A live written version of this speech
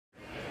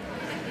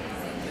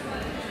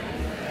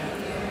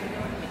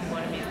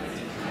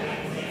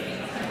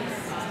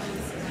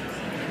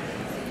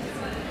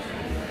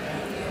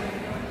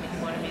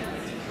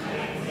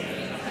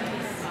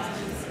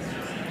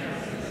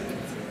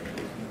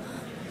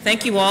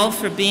Thank you all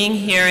for being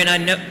here, and I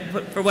know,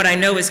 for what I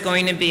know is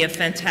going to be a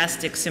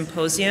fantastic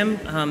symposium.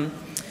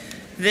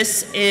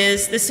 This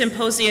is the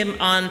symposium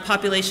on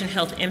population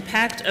health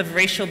impact of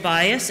racial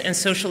bias and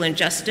social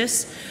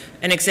injustice,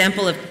 an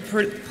example of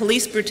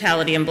police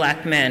brutality in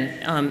Black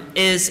men,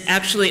 is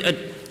actually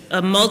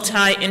a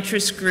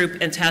multi-interest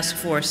group and task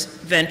force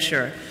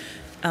venture,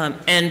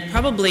 and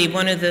probably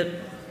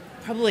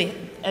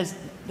as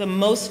the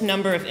most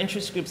number of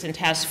interest groups and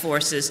task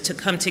forces to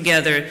come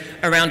together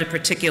around a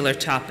particular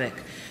topic.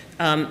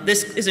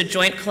 This is a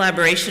joint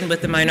collaboration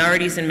with the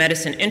Minorities in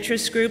Medicine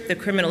Interest Group, the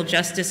Criminal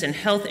Justice and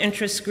Health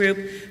Interest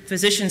Group,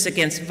 Physicians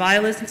Against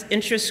Violence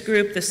Interest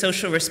Group, the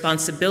Social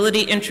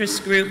Responsibility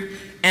Interest Group,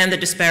 and the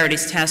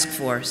Disparities Task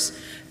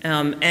Force.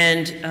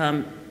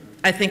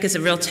 I think is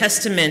a real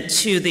testament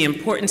to the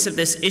importance of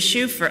this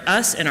issue for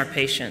us and our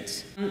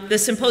patients. The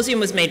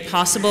symposium was made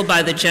possible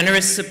by the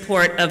generous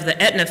support of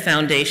the Aetna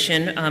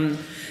Foundation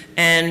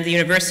and the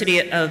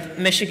University of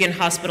Michigan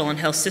Hospital and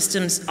Health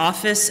Systems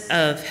Office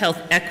of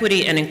Health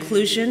Equity and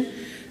Inclusion,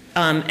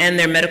 and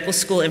their Medical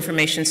School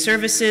Information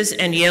Services,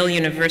 and Yale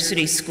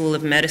University School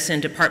of Medicine,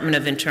 Department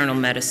of Internal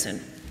Medicine.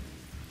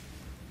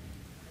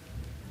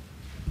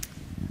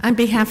 On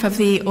behalf of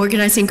the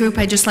organizing group,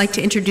 I'd just like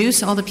to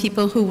introduce all the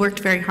people who worked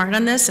very hard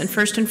on this. And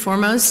first and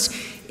foremost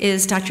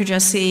is Dr.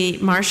 Jessie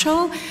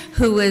Marshall,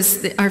 who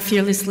was our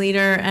fearless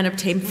leader and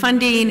obtained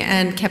funding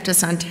and kept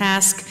us on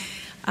task.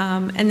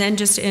 And then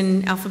just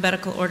in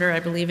alphabetical order, I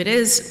believe it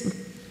is,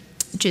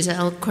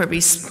 Giselle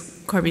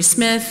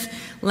Corby-Smith,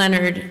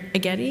 Leonard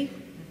Aghetti,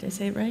 did I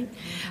say it right?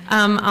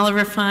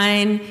 Oliver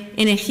Fine,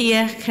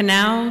 Inahia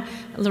Kanau,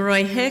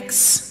 LeRoi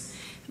Hicks,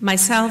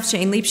 myself,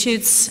 Jane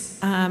Leapshoots,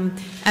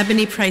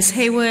 Ebony Price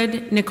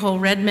Haywood, Nicole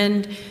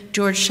Redmond,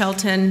 George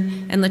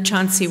Shelton, and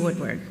LaChauncey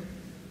Woodward.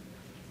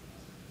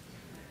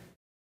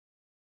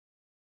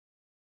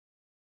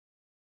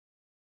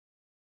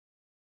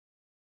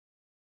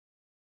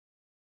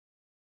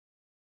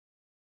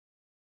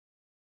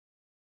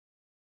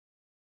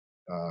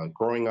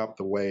 Growing up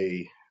the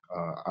way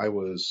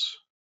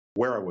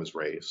where I was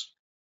raised,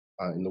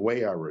 in the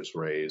way I was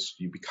raised,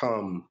 you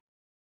become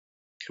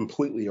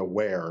completely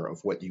aware of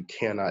what you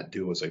cannot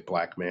do as a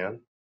Black man.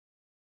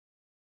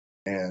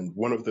 And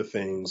one of the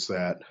things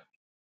that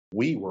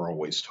we were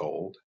always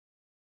told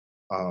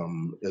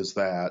is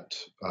that,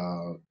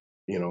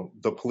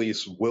 the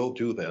police will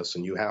do this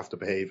and you have to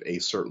behave a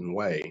certain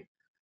way,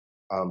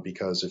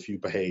 because if you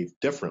behave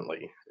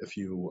differently, if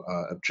you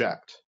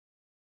object,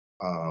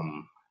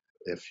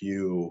 if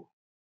you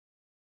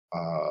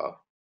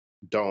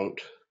don't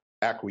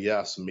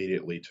acquiesce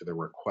immediately to the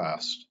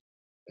request,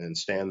 and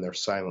stand there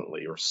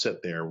silently or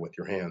sit there with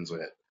your hands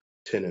at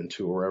 10 and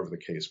 2, or wherever the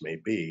case may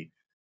be,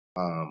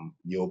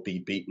 you'll be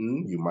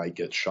beaten, you might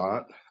get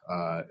shot,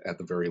 at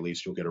the very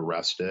least you'll get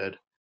arrested,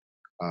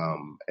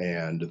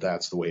 and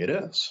that's the way it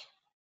is.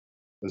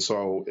 And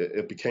so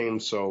it became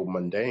so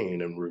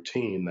mundane and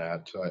routine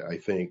that I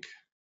think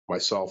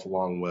myself,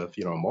 along with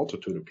a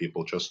multitude of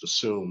people, just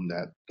assume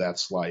that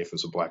that's life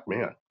as a Black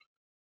man.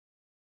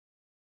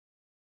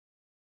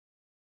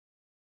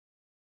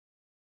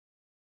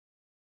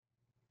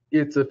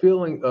 It's a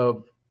feeling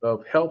of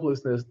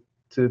helplessness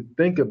to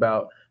think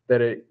about that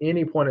at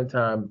any point in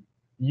time,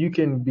 you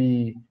can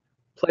be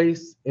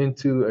placed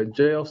into a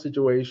jail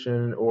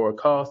situation or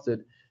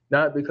accosted,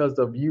 not because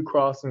of you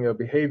crossing a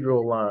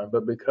behavioral line,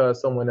 but because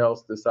someone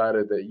else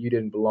decided that you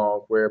didn't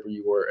belong wherever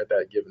you were at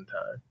that given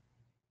time.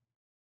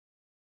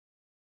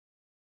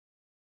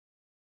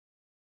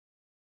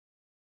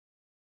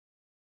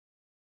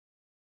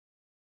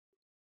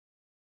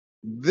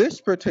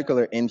 This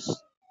particular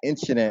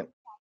incident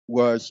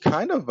was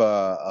kind of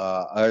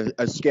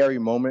a scary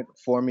moment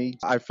for me.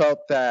 I felt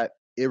that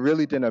it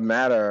really didn't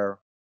matter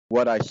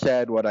what I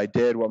said, what I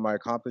did, what my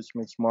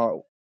accomplishments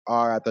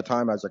are at the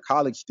time as a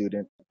college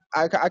student.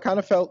 I kind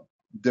of felt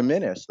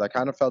diminished. I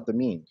kind of felt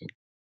demeaned.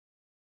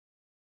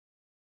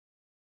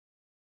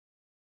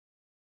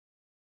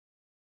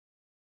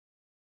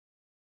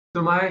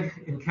 So my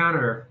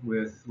encounter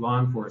with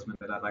law enforcement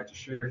that I'd like to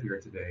share here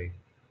today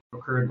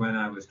occurred when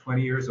I was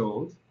 20 years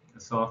old, a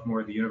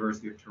sophomore at the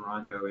University of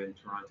Toronto in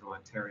Toronto,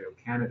 Ontario,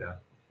 Canada.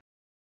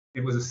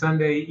 It was a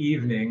Sunday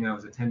evening. I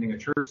was attending a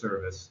church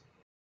service,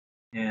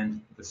 and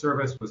the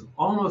service was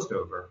almost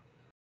over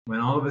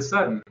when all of a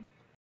sudden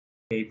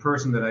a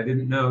person that I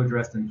didn't know,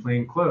 dressed in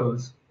plain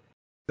clothes,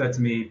 said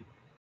to me,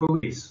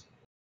 "Police,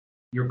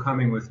 you're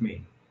coming with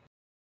me."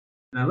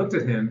 And I looked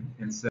at him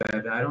and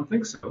said, "I don't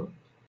think so.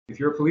 If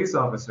you're a police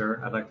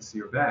officer, I'd like to see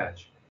your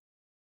badge."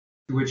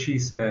 To which he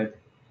said,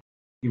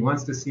 "He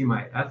wants to see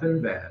my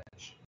effing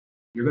badge.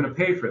 You're going to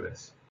pay for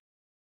this."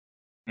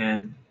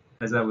 And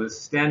as I was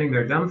standing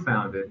there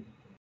dumbfounded,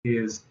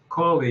 his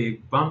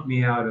colleague bumped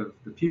me out of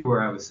the pew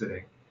where I was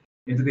sitting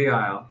into the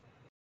aisle,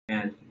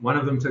 and one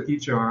of them took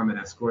each arm and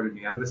escorted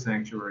me out of the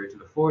sanctuary to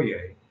the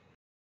foyer,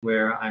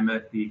 where I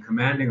met the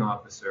commanding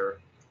officer,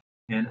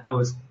 and I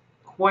was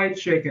quite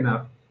shaken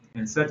up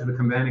and said to the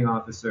commanding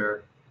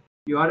officer,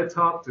 "You ought to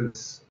talk to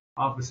this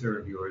officer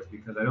of yours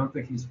because I don't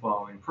think he's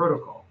following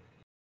protocol."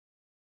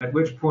 At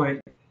which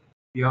point,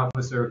 the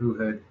officer who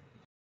had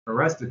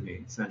arrested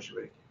me,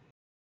 essentially,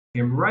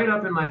 came right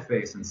up in my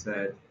face and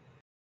said,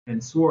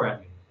 and swore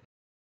at me.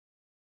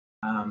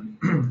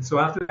 So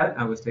after that,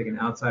 I was taken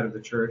outside of the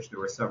church. There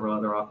were several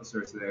other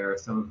officers there,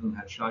 some of whom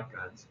had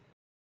shotguns.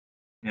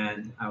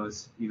 And I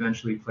was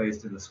eventually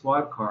placed in the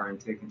squad car and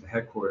taken to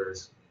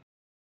headquarters.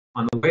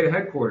 On the way to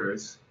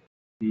headquarters,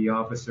 the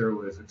officer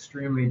was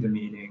extremely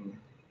demeaning,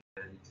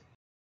 and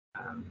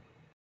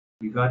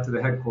we got to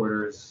the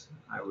headquarters.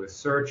 I was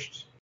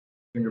searched,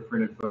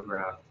 fingerprinted,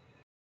 photographed,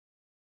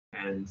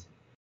 and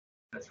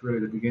that's really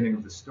the beginning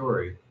of the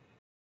story.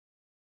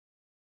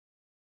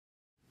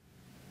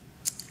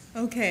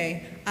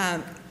 Okay,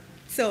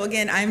 so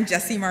again, I'm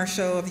Jessie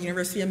Marshall of the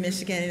University of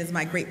Michigan. It is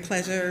my great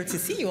pleasure to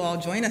see you all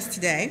join us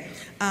today.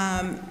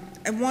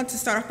 I want to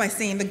start off by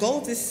saying the goal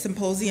of this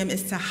symposium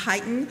is to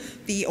heighten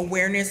the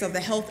awareness of the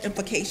health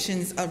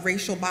implications of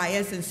racial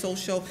bias and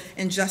social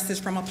injustice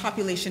from a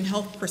population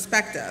health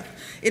perspective.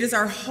 It is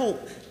our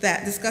hope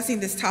that discussing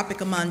this topic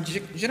among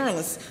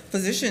generalist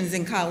physicians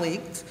and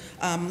colleagues,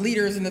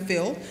 leaders in the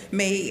field,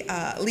 may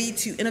lead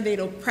to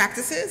innovative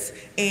practices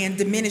and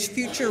diminish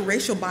future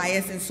racial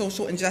bias and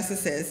social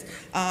injustices,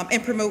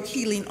 and promote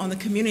healing on the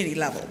community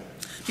level.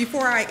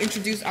 Before I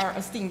introduce our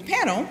esteemed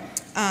panel,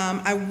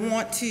 I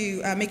want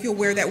to make you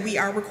aware that we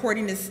are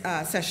recording this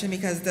session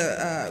because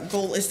the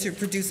goal is to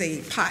produce a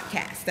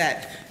podcast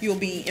that you'll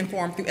be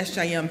informed through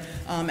SJM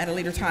at a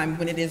later time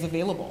when it is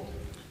available.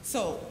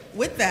 So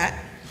with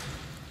that,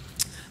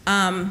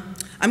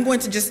 I'm going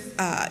to just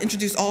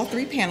introduce all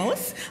three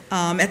panelists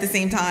at the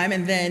same time,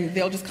 and then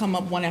they'll just come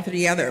up one after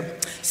the other.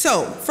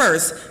 So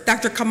first,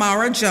 Dr.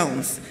 Camara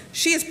Jones.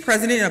 She is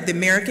president of the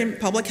American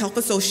Public Health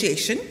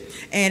Association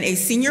and a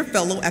senior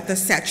fellow at the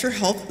Satcher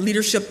Health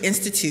Leadership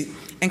Institute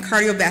and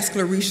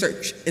Cardiovascular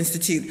Research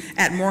Institute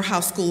at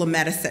Morehouse School of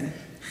Medicine.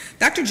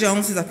 Dr.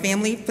 Jones is a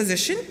family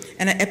physician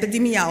and an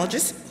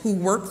epidemiologist who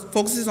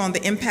focuses on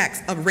the impacts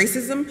of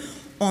racism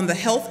on the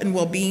health and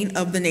well-being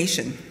of the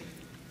nation.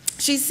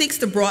 She seeks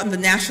to broaden the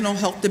national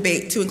health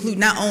debate to include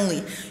not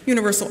only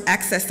universal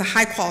access to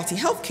high-quality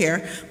health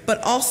care,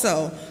 but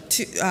also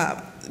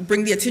to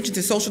bring the attention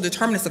to social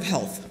determinants of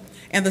health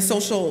and the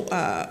social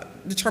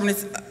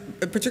determinants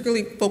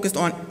particularly focused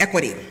on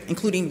equity,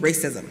 including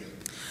racism.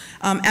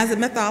 As a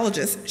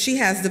methodologist, she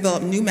has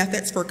developed new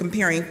methods for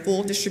comparing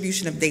full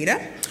distribution of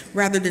data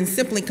rather than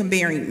simply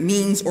comparing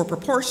means or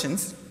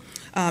proportions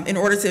in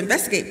order to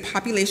investigate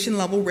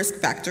population-level risk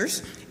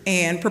factors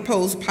and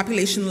propose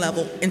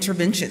population-level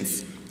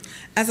interventions.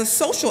 As a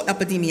social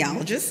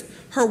epidemiologist,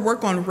 her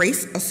work on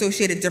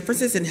race-associated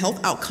differences in health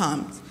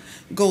outcomes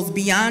goes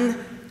beyond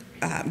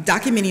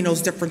documenting those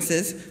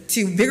differences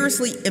to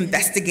vigorously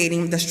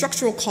investigating the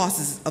structural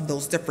causes of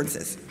those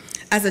differences.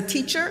 As a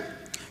teacher,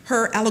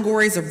 her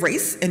allegories of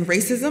race and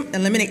racism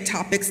eliminate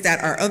topics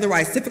that are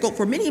otherwise difficult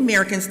for many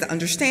Americans to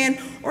understand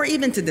or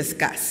even to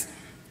discuss.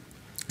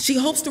 She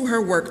hopes through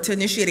her work to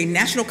initiate a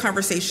national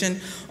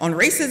conversation on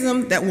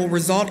racism that will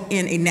result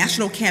in a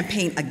national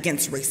campaign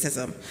against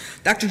racism.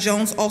 Dr.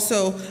 Jones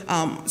also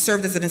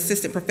served as an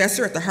assistant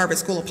professor at the Harvard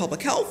School of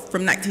Public Health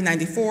from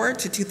 1994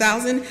 to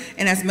 2000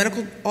 and as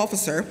medical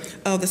officer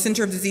of the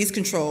Center of Disease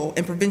Control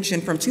and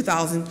Prevention from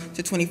 2000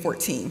 to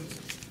 2014.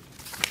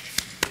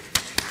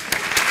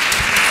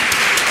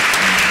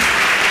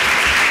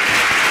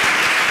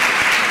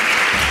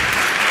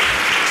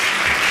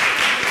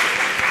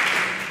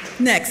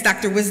 Next,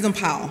 Dr. Wizdom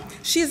Powell.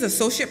 She is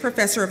Associate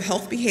Professor of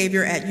Health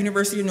Behavior at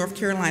University of North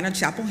Carolina,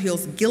 Chapel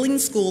Hill's Gilling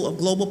School of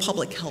Global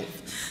Public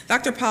Health.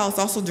 Dr. Powell is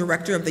also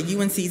Director of the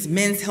UNC's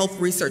Men's Health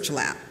Research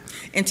Lab.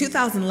 In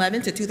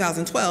 2011 to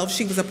 2012,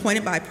 she was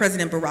appointed by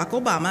President Barack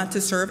Obama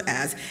to serve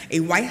as a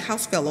White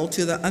House Fellow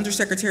to the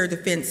Undersecretary of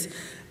Defense,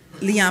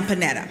 Leon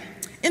Panetta.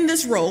 In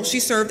this role,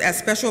 she served as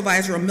Special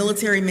Advisor on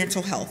Military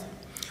Mental Health.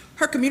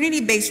 Her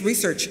community-based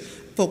research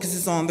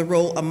focuses on the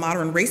role of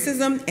modern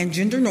racism and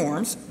gender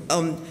norms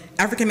on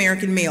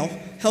African-American male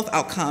health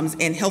outcomes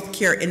and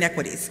healthcare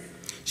inequities.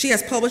 She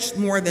has published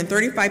more than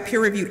 35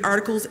 peer-reviewed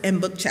articles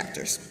and book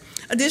chapters.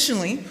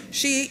 Additionally,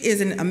 she is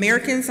an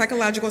American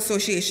Psychological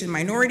Association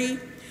minority,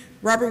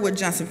 Robert Wood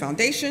Johnson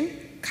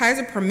Foundation,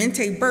 Kaiser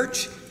Permanente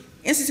Birch,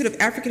 Institute of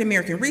African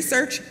American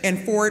Research, and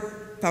Ford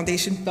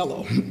Foundation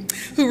Fellow,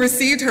 who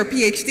received her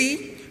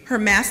PhD, her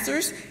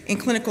master's in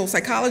clinical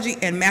psychology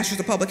and master's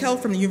of public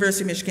health from the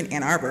University of Michigan,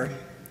 Ann Arbor.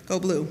 Go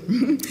Blue.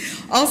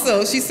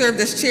 Also, she served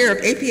as chair of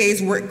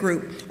APA's work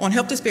group on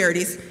health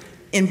disparities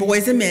in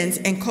boys and men's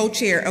and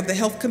co-chair of the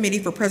health committee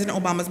for President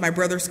Obama's My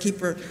Brother's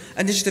Keeper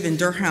initiative in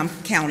Durham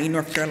County,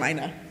 North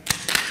Carolina.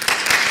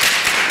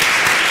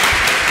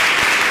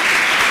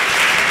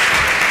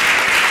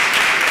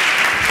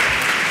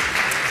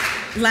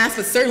 Last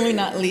but certainly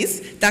not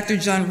least, Dr.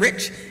 John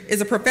Rich is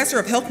a professor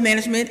of health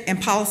management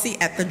and policy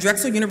at the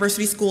Drexel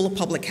University School of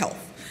Public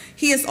Health.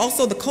 He is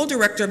also the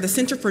co-director of the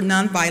Center for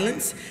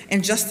Nonviolence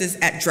and Justice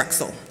at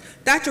Drexel.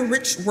 Dr.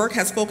 Rich's work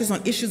has focused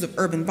on issues of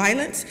urban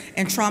violence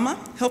and trauma,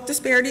 health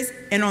disparities,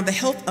 and on the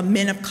health of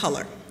men of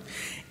color.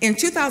 In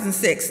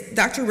 2006,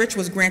 Dr. Rich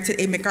was granted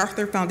a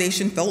MacArthur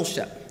Foundation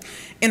Fellowship.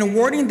 In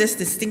awarding this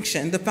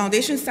distinction, the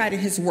foundation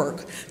cited his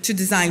work to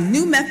design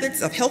new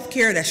methods of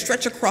healthcare that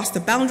stretch across the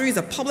boundaries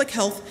of public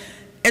health,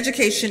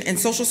 education, and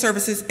social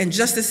services and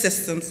justice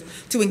systems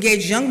to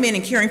engage young men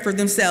in caring for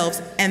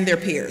themselves and their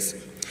peers.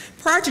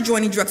 Prior to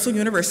joining Drexel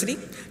University,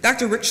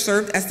 Dr. Rich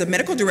served as the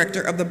medical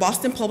director of the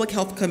Boston Public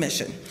Health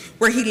Commission,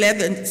 where he led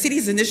the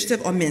city's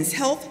initiative on men's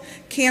health,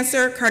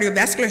 cancer,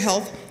 cardiovascular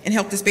health, and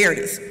health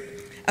disparities.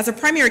 As a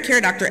primary care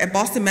doctor at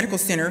Boston Medical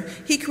Center,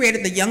 he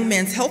created the Young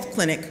Men's Health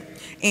Clinic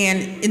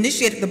and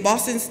initiated the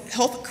Boston's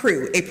Health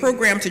Crew, a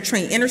program to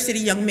train inner-city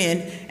young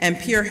men and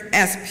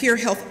as peer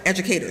health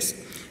educators.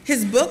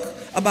 His book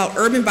about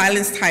urban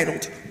violence,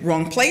 titled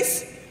Wrong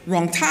Place,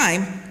 Wrong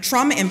Time,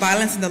 Trauma and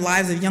Violence in the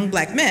Lives of Young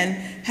Black Men,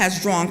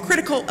 has drawn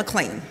critical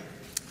acclaim.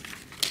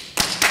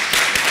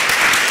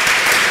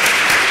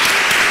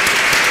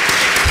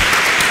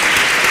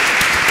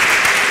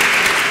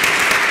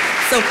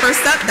 So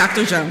first up,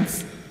 Dr.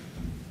 Jones.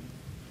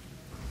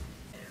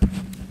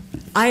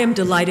 I am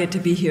delighted to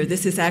be here.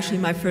 This is actually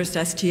my first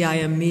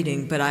STIM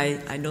meeting, but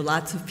I know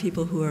lots of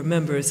people who are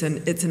members,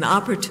 and it's an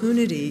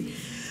opportunity.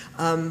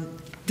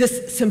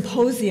 This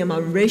symposium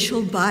on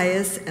racial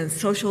bias and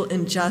social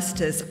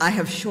injustice, I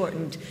have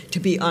shortened to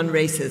be on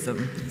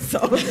racism. So,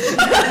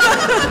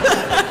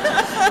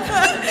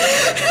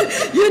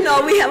 you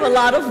know, we have a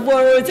lot of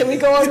words and we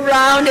go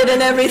around it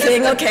and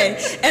everything, okay.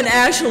 And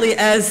actually,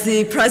 as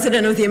the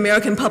president of the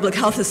American Public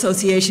Health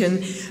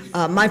Association,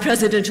 my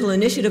presidential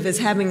initiative is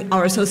having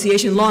our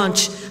association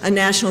launch a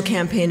national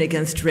campaign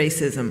against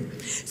racism.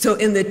 So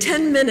in the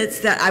 10 minutes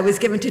that I was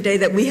given today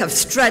that we have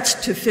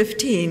stretched to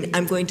 15,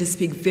 I'm going to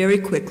speak very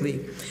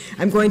quickly.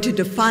 I'm going to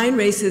define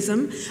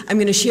racism. I'm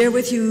going to share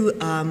with you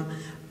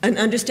an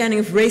understanding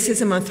of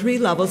racism on 3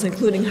 levels,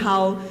 including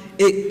how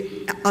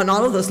it, on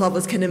all of those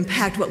levels, can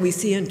impact what we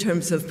see in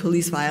terms of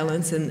police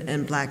violence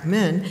and black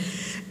men.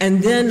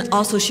 And then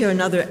also share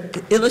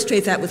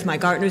illustrate that with my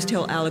Gartner's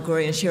Tale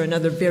allegory and share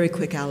another very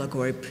quick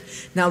allegory.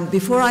 Now,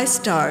 before I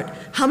start,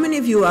 how many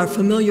of you are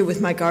familiar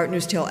with my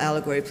Gartner's Tale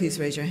allegory? Please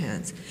raise your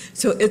hands.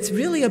 So it's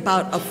really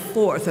about a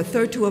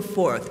third to a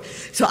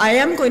fourth. So I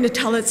am going to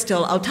tell it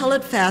still. I'll tell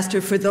it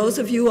faster. For those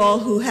of you all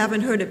who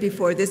haven't heard it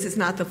before, this is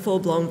not the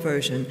full-blown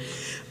version.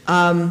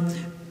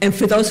 And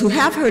for those who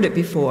have heard it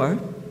before,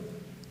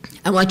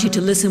 I want you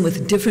to listen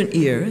with different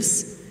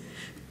ears.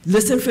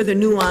 Listen for the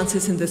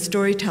nuances in the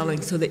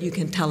storytelling so that you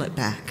can tell it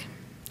back,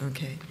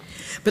 okay?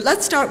 But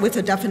let's start with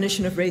a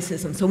definition of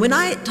racism. So when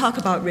I talk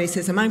about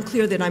racism, I'm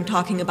clear that I'm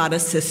talking about a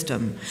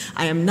system.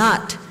 I am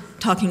not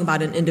talking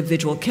about an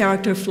individual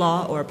character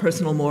flaw or a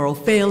personal moral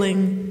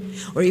failing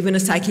or even a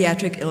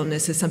psychiatric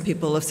illness, as some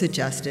people have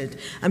suggested.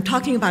 I'm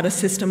talking about a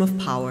system of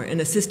power,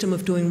 and a system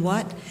of doing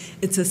what?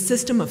 It's a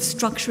system of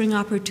structuring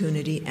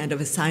opportunity and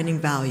of assigning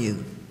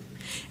value.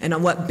 And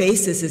on what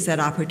basis is that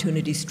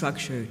opportunity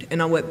structured?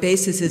 And on what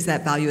basis is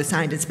that value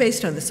assigned? It's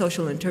based on the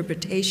social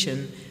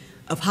interpretation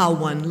of how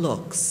one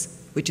looks,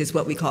 which is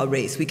what we call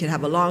race. We could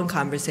have a long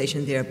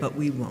conversation there, but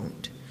we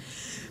won't.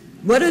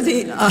 What are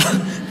the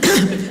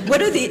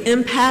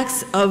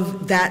impacts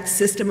of that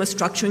system of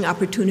structuring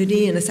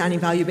opportunity and assigning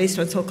value based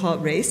on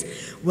so-called race?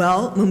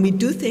 Well, when we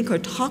do think or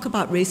talk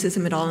about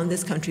racism at all in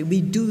this country,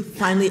 we do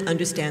finally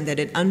understand that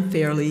it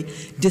unfairly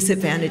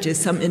disadvantages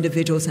some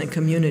individuals and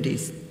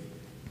communities.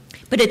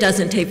 But it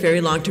doesn't take very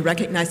long to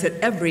recognize that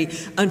every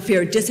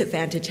unfair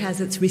disadvantage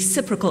has its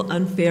reciprocal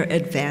unfair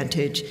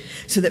advantage,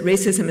 so that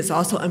racism is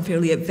also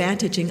unfairly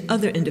advantaging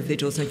other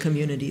individuals and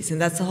communities.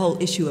 And that's the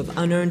whole issue of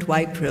unearned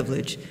white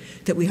privilege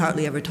that we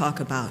hardly ever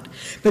talk about.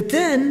 But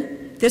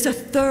then there's a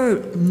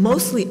third,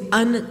 mostly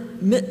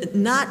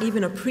not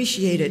even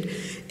appreciated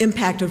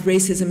impact of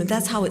racism, and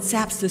that's how it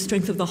saps the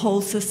strength of the whole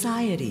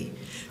society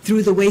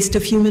through the waste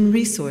of human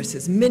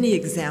resources. Many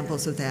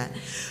examples of that.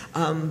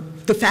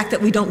 The fact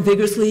that we don't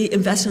vigorously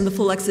invest in the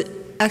full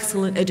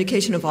excellent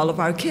education of all of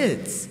our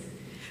kids,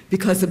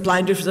 because the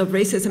blinders of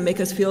racism make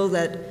us feel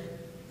that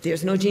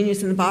there's no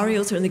genius in the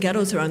barrios or in the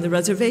ghettos or on the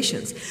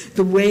reservations.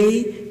 The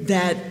way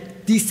that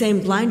these same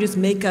blinders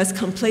make us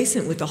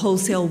complacent with the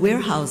wholesale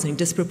warehousing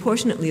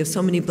disproportionately of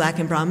so many black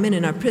and brown men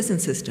in our prison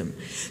system.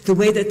 The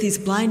way that these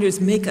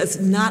blinders make us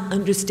not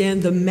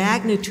understand the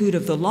magnitude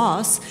of the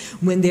loss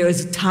when there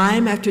is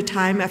time after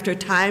time after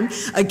time,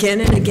 again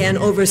and again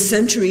over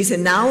centuries,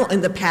 and now in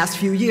the past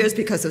few years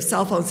because of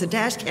cell phones and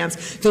dash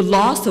cams, the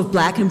loss of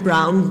black and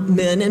brown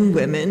men and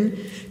women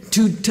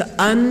to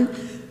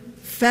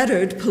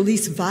unfettered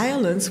police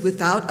violence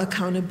without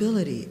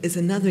accountability is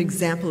another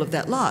example of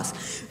that loss.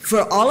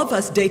 For all of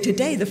us day to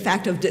day, the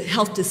fact of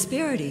health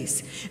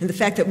disparities and the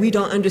fact that we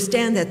don't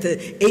understand that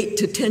the 8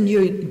 to 10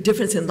 year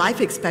difference in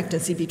life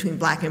expectancy between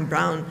black and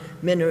brown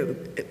men or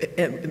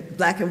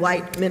black and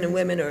white men and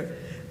women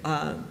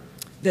are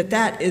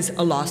that is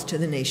a loss to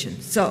the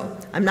nation. So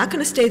I'm not going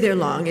to stay there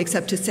long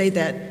except to say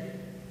that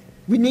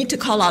we need to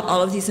call out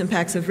all of these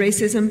impacts of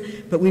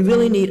racism, but we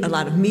really need a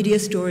lot of media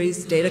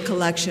stories, data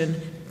collection,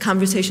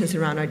 conversations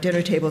around our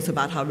dinner tables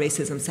about how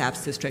racism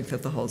saps the strength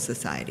of the whole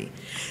society.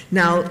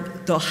 Now,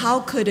 though, how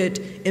could it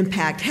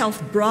impact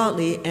health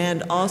broadly,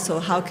 and also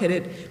how could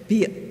it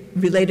be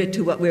related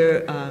to what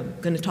we're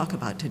going to talk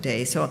about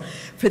today. So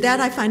for that,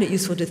 I find it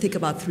useful to think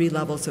about three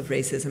levels of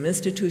racism: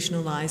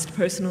 institutionalized,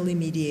 personally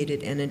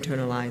mediated, and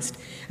internalized.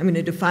 I'm going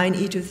to define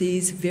each of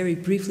these, very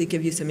briefly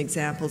give you some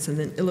examples, and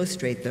then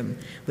illustrate them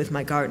with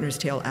my Gardner's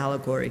Tale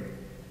allegory.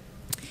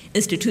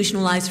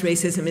 Institutionalized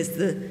racism is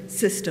the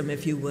system,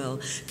 if you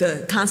will,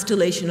 the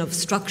constellation of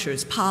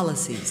structures,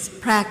 policies,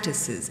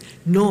 practices,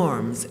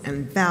 norms,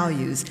 and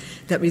values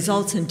that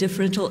results in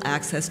differential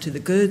access to the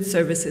goods,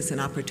 services, and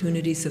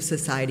opportunities of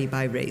society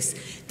by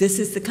race. This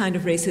is the kind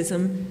of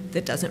racism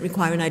that doesn't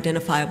require an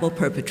identifiable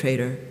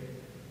perpetrator.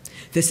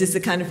 This is the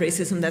kind of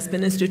racism that's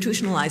been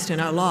institutionalized in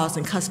our laws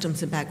and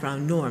customs and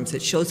background norms.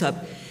 It shows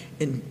up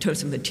in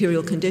terms of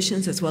material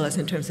conditions as well as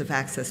in terms of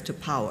access to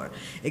power.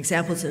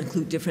 Examples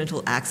include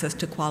differential access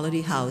to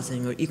quality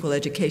housing or equal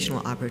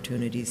educational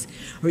opportunities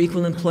or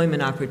equal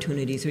employment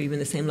opportunities or even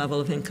the same level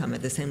of income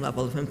at the same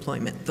level of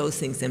employment. Those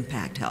things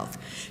impact health.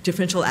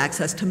 Differential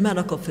access to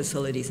medical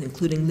facilities,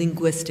 including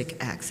linguistic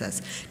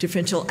access.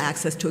 Differential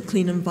access to a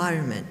clean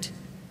environment.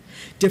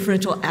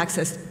 Differential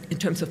access in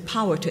terms of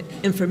power to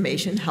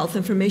information, health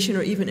information,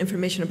 or even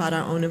information about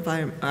our own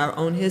environment, our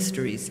own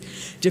histories.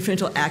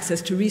 Differential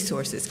access to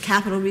resources,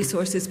 capital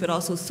resources, but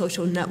also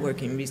social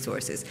networking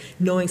resources,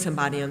 knowing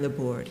somebody on the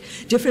board.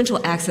 Differential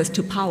access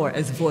to power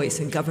as voice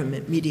in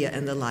government, media,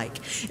 and the like.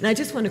 And I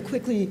just want to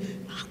quickly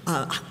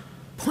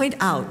point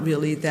out,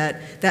 really,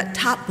 that that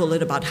top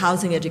bullet about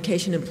housing,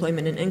 education,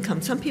 employment, and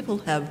income, some people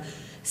have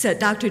said,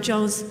 Dr.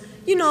 Jones,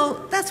 you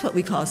know, that's what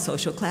we call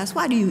social class.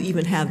 Why do you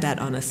even have that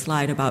on a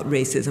slide about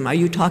racism? Are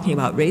you talking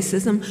about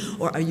racism,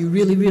 or are you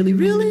really, really,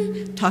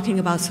 really talking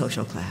about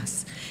social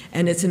class?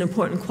 And it's an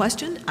important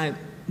question. I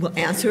will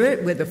answer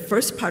it where the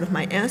first part of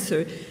my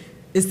answer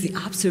is the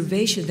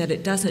observation that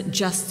it doesn't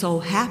just so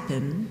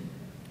happen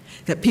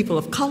that people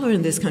of color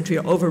in this country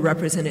are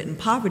overrepresented in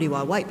poverty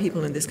while white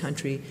people in this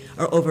country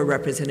are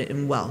overrepresented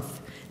in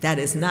wealth. That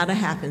is not a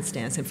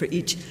happenstance, and for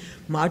each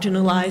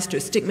marginalized or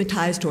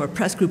stigmatized or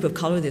oppressed group of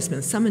color, there's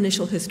been some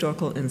initial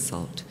historical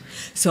insult.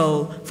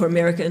 So for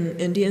American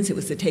Indians, it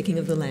was the taking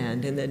of the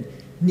land, and then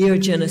near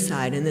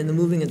genocide, and then the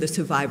moving of the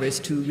survivors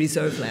to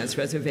reserve lands,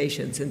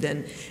 reservations, and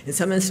then in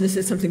some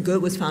instances, something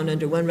good was found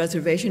under one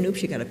reservation. Oops,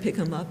 you got to pick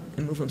them up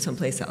and move them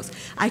someplace else.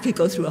 I could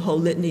go through a whole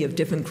litany of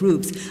different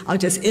groups. I'll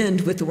just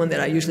end with the one that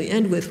I usually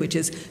end with, which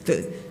is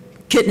the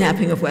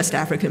kidnapping of West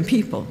African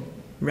people,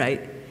 right?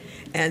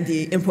 And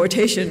the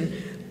importation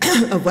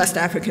of West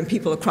African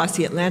people across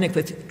the Atlantic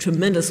with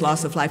tremendous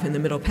loss of life in the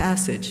Middle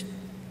Passage.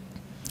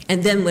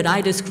 And then what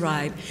I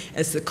describe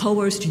as the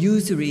coerced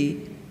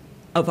usury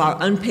of our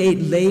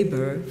unpaid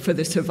labor for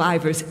the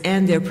survivors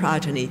and their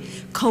progeny,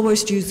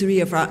 coerced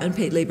usury of our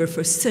unpaid labor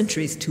for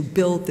centuries to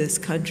build this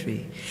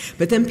country.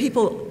 But then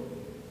people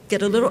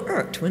get a little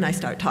irked when I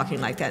start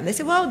talking like that. And they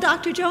say, well,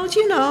 Dr. Jones,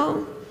 you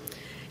know,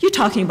 you're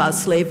talking about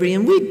slavery,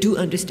 and we do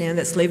understand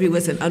that slavery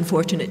was an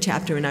unfortunate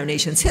chapter in our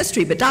nation's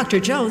history, but Dr.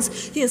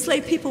 Jones, the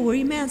enslaved people were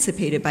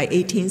emancipated by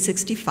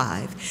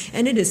 1865,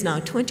 and it is now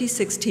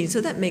 2016,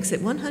 so that makes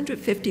it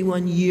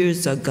 151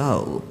 years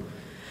ago.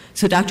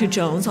 So Dr.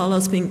 Jones, all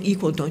else being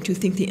equal, don't you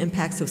think the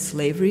impacts of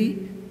slavery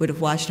would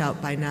have washed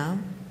out by now?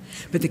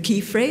 But the key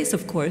phrase,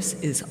 of course,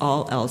 is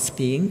all else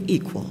being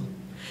equal.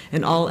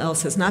 And all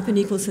else has not been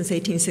equal since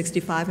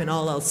 1865, and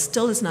all else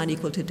still is not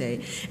equal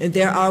today. And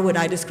there are what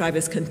I describe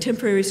as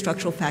contemporary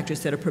structural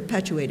factors that are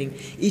perpetuating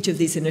each of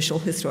these initial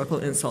historical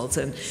insults,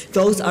 and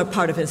those are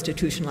part of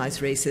institutionalized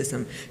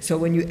racism. So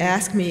when you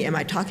ask me, am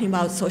I talking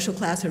about social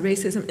class or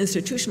racism,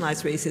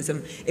 institutionalized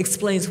racism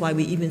explains why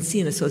we even see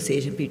an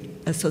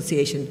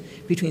association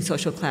between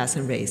social class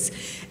and race.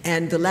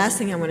 And the last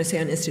thing I want to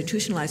say on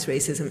institutionalized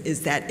racism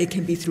is that it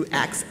can be through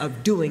acts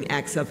of doing,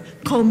 acts of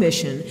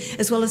commission,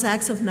 as well as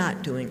acts of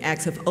not doing,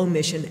 acts of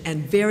omission,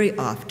 and very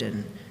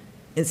often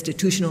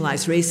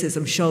institutionalized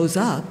racism shows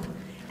up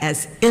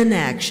as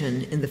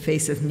inaction in the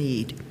face of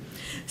need.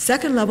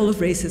 Second level of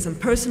racism,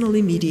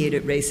 personally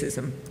mediated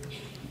racism,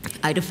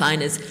 I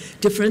define as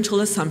differential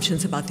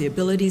assumptions about the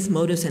abilities,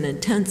 motives, and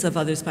intents of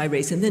others by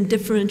race, and then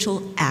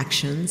differential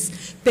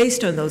actions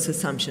based on those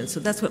assumptions. So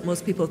that's what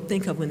most people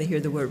think of when they hear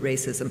the word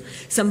racism.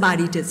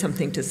 Somebody did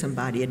something to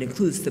somebody. It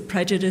includes the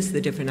prejudice,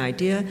 the different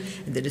idea,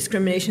 and the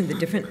discrimination, the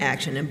different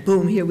action, and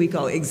boom, here we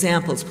go.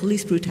 Examples,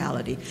 police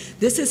brutality.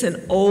 This is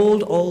an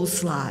old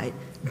slide.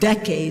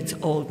 Decades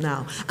old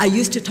now. I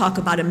used to talk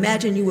about,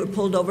 imagine you were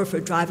pulled over for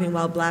driving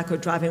while black or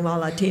driving while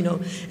Latino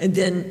and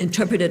then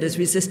interpreted as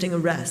resisting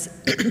arrest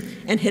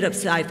and hit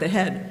upside the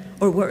head,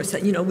 or worse.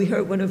 You know, we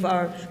heard one of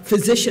our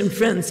physician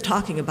friends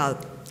talking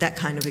about that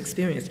kind of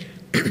experience.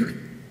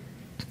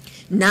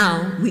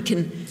 Now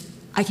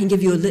I can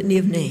give you a litany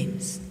of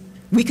names.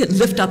 We could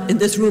lift up in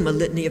this room a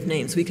litany of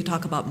names. We could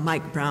talk about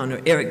Mike Brown or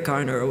Eric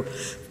Garner or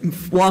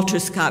Walter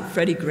Scott,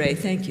 Freddie Gray.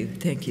 Thank you.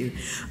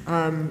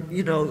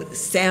 You know,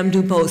 Sam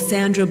Dubose,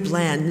 Sandra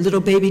Bland, little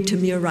baby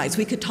Tamir Rice.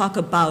 We could talk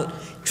about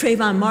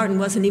Trayvon Martin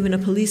wasn't even a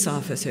police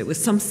officer. It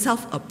was some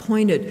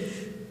self-appointed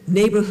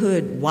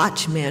neighborhood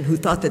watchman who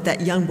thought that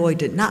that young boy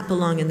did not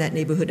belong in that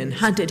neighborhood and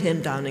hunted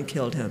him down and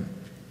killed him.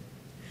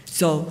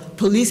 So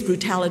police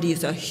brutality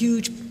is a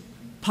huge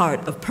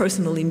part of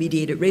personally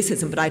mediated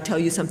racism, but I tell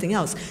you something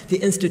else. The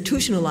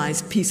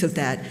institutionalized piece of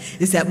that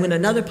is that when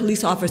another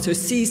police officer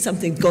sees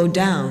something go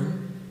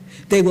down,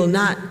 they will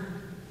not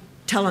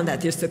tell on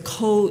that. There's the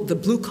code, the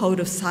blue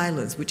code of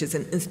silence, which is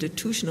an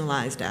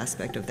institutionalized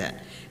aspect of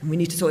that. And we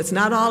need to, so it's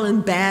not all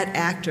in bad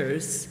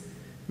actors,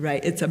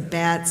 right? It's a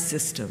bad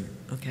system,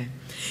 okay?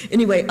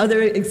 Anyway,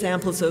 other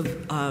examples of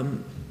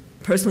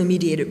personally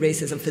mediated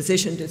racism: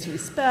 physician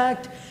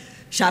disrespect,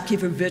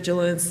 shopkeeper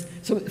vigilance.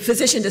 So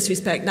physician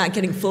disrespect, not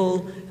getting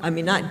full,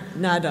 you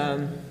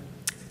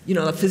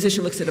know, a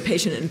physician looks at a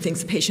patient and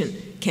thinks the patient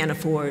can't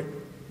afford,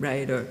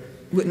 right, or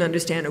wouldn't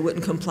understand or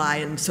wouldn't comply,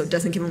 and so it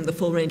doesn't give them the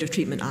full range of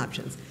treatment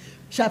options.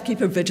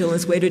 Shopkeeper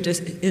vigilance, waiter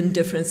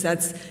indifference,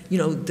 that's, you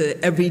know, the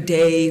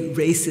everyday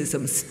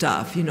racism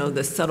stuff, you know,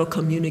 the subtle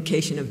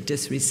communication of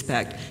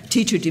disrespect.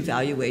 Teacher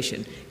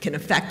devaluation can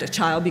affect a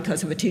child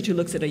because if a teacher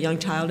looks at a young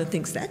child and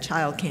thinks that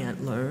child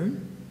can't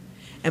learn,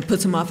 and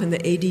puts them off in the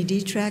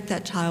ADD track,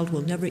 that child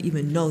will never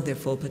even know their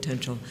full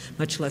potential,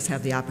 much less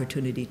have the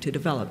opportunity to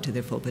develop to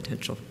their full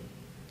potential.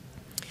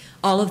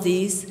 All of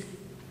these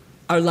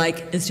are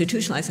like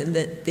institutionalized in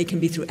that they can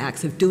be through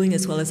acts of doing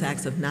as well as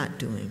acts of not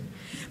doing.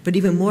 But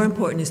even more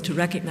important is to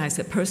recognize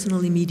that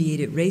personally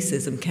mediated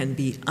racism can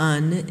be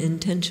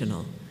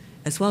unintentional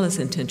as well as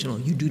intentional.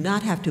 You do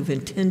not have to have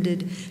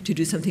intended to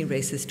do something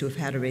racist to have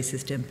had a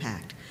racist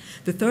impact.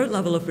 The third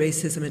level of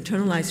racism,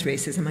 internalized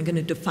racism, I'm going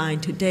to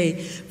define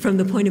today from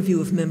the point of view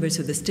of members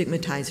of the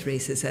stigmatized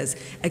races as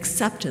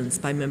acceptance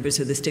by members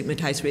of the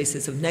stigmatized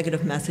races of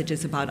negative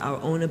messages about our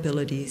own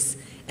abilities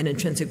and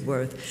intrinsic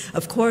worth.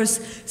 Of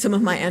course, some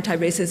of my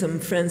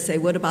anti-racism friends say,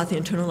 what about the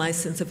internalized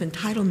sense of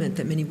entitlement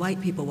that many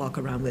white people walk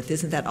around with?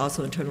 Isn't that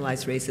also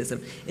internalized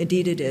racism?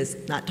 Indeed it is,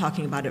 not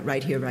talking about it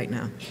right here, right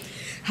now.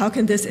 How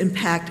can this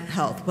impact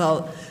health?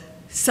 Well,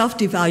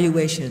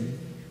 self-devaluation,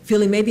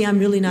 feeling maybe I'm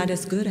really not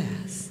as good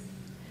as.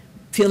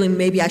 Feeling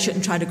maybe I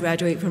shouldn't try to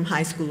graduate from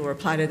high school or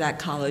apply to that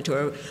college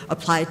or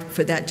apply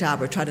for that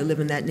job or try to live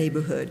in that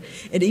neighborhood.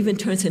 It even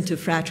turns into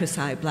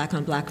fratricide, black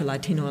on black or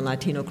Latino on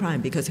Latino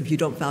crime, because if you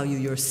don't value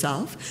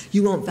yourself,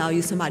 you won't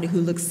value somebody who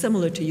looks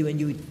similar to you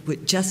and you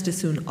would just as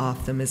soon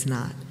off them as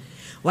not.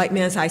 White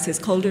man's ISIS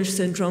Colder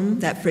syndrome,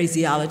 that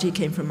phraseology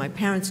came from my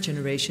parents'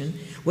 generation.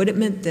 What it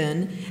meant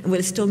then, and what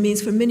it still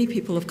means for many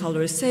people of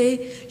color, is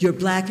say you're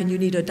black and you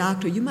need a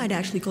doctor, you might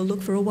actually go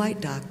look for a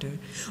white doctor.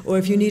 Or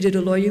if you needed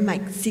a lawyer, you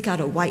might seek out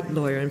a white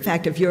lawyer. In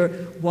fact, if your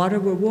water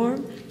were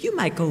warm, you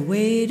might go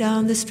way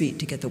down the street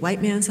to get the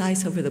white man's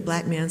ice over the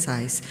black man's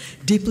ice,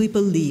 deeply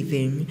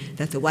believing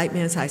that the white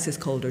man's ice is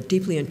colder,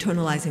 deeply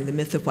internalizing the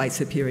myth of white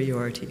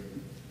superiority.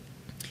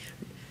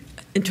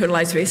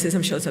 Internalized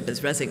racism shows up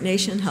as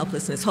resignation,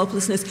 helplessness,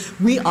 hopelessness.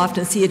 We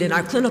often see it in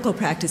our clinical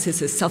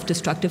practices as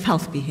self-destructive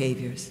health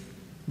behaviors,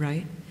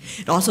 right?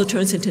 It also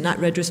turns into not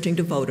registering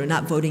to vote or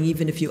not voting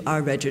even if you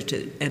are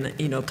registered. And,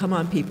 you know, come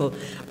on, people,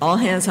 all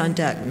hands on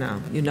deck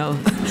now, you know.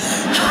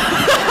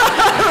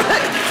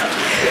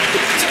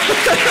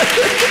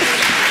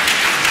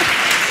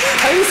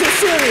 I mean, it's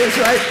serious,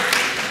 right?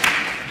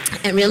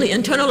 And really,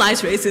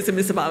 internalized racism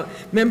is about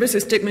members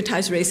of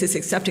stigmatized races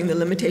accepting the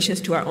limitations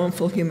to our own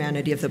full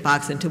humanity of the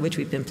box into which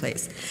we've been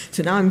placed.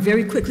 So now I'm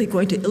very quickly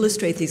going to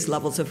illustrate these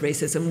levels of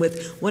racism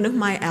with one of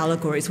my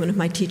allegories, one of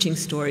my teaching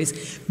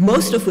stories,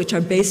 most of which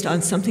are based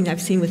on something I've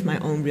seen with my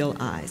own real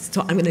eyes. So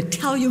I'm going to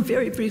tell you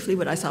very briefly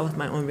what I saw with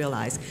my own real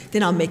eyes.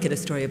 Then I'll make it a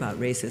story about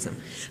racism.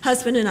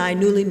 Husband and I,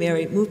 newly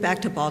married, moved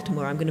back to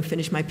Baltimore. I'm going to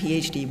finish my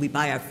PhD. We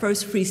buy our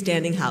first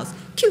freestanding house,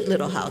 cute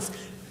little house.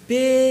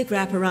 Big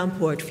wraparound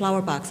porch,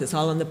 flower boxes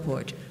all on the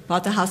porch.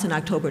 Bought the house in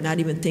October, not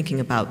even thinking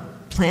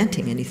about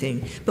planting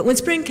anything. But when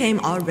spring came,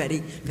 all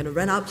ready, gonna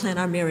run out, plant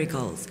our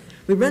marigolds.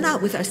 We run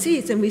out with our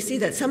seeds and we see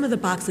that some of the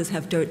boxes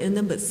have dirt in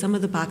them, but some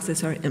of the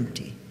boxes are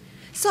empty.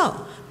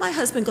 So my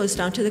husband goes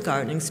down to the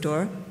gardening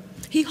store.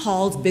 He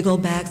hauls big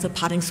old bags of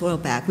potting soil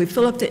back. We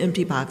fill up the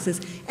empty boxes,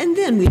 and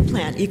then we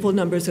plant equal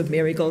numbers of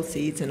marigold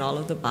seeds in all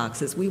of the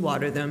boxes. We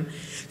water them.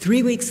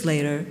 3 weeks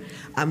later,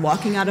 I'm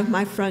walking out of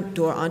my front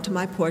door onto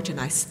my porch, and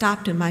I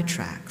stopped in my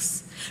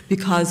tracks.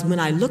 Because when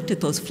I looked at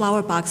those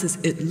flower boxes,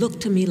 it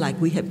looked to me like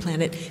we had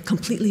planted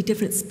completely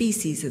different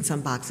species in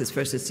some boxes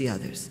versus the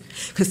others.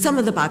 Because some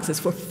of the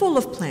boxes were full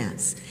of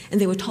plants, and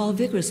they were tall,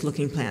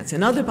 vigorous-looking plants.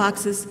 And other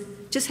boxes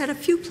just had a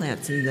few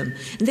plants in them,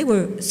 and they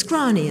were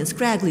scrawny and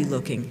scraggly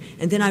looking.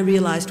 And then I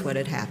realized what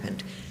had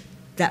happened.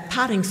 That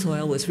potting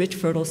soil was rich,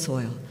 fertile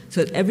soil,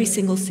 so that every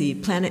single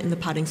seed planted in the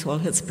potting soil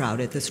had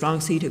sprouted. The strong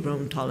seed had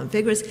grown tall and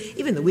vigorous.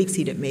 Even the weak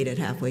seed had made it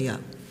halfway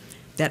up.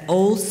 That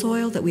old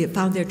soil that we had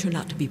found there turned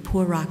out to be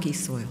poor, rocky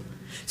soil.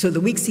 So the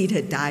weak seed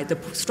had died. The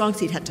strong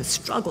seed had to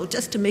struggle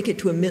just to make it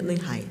to a middling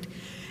height.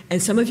 And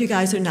some of you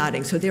guys are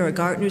nodding, so there are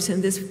gardeners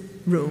in this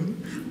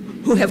room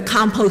who have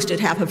composted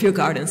half of your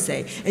garden,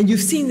 say, and you've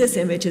seen this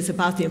image. It's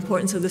about the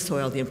importance of the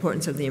soil, the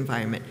importance of the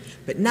environment.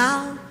 But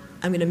now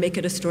I'm going to make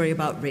it a story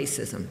about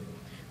racism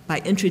by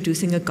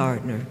introducing a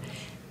gardener.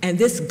 And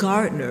this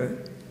gardener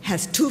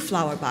has 2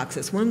 flower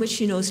boxes, one which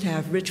she knows to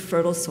have rich,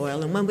 fertile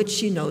soil, and one which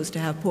she knows to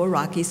have poor,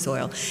 rocky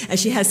soil. And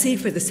she has seed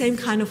for the same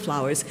kind of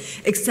flowers,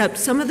 except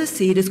some of the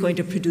seed is going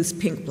to produce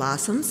pink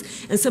blossoms,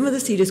 and some of the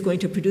seed is going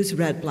to produce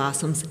red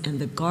blossoms, and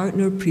the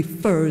gardener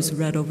prefers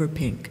red over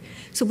pink.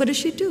 So what does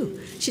she do?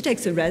 She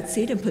takes the red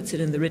seed and puts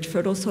it in the rich,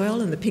 fertile soil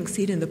and the pink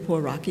seed in the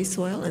poor, rocky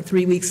soil, and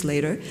 3 weeks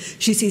later,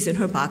 she sees in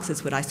her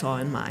boxes what I saw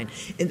in mine.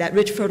 In that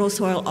rich, fertile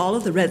soil, all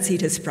of the red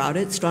seed has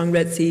sprouted. Strong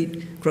red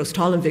seed grows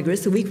tall and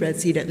vigorous. The weak red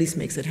seed at least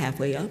makes it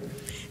halfway up.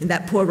 In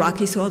that poor,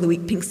 rocky soil, the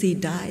weak pink seed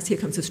dies. Here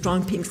comes the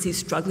strong pink seed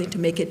struggling to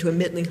make it to a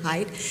middling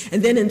height.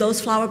 And then in those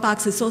flower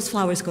boxes, those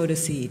flowers go to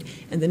seed.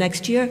 And the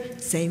next year,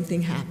 same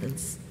thing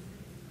happens.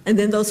 And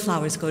then those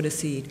flowers go to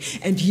seed.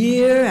 And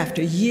year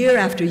after year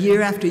after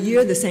year after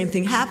year, the same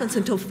thing happens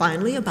until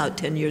finally, about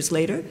 10 years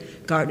later,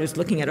 gardener's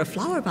looking at her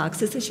flower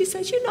boxes and she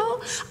says, you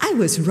know, I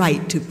was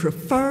right to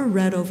prefer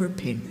red over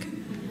pink.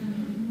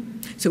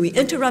 So we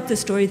interrupt the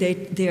story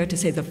there to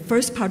say the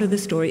first part of the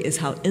story is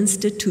how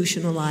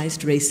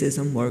institutionalized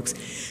racism works.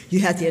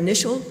 You had the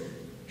initial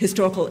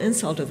historical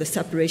insult of the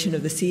separation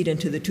of the seed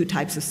into the 2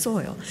 types of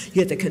soil. You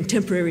had the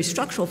contemporary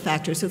structural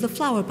factors of the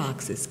flower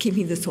boxes,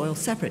 keeping the soil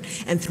separate,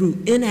 and through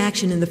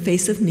inaction in the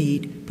face of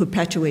need,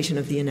 perpetuation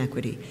of the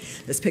inequity.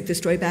 Let's pick the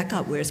story back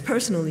up, where it's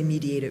personally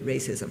mediated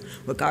racism,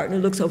 where Gardner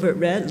looks over at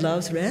red,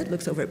 loves red,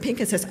 looks over at pink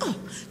and says, oh,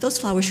 those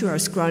flowers sure are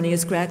scrawny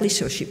and scraggly,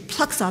 so she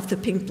plucks off the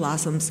pink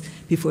blossoms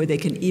before they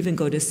can even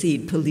go to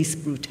seed. Police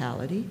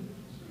brutality.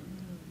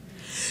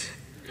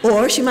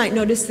 Or she might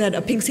notice that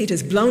a pink seed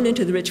has blown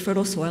into the rich,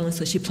 fertile soil, and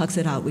so she plucks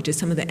it out, which is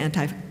some of the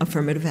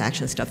anti-affirmative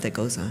action stuff that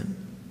goes on.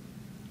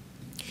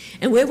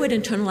 And where would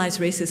internalized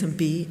racism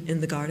be in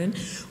the garden?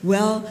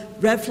 Well,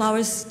 red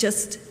flowers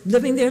just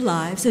living their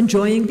lives,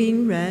 enjoying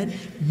being red,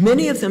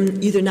 many of them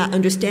either not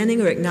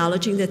understanding or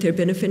acknowledging that they're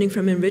benefiting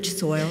from enriched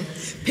soil.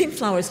 Pink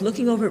flowers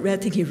looking over at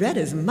red, thinking red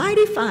is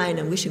mighty fine,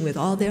 and wishing with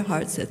all their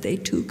hearts that they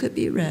too could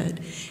be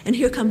red. And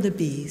here come the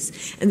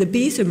bees. And the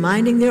bees are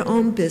minding their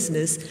own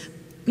business,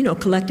 you know,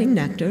 collecting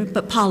nectar,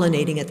 but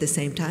pollinating at the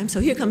same time. So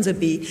here comes a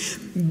bee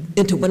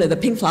into one of the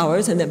pink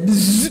flowers, and then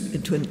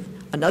into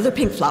another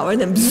pink flower, and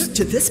then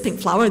to this pink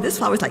flower. This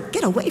flower's like,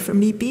 get away from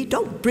me, bee.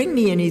 Don't bring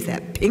me any of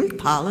that pink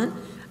pollen.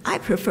 I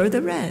prefer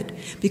the red,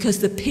 because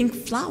the pink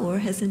flower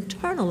has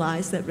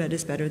internalized that red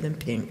is better than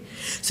pink.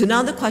 So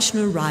now the question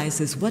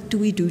arises, what do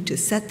we do to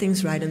set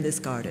things right in this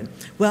garden?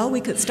 Well,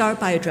 we could start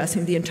by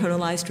addressing the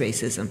internalized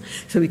racism.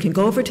 So we can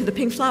go over to the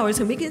pink flowers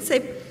and we can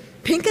say,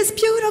 pink is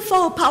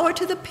beautiful, power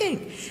to the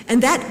pink.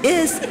 And that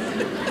is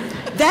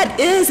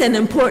an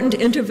important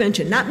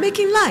intervention, not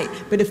making light,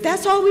 but if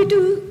that's all we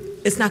do,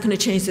 it's not going to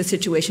change the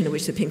situation in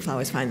which the pink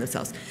flowers find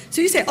themselves.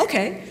 So you say,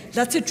 okay,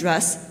 let's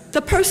address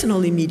the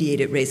personally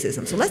mediated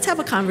racism. So let's have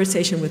a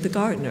conversation with the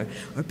gardener,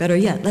 or better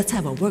yet, let's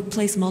have a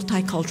workplace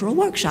multicultural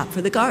workshop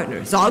for the gardener.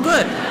 It's all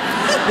good.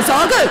 It's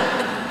all good.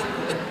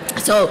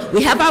 So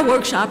we have our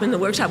workshop. In the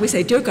workshop, we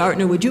say, dear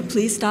gardener, would you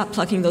please stop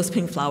plucking those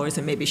pink flowers?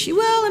 And maybe she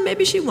will, and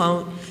maybe she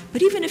won't.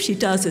 But even if she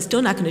does, it's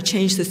still not going to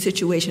change the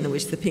situation in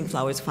which the pink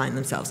flowers find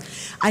themselves.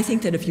 I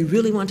think that if you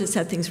really want to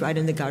set things right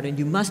in the garden,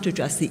 you must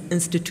address the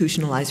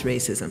institutionalized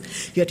racism.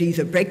 You have to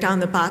either break down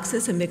the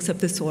boxes and mix up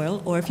the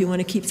soil, or if you want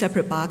to keep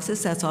separate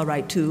boxes, that's all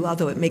right too,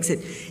 although it makes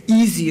it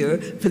easier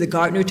for the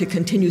gardener to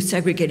continue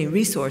segregating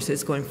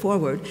resources going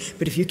forward.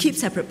 But if you keep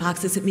separate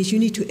boxes, it means you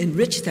need to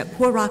enrich that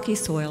poor rocky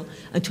soil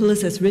until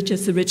it's as rich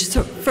as the rich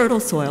fertile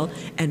soil.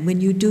 And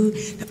when you do,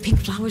 the pink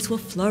flowers will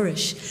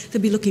flourish.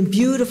 They'll be looking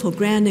beautiful,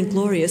 grand, and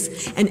glorious.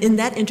 And in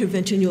that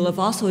intervention, you'll have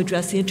also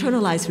addressed the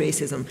internalized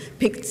racism.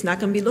 Pink's not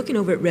going to be looking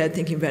over at red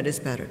thinking red is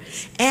better.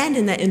 And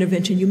in that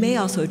intervention, you may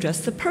also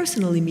address the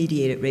personally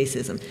mediated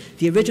racism.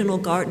 The original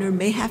gardener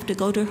may have to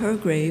go to her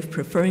grave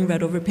preferring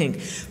red over pink,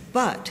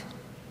 but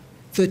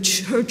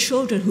her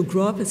children who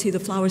grow up and see the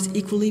flowers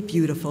equally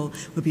beautiful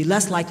would be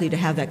less likely to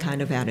have that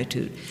kind of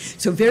attitude.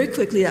 So very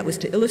quickly, that was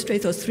to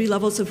illustrate those 3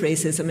 levels of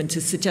racism and to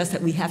suggest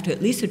that we have to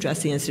at least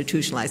address the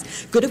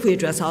institutionalized. Good if we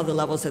address all the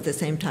levels at the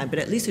same time, but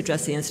at least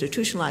address the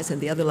institutionalized, and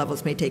the other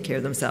levels may take care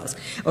of themselves.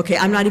 Okay,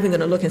 I'm not even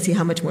going to look and see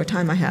how much more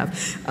time I have.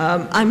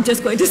 I'm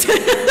just going to say,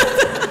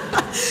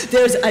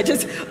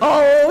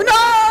 oh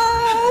no!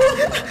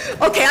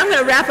 Okay, I'm going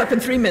to wrap up in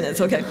 3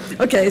 minutes, okay?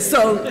 Okay,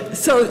 so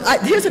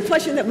here's a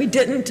question that we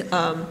didn't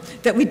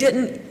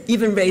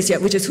even raise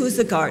yet, which is who's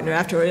the gardener?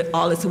 After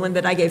all, it's the one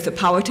that I gave the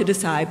power to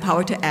decide,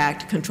 power to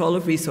act, control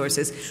of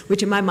resources,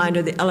 which in my mind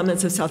are the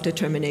elements of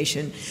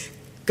self-determination.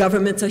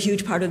 Government's a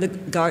huge part of the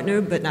gardener,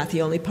 but not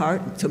the only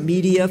part. So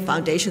media,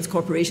 foundations,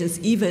 corporations,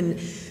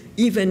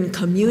 even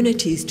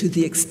communities to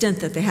the extent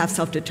that they have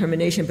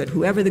self-determination, but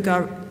whoever the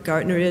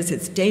gardener is,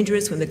 it's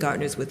dangerous when the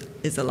gardener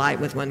is allied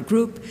with one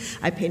group.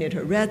 I painted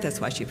her red, that's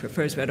why she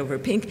prefers red over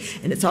pink,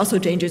 and it's also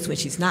dangerous when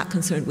she's not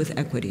concerned with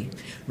equity,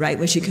 right?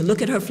 When she can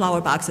look at her flower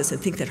boxes and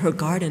think that her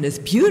garden is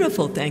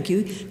beautiful, thank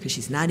you, because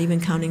she's not even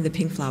counting the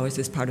pink flowers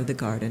as part of the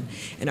garden.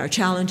 And our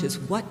challenge is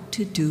what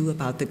to do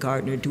about the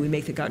gardener. Do we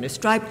make the gardener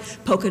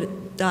striped, polka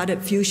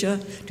dotted fuchsia?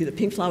 Do the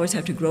pink flowers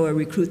have to grow or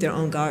recruit their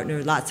own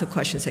gardener? Lots of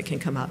questions that can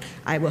come out.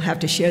 I will have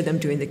to share them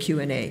during the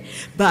Q&A.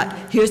 But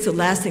here's the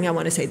last thing I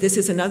want to say. This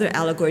is another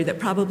allegory that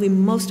probably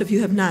most of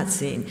you have not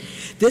seen.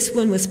 This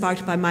one was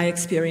sparked by my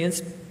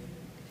experience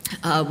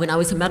when I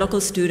was a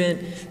medical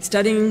student,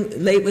 studying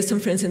late with some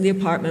friends in the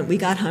apartment. We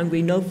got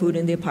hungry, no food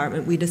in the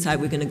apartment. We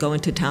decided we're going to go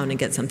into town and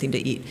get something to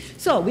eat.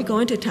 So we go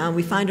into town,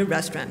 we find a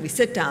restaurant, we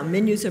sit down,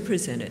 menus are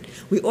presented.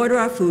 We order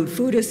our food,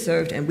 food is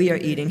served, and we are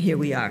eating. Here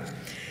we are.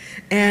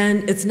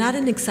 And it's not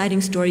an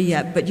exciting story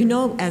yet, but you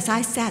know, as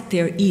I sat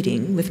there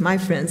eating with my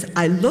friends,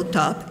 I looked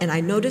up and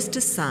I noticed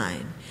a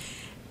sign.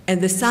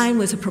 And the sign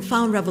was a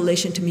profound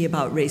revelation to me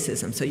about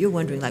racism. So you're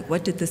wondering, like,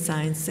 what did the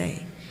sign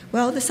say?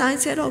 Well, the sign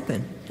said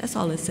open. That's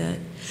all it said.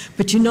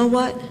 But you know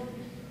what?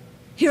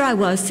 Here I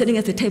was sitting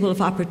at the table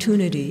of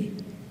opportunity,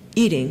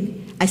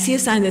 eating. I see a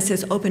sign that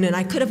says open, and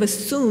I could have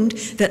assumed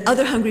that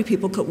other hungry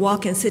people could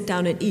walk and sit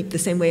down and eat the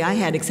same way I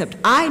had, except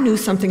I knew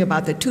something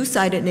about the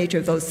two-sided nature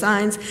of those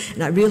signs,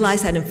 and I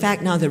realized that, in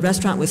fact, now the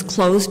restaurant was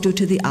closed due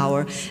to the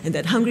hour, and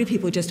that hungry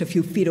people just a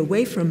few feet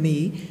away from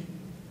me,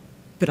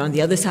 but on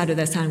the other side of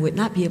that sign, would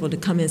not be able to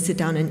come and sit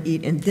down and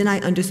eat. And then I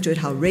understood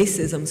how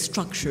racism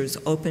structures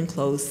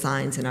open-closed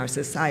signs in our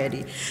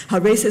society, how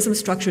racism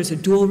structures a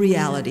dual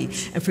reality.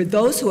 And for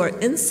those who are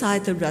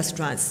inside the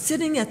restaurant,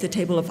 sitting at the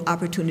table of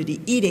opportunity,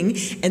 eating,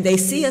 and they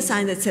see a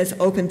sign that says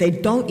open, they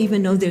don't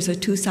even know there's a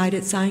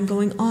two-sided sign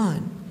going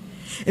on.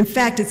 In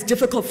fact, it's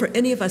difficult for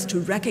any of us to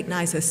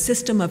recognize a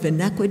system of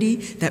inequity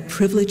that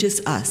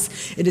privileges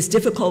us. It is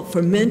difficult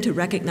for men to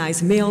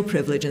recognize male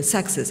privilege and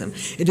sexism.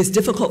 It is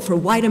difficult for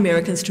white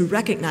Americans to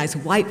recognize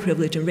white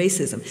privilege and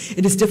racism.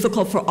 It is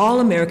difficult for all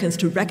Americans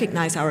to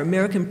recognize our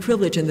American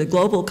privilege in the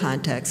global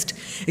context,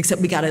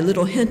 except we got a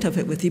little hint of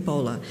it with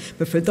Ebola.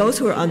 But for those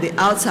who are on the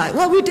outside,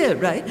 well, we did,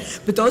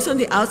 right? But those on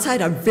the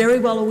outside are very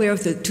well aware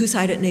of the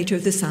two-sided nature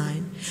of the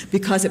sign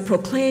because it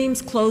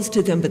proclaims closed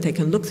to them, but they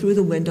can look through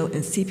the window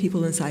and see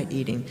people inside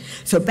eating.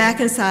 So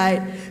back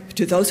inside,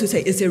 to those who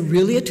say, is there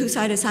really a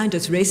two-sided sign?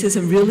 Does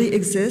racism really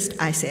exist?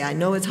 I say, I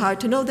know it's hard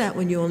to know that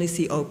when you only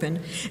see open.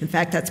 In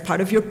fact, that's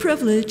part of your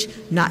privilege,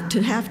 not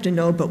to have to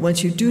know, but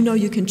once you do know,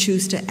 you can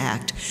choose to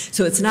act.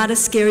 So it's not a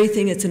scary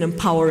thing, it's an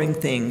empowering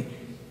thing.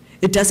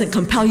 It doesn't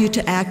compel you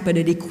to act, but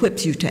it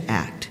equips you to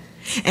act.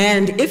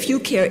 And if you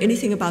care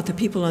anything about the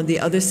people on the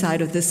other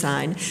side of the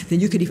sign, then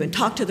you could even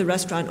talk to the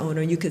restaurant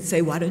owner and you could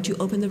say, why don't you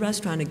open the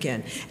restaurant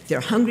again? If there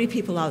are hungry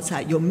people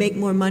outside, you'll make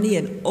more money,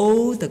 and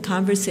oh, the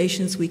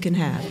conversations we can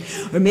have.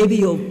 Or maybe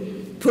you'll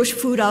push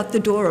food out the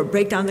door or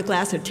break down the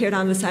glass or tear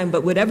down the sign,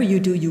 but whatever you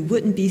do, you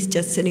wouldn't be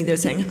just sitting there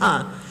saying,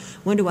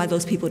 wonder why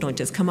those people don't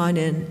just come on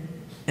in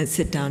and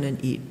sit down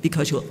and eat,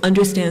 because you'll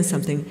understand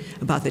something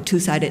about the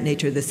two-sided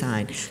nature of the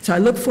sign. So I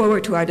look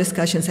forward to our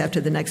discussions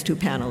after the next two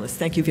panelists.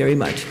 Thank you very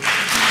much.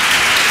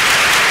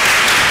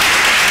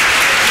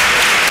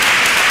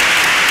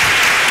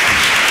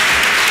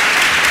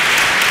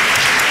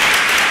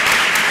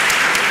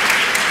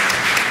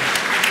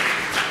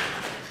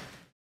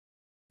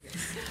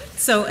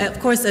 So, of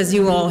course, as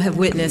you all have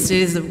witnessed,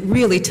 it is a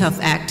really tough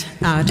act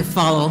to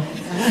follow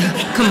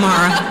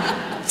Camara.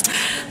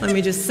 Let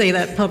me just say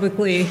that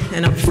publicly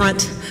and up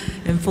front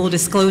in full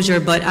disclosure,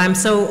 but I'm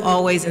so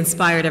always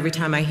inspired every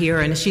time I hear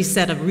her, and she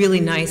set a really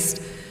nice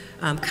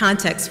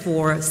context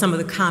for some of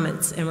the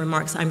comments and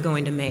remarks I'm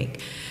going to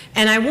make.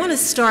 And I want to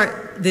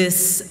start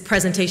this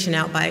presentation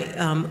out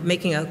by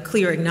making a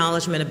clear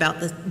acknowledgement about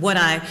what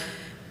I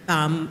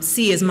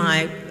see as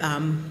my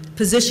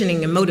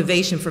positioning and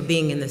motivation for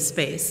being in this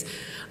space.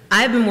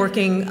 I've been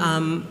working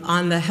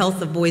on the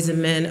health of boys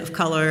and men of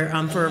color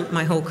for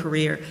my whole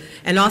career.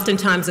 And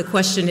oftentimes the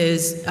question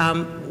is,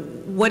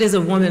 what is a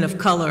woman of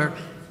color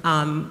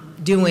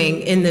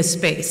doing in this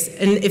space?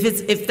 And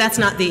if that's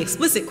not the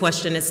explicit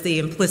question, it's the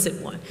implicit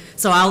one.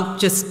 So I'll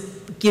just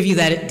give you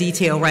that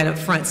detail right up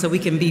front so we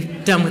can be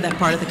done with that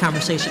part of the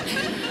conversation.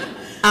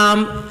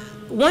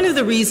 One of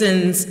the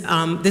reasons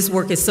this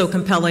work is so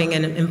compelling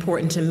and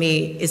important to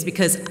me is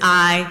because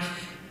I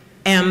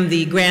am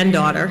the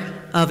granddaughter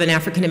of an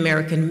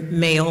African-American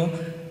male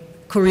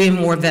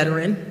Korean War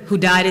veteran who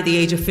died at the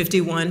age of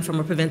 51 from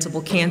a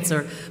preventable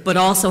cancer, but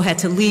also had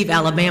to leave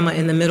Alabama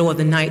in the middle of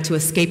the night to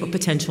escape a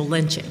potential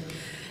lynching.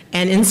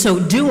 And in so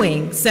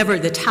doing,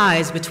 severed the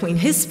ties between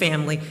his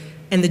family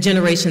and the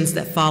generations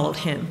that followed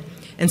him.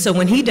 And so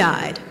when he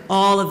died,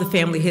 all of the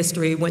family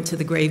history went to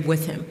the grave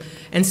with him.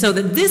 And so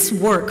that this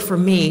work for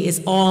me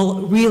is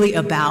all really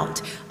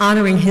about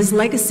honoring his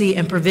legacy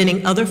and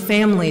preventing other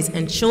families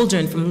and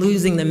children from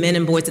losing the men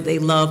and boys that they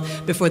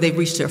love before they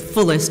reach their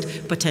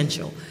fullest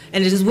potential.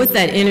 And it is with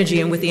that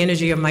energy and with the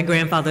energy of my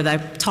grandfather that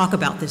I talk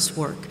about this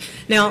work.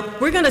 Now,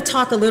 we're going to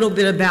talk a little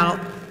bit about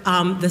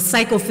the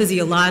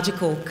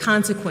psychophysiological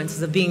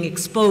consequences of being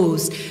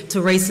exposed to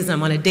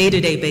racism on a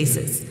day-to-day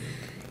basis.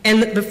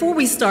 And before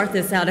we start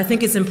this out, I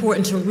think it's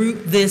important to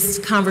root this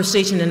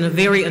conversation in a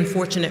very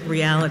unfortunate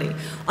reality.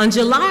 On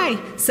July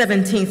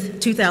 17th,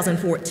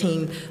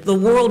 2014, the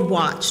world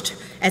watched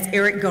as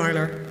Eric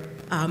Garner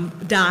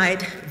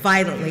died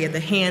violently at the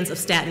hands of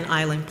Staten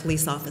Island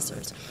police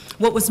officers.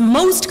 What was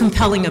most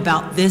compelling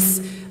about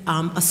this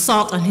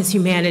assault on his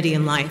humanity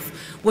and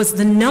life was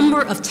the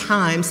number of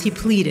times he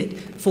pleaded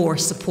for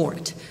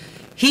support.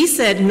 He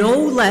said no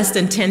less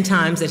than 10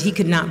 times that he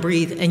could not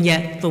breathe, and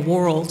yet the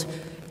world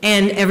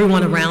and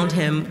everyone around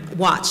him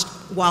watched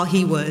while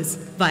he was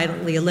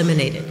violently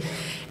eliminated.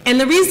 And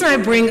the reason I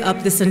bring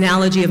up this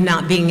analogy of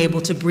not being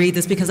able to breathe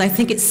is because I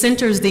think it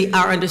centers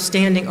our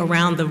understanding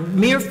around the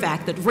mere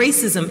fact that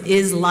racism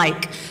is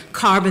like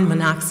carbon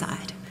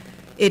monoxide.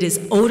 It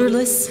is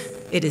odorless,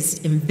 it is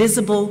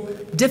invisible,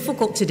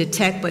 difficult to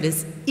detect, but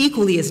is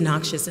equally as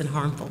noxious and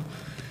harmful.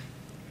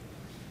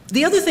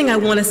 The other thing I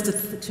want us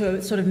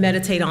to sort of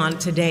meditate on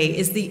today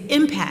is the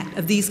impact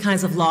of these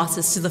kinds of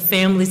losses to the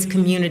families,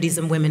 communities,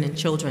 and women and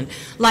children.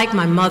 Like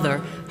my mother,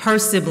 her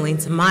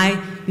siblings,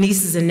 my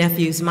nieces and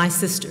nephews, my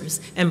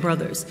sisters and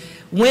brothers.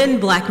 When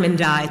black men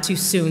die too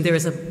soon, there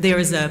is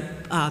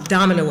a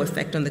domino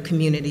effect on the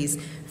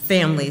communities,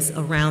 families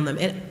around them,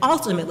 and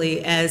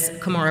ultimately, as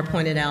Camara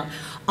pointed out,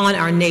 on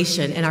our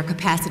nation and our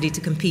capacity to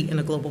compete in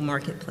a global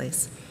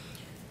marketplace.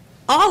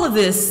 All of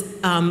this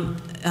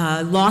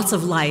loss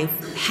of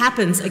life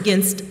happens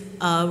against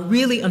a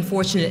really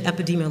unfortunate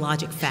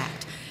epidemiologic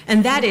fact,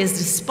 and that is,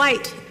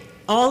 despite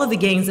all of the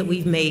gains that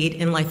we've made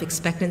in life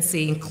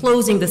expectancy and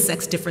closing the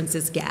sex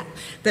differences gap,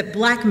 that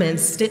black men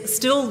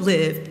still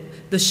live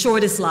the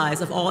shortest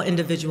lives of all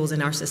individuals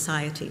in our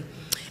society.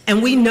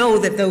 And we know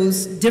that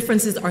those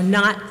differences are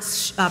not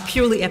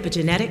purely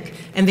epigenetic,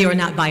 and they are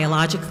not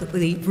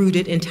biologically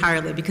rooted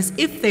entirely, because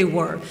if they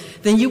were,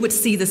 then you would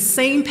see the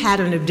same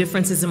pattern of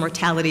differences in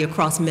mortality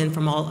across men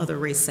from all other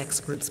race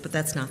sex groups, but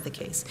that's not the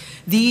case.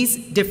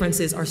 These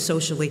differences are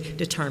socially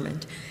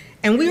determined.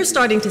 And we are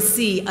starting to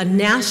see a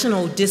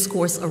national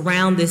discourse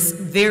around this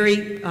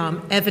very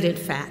evident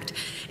fact.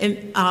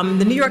 And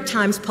the New York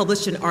Times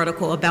published an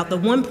article about the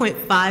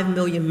 1.5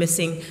 million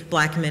missing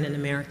black men in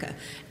America.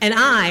 And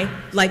I,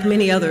 like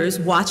many others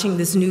watching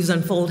this news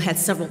unfold, had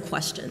several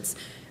questions.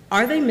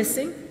 Are they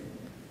missing?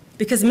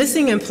 Because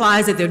missing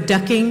implies that they're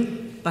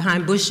ducking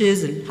behind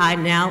bushes and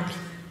hiding out,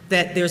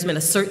 that there's been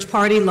a search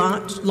party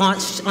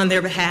launched on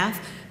their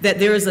behalf, that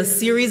there is a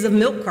series of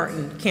milk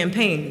carton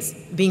campaigns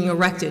being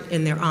erected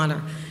in their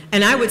honor.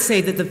 And I would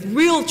say that the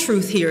real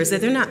truth here is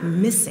that they're not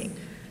missing.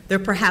 They're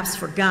perhaps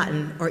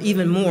forgotten, or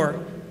even more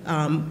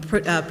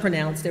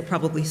pronounced, they're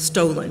probably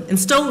stolen, and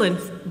stolen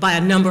by a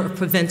number of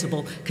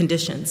preventable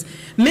conditions.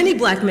 Many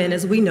black men,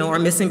 as we know, are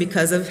missing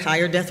because of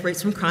higher death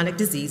rates from chronic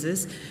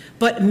diseases,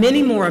 but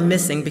many more are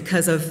missing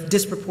because of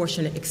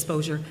disproportionate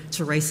exposure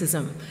to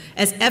racism.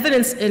 As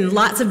evidenced in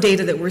lots of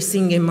data that we're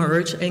seeing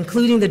emerge,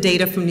 including the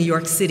data from New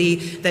York City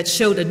that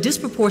showed a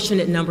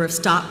disproportionate number of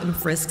stop and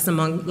frisks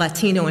among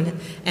Latino and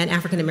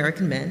African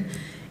American men,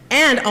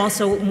 and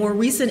also more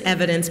recent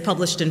evidence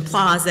published in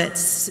PLOS that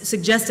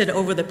suggested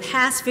over the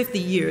past 50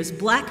 years,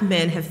 black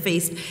men have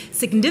faced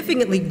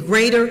significantly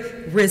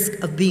greater risk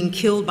of being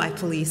killed by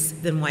police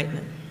than white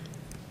men.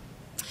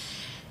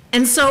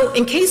 And so,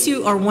 in case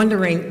you are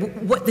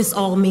wondering what this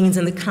all means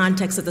in the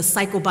context of the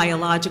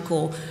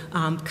psychobiological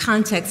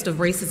context of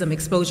racism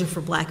exposure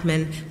for black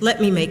men,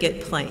 let me make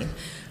it plain.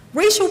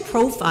 Racial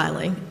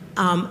profiling,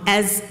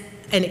 as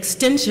an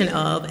extension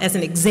of, as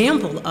an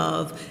example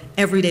of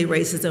everyday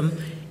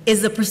racism,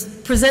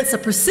 presents a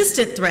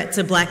persistent threat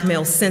to black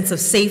males' sense of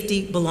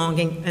safety,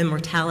 belonging, and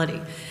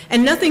mortality.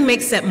 And nothing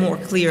makes that more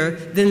clear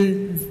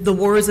than the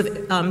words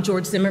of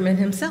George Zimmerman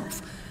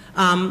himself,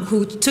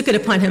 who took it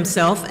upon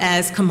himself,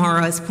 as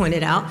Camara has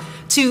pointed out,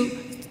 to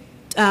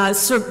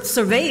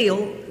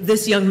surveil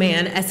this young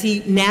man as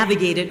he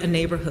navigated a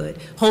neighborhood,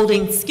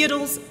 holding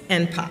Skittles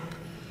and pop.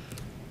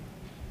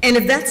 And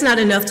if that's not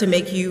enough to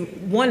make you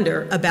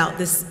wonder about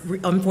this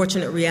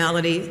unfortunate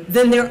reality,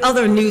 then there are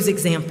other news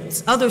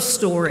examples, other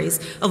stories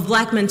of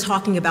black men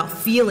talking about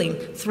feeling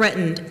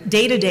threatened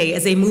day to day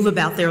as they move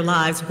about their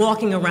lives,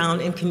 walking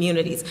around in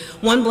communities.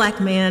 One black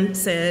man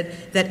said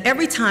that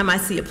every time I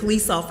see a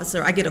police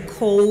officer, I get a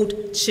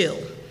cold chill.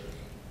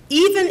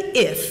 Even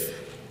if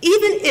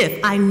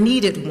I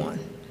needed one,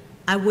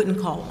 I wouldn't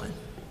call one.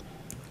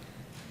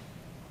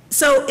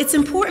 So it's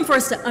important for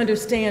us to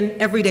understand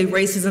everyday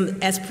racism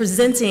as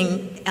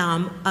presenting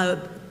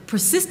a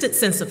persistent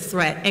sense of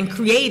threat and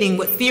creating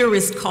what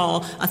theorists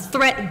call a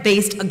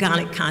threat-based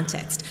agonic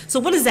context. So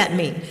what does that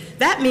mean?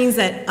 That means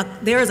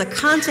that there is a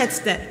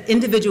context that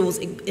individuals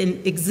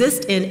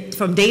exist in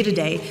from day to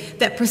day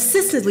that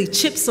persistently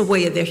chips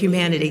away at their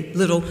humanity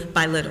little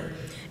by little.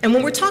 And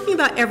when we're talking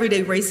about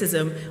everyday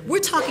racism, we're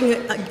talking,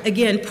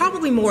 again,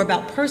 probably more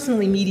about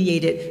personally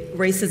mediated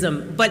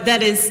racism, but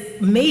that is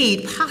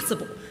made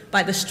possible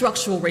by the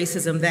structural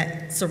racism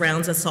that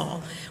surrounds us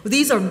all.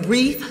 These are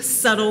brief,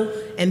 subtle,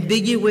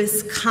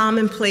 ambiguous,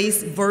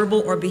 commonplace,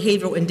 verbal or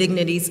behavioral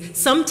indignities,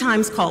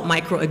 sometimes called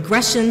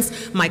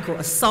microaggressions,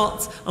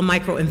 microassaults, or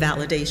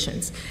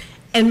microinvalidations.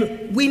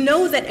 And we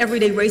know that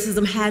everyday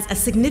racism has a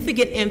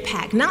significant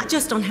impact, not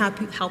just on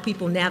how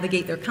people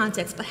navigate their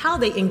context, but how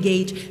they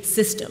engage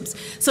systems.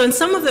 So in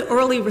some of the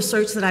early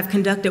research that I've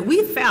conducted,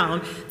 we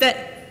found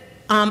that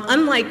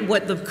Unlike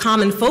what the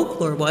common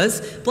folklore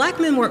was, black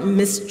men weren't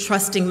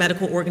mistrusting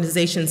medical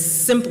organizations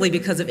simply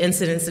because of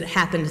incidents that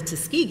happened at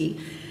Tuskegee.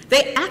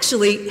 They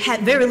actually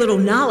had very little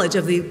knowledge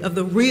of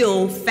the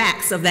real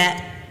facts of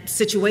that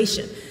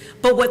situation.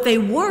 But what they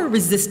were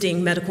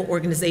resisting medical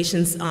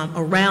organizations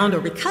around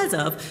or because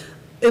of,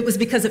 it was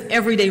because of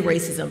everyday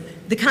racism,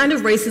 the kind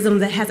of racism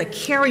that has a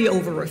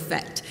carryover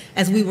effect,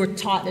 as we were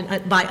taught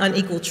by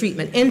unequal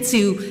treatment,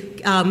 into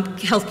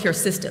healthcare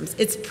systems.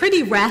 It's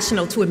pretty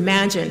rational to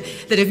imagine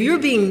that if you're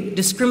being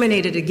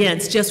discriminated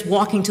against just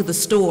walking to the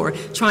store,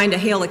 trying to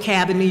hail a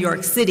cab in New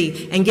York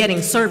City and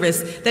getting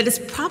service, that it's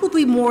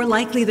probably more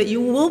likely that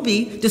you will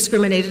be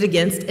discriminated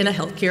against in a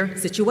healthcare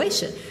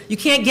situation. You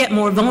can't get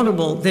more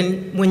vulnerable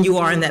than when you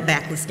are in that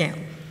backless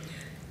gown.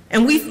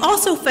 And we've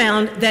also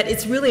found that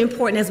it's really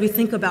important as we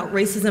think about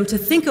racism to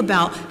think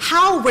about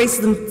how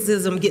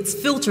racism gets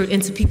filtered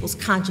into people's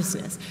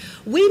consciousness.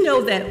 We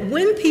know that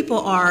when people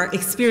are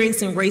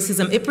experiencing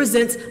racism, it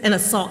presents an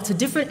assault to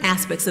different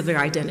aspects of their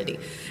identity.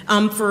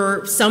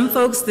 For some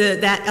folks,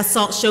 that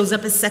assault shows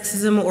up as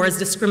sexism or as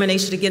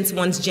discrimination against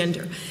one's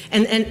gender.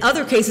 And in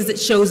other cases,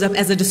 it shows up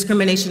as a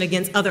discrimination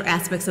against other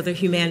aspects of their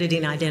humanity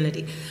and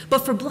identity. But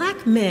for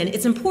black men,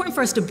 it's important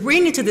for us to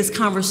bring into this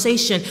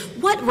conversation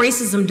what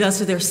racism does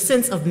to their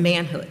sense of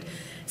manhood.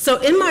 So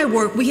in my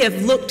work, we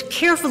have looked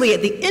carefully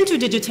at the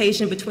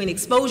interdigitation between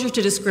exposure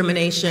to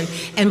discrimination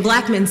and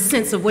black men's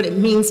sense of what it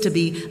means to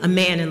be a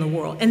man in the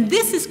world. And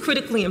this is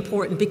critically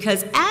important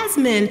because as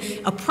men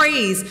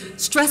appraise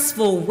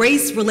stressful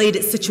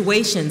race-related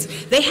situations,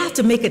 they have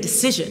to make a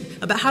decision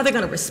about how they're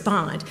going to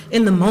respond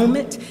in the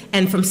moment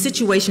and from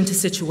situation to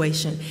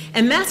situation.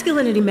 And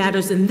masculinity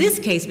matters in this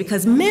case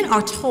because men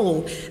are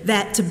told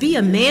that to be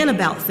a man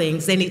about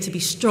things, they need to be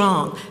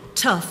strong,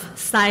 tough,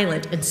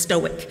 silent, and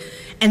stoic.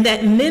 And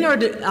that men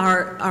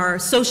are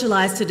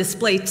socialized to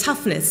display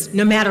toughness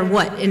no matter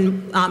what,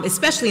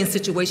 especially in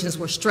situations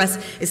where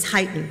stress is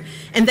heightened.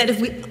 And that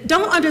if we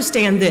don't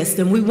understand this,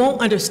 then we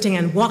won't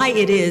understand why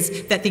it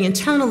is that the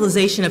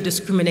internalization of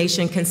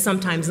discrimination can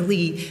sometimes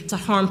lead to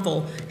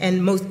harmful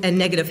and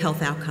negative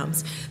health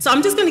outcomes. So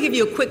I'm just going to give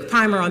you a quick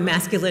primer on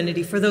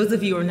masculinity for those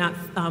of you who are not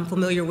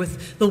familiar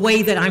with the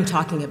way that I'm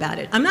talking about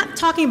it. I'm not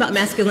talking about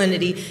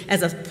masculinity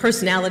as a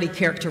personality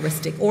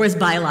characteristic or as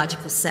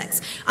biological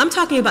sex. I'm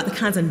talking about the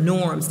kinds of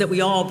norms that we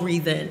all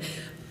breathe in.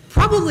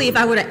 Probably if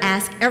I were to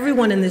ask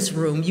everyone in this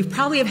room, you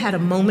probably have had a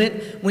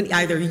moment when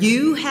either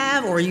you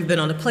have or you've been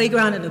on a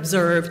playground and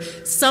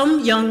observed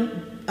some young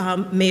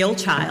male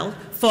child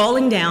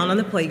falling down on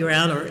the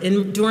playground or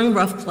during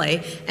rough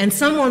play and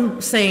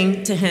someone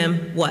saying to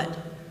him, what?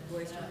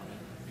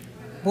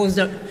 Boys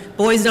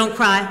don't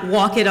cry,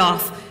 walk it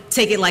off,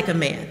 take it like a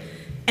man.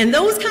 And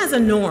those kinds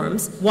of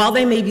norms, while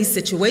they may be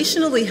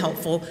situationally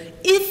helpful,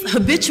 if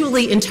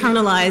habitually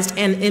internalized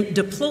and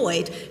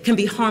deployed, can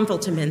be harmful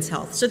to men's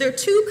health. So there are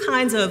two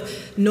kinds of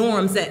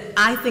norms that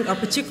I think are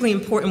particularly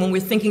important when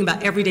we're thinking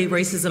about everyday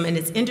racism and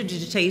its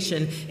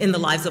interdigitation in the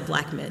lives of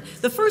black men.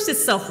 The first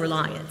is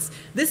self-reliance.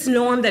 This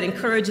norm that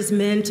encourages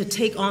men to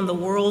take on the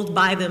world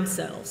by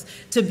themselves,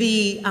 to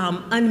be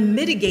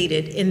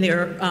unmitigated in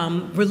their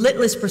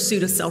relentless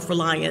pursuit of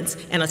self-reliance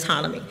and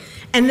autonomy.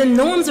 And then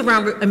norms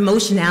around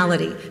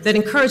emotionality that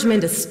encourage men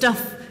to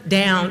stuff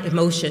down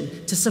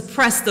emotion, to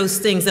suppress those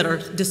things that are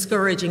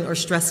discouraging or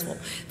stressful.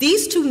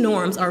 These two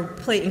norms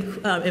play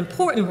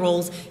important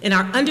roles in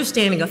our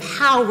understanding of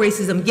how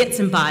racism gets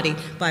embodied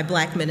by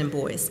black men and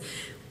boys.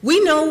 We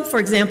know,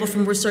 for example,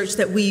 from research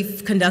that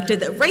we've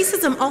conducted, that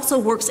racism also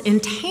works in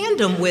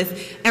tandem with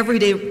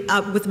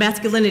with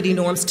masculinity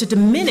norms to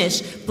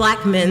diminish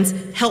black men's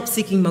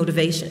help-seeking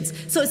motivations.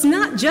 So it's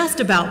not just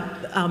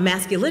about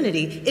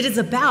masculinity, it is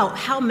about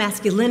how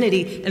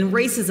masculinity and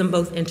racism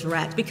both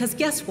interact. Because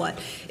guess what?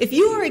 If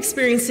you are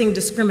experiencing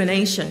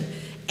discrimination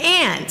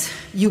and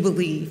you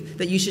believe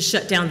that you should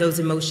shut down those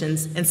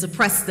emotions and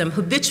suppress them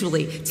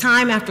habitually,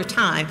 time after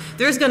time,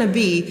 there's going to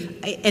be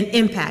an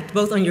impact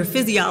both on your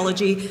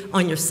physiology,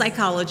 on your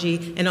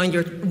psychology, and on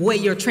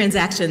your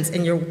transactions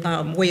and your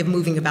way of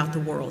moving about the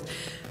world.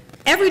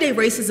 Everyday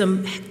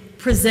racism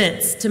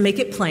presents, to make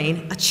it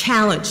plain, a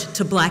challenge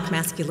to black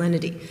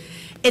masculinity.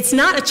 It's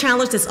not a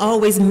challenge that's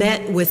always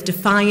met with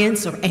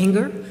defiance or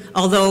anger,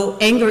 although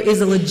anger is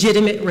a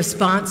legitimate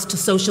response to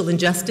social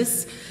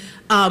injustice.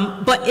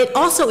 But it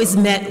also is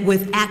met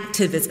with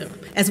activism,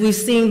 as we've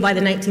seen by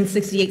the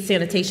 1968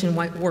 sanitation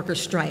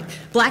workers' strike.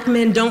 Black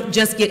men don't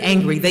just get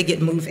angry, they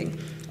get moving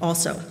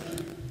also.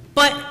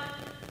 But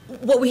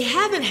what we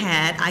haven't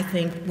had, I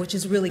think, which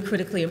is really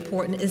critically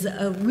important, is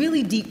a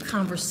really deep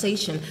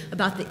conversation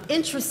about the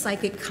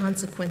intrapsychic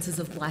consequences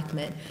of black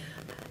men,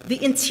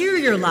 the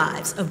interior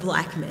lives of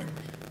black men.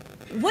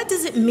 What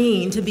does it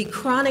mean to be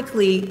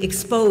chronically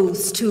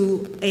exposed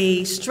to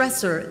a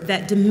stressor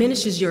that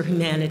diminishes your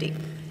humanity?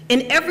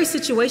 In every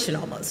situation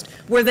almost,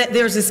 where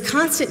there's this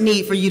constant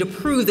need for you to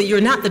prove that you're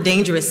not the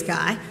dangerous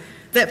guy,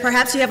 that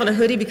perhaps you have on a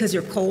hoodie because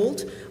you're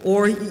cold,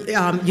 or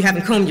you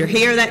haven't combed your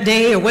hair that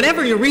day, or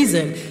whatever your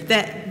reason,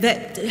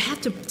 that have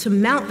to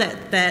mount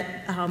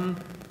that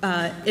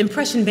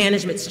impression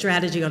management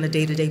strategy on a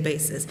day-to-day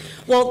basis?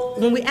 Well,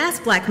 when we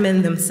ask black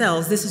men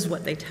themselves, this is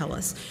what they tell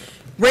us.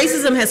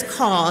 Racism has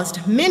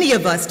caused many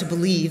of us to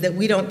believe that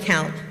we don't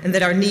count and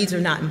that our needs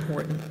are not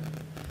important.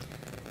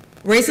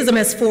 Racism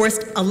has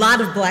forced a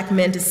lot of black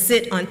men to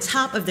sit on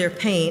top of their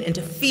pain and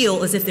to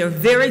feel as if there are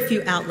very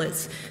few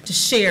outlets to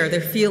share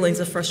their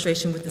feelings of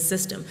frustration with the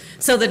system.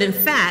 So that in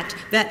fact,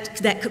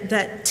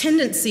 that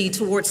tendency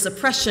towards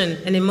suppression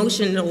and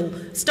emotional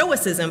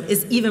stoicism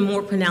is even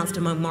more pronounced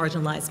among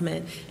marginalized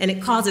men, and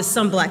it causes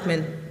some black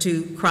men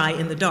to cry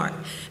in the dark.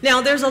 Now,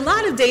 there's a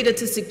lot of data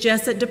to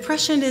suggest that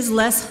depression is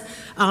less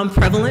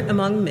prevalent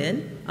among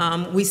men.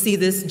 We see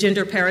this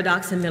gender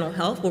paradox in mental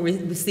health, where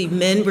we see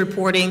men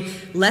reporting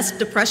less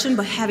depression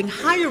but having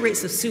higher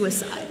rates of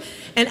suicide.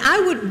 And I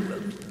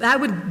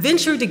would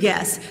venture to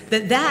guess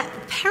that that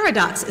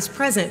paradox is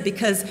present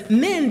because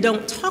men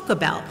don't talk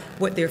about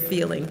what they're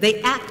feeling.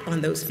 They act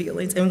on those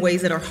feelings in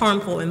ways that are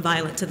harmful and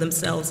violent to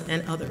themselves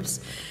and others.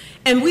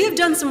 And we have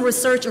done some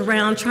research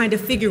around trying to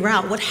figure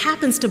out what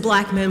happens to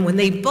black men when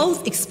they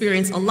both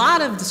experience a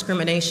lot of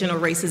discrimination or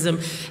racism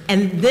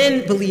and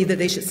then believe that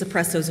they should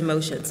suppress those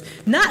emotions.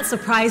 Not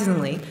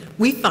surprisingly,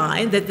 we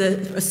find that the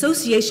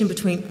association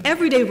between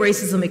everyday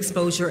racism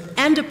exposure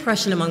and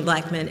depression among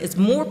black men is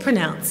more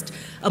pronounced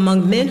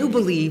among men who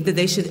believe that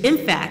they should,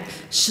 in fact,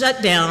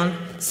 shut down,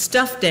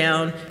 stuff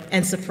down,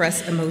 and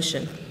suppress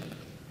emotion.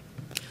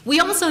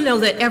 We also know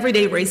that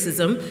everyday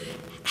racism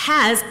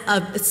has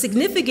a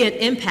significant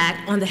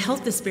impact on the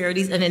health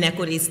disparities and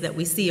inequities that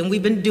we see, and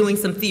we've been doing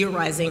some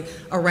theorizing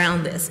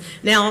around this.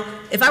 Now,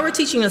 if I were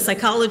teaching a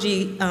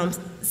psychology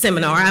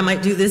seminar, I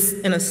might do this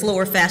in a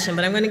slower fashion,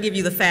 but I'm going to give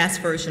you the fast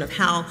version of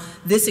how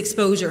this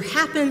exposure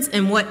happens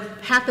and what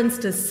happens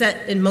to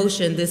set in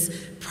motion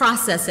this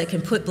process that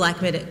can put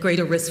black men at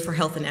greater risk for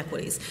health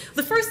inequities.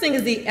 The first thing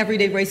is the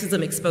everyday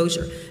racism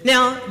exposure.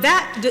 Now,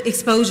 that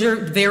exposure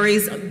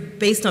varies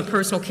based on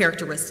personal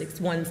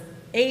characteristics. One's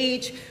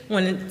age,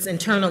 one's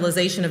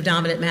internalization of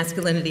dominant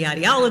masculinity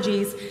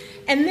ideologies.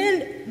 And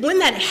then when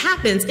that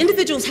happens,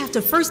 individuals have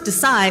to first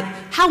decide,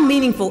 how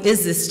meaningful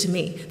is this to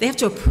me? They have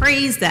to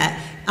appraise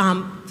that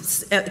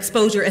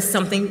exposure as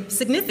something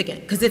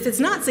significant. Because if it's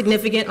not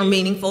significant or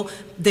meaningful,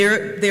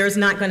 there's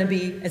not going to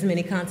be as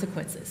many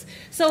consequences.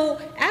 So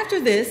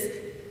after this,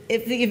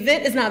 if the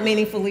event is not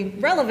meaningfully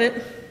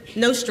relevant,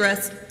 no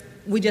stress,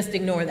 we just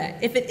ignore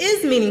that. If it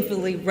is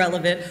meaningfully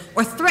relevant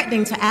or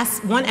threatening to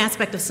one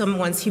aspect of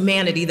someone's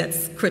humanity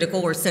that's critical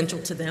or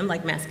central to them,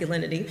 like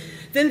masculinity,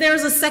 then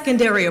there's a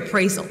secondary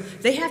appraisal.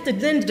 They have to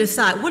then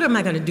decide, what am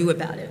I going to do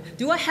about it?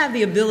 Do I have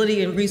the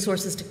ability and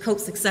resources to cope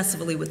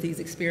successfully with these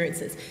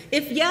experiences?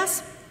 If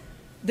yes,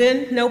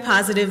 then no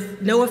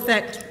positive, no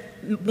effect.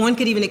 One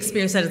could even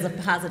experience that as a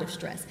positive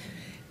stress.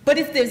 But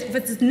if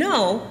it's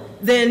no,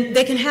 then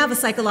they can have a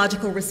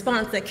psychological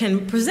response that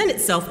can present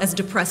itself as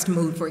depressed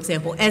mood, for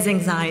example, as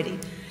anxiety.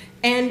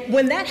 And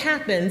when that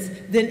happens,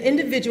 then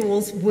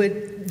individuals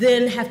would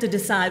then have to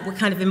decide what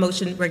kind of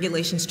emotion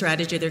regulation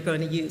strategy they're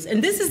going to use.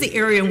 And this is the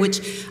area in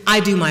which I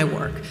do my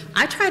work.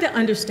 I try to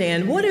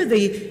understand what are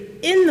the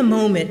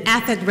in-the-moment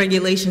affect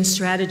regulation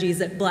strategies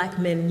that black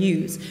men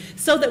use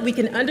so that we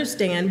can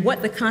understand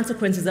what the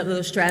consequences of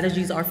those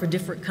strategies are for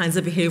different kinds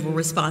of behavioral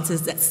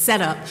responses that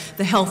set up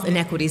the health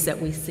inequities that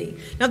we see.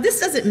 Now, this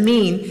doesn't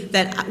mean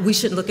that we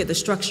shouldn't look at the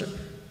structure,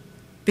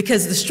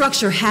 because the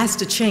structure has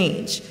to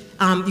change.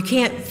 You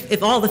can't,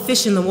 if all the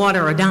fish in the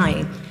water are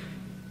dying,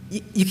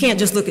 you can't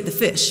just look at the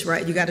fish,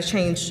 right? You got to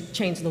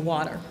change the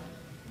water.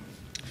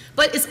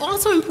 But it's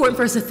also important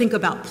for us to think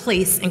about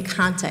place and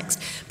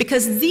context,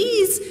 because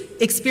these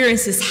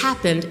experiences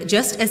happened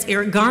just as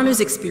Eric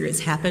Garner's experience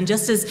happened,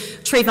 just as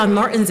Trayvon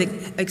Martin's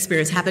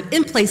experience happened,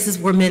 in places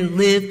where men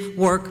live,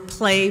 work,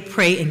 play,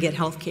 pray, and get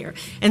health care.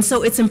 And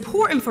so it's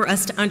important for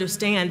us to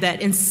understand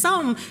that in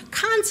some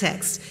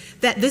context,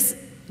 that this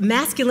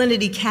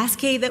masculinity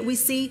cascade that we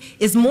see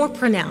is more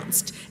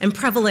pronounced and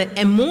prevalent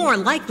and more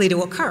likely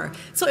to occur.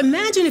 So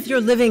imagine if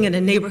you're living in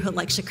a neighborhood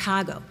like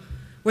Chicago,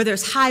 where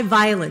there's high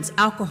violence,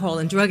 alcohol,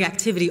 and drug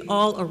activity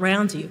all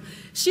around you.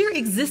 Sheer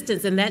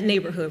existence in that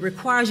neighborhood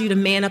requires you to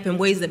man up in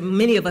ways that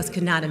many of us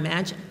could not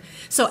imagine.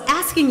 So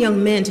asking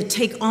young men to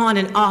take on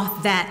and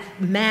off that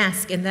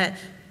mask and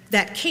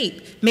that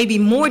cape may be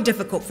more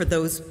difficult for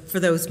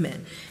those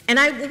men. And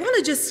I want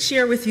to just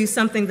share with you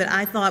something that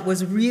I thought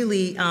was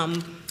really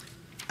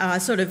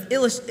sort of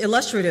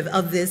illustrative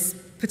of this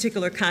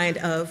particular kind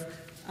of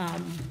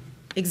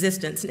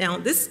existence. Now,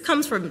 this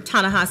comes from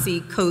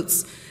Ta-Nehisi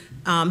Coates'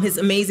 his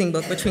amazing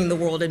book, Between the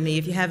World and Me.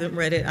 If you haven't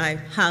read it, I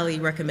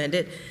highly recommend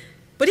it.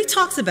 But he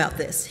talks about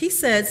this. He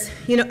says,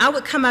 I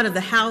would come out of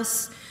the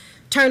house,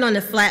 turn on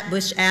the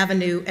Flatbush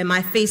Avenue, and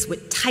my face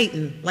would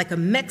tighten like a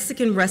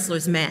Mexican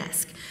wrestler's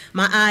mask.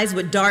 My eyes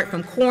would dart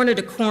from corner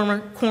to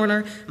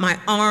corner, my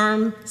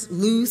arms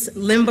loose,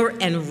 limber,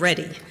 and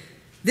ready.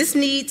 This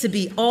need to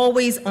be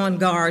always on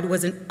guard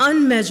was an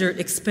unmeasured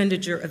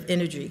expenditure of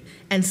energy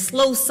and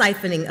slow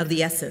siphoning of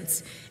the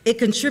essence. It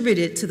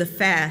contributed to the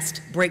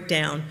fast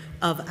breakdown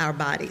of our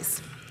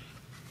bodies.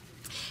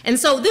 And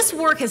so this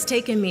work has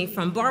taken me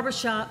from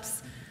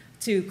barbershops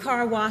to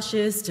car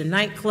washes, to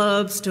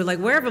nightclubs, to like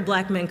wherever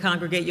black men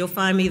congregate, you'll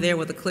find me there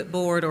with a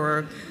clipboard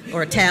or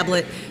a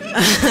tablet.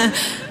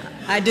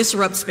 I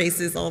disrupt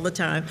spaces all the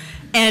time.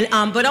 And,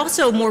 but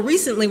also more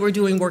recently, we're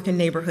doing work in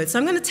neighborhoods. So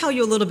I'm going to tell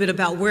you a little bit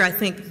about where I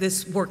think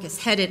this work is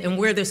headed and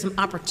where there's some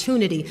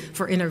opportunity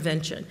for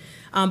intervention,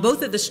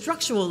 both at the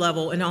structural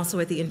level and also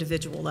at the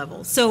individual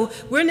level. So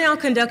we're now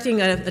conducting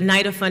a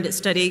NIDA-funded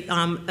study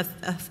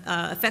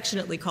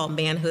affectionately called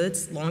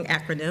Manhoods, long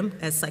acronym,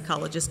 as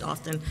psychologists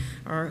often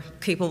are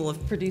capable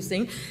of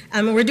producing.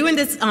 We're doing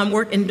this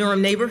work in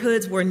Durham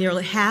neighborhoods where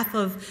nearly half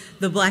of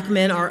the black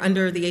men are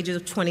under the age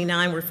of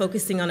 29. We're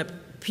focusing on a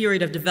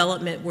period of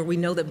development where we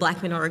know that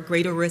black men are at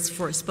greater risk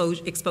for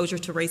exposure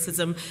to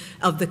racism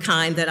of the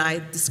kind that I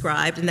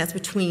described, and that's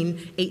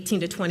between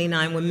 18 to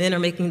 29 when men are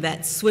making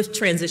that swift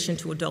transition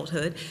to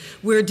adulthood.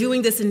 We're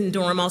doing this in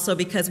Durham also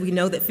because we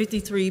know that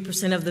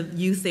 53% of the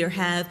youth there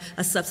have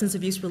a substance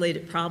abuse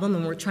related problem,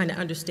 and we're trying to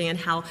understand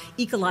how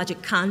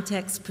ecologic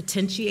contexts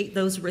potentiate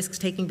those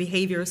risk-taking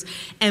behaviors.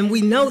 And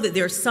we know that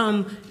there's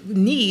some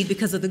need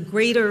because of the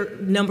greater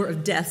number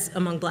of deaths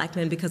among black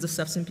men because of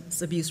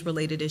substance abuse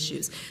related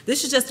issues.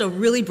 This is just a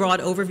really broad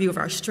overview of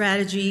our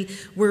strategy.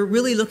 We're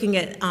really looking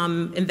at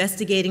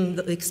investigating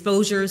the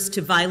exposures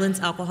to violence,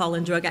 alcohol,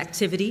 and drug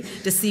activity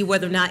to see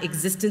whether or not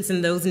existence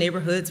in those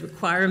neighborhoods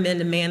require men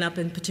to man up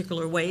in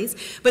particular ways.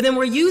 But then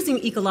we're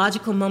using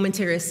ecological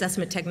momentary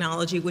assessment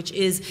technology, which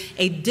is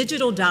a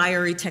digital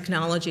diary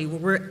technology where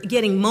we're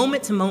getting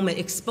moment-to-moment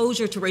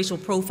exposure to racial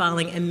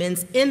profiling and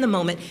men's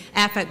in-the-moment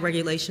affect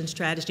regulation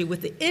strategy,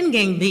 with the end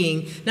game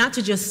being not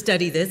to just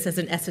study this as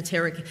an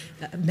esoteric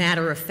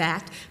matter of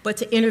fact, but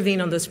to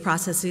intervene on those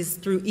processes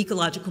through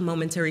ecological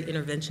momentary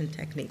intervention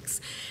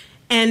techniques.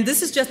 And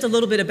this is just a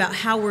little bit about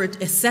how we're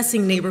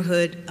assessing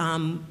neighborhood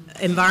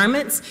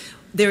environments.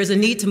 There is a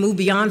need to move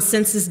beyond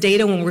census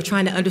data when we're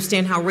trying to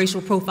understand how racial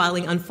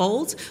profiling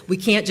unfolds. We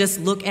can't just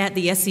look at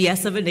the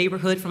SES of a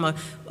neighborhood from a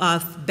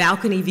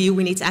balcony view.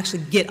 We need to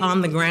actually get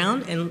on the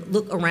ground and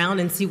look around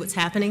and see what's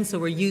happening. So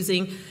we're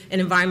using an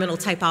environmental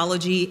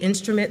typology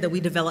instrument that we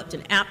developed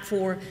an app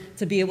for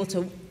to be able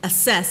to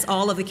assess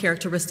all of the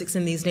characteristics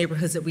in these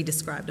neighborhoods that we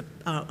described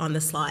on the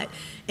slide.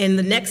 In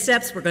the next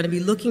steps, we're going to be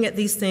looking at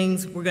these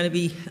things. We're going to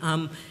be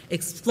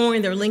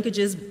exploring their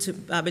linkages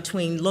to,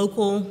 between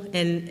local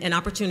and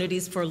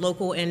opportunities for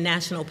local and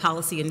national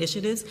policy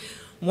initiatives.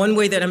 One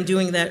way that I'm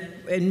doing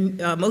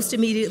that most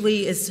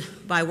immediately is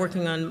by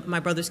working on My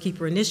Brother's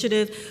Keeper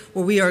initiative,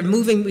 where we are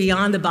moving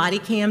beyond the body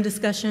cam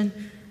discussion.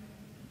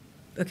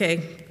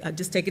 Okay,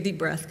 just take a deep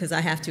breath, because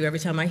I have to every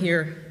time I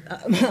hear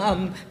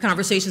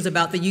conversations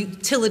about the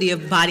utility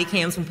of body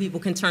cams when people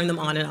can turn them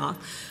on and off.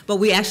 But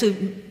we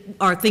actually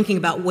are thinking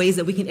about ways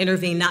that we can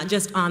intervene not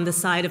just on the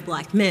side of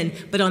black men,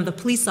 but on the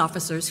police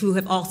officers who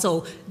have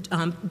also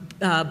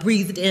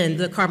breathed in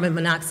the carbon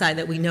monoxide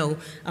that we know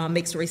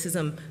makes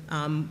racism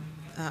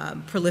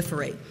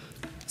proliferate.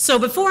 So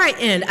before I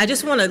end, I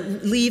just want to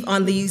leave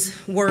on these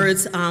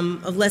words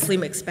of Leslie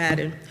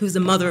McSpadden, who's the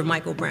mother of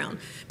Michael Brown.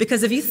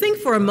 Because if you think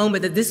for a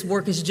moment that this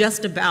work is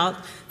just about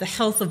the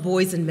health of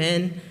boys and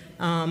men,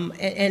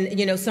 and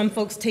you know, some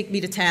folks take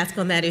me to task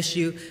on that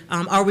issue.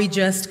 Are we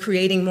just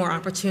creating more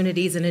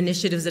opportunities and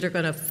initiatives that are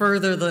going to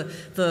further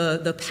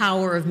the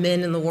power of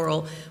men in the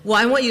world? Well,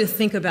 I want you to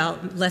think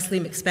about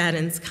Leslie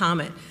McSpadden's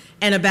comment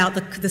and about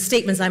the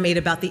statements I made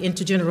about the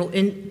intergenerational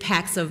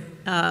impacts of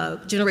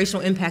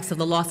generational impacts of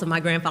the loss of my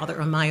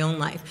grandfather on my own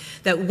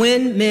life. That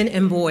when men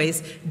and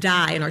boys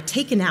die and are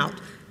taken out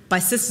by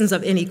systems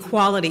of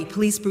inequality,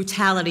 police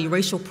brutality,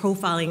 racial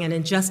profiling, and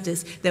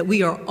injustice, that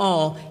we are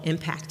all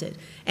impacted.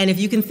 And if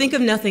you can think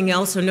of nothing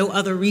else or no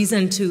other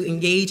reason to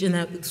engage in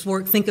that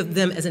work, think of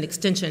them as an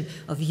extension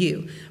of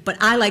you. But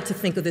I like to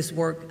think of this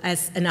work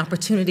as an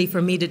opportunity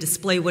for me to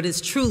display what is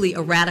truly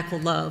a radical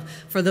love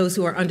for those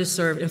who are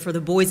underserved and for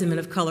the boys and men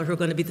of color who are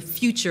going to be the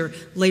future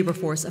labor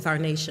force of our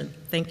nation.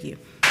 Thank you.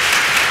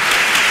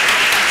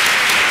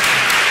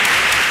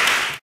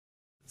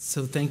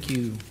 So thank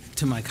you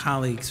to my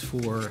colleagues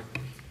for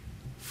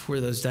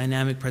those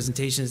dynamic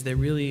presentations that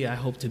really I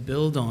hope to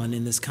build on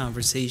in this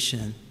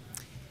conversation.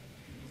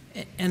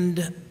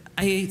 And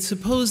I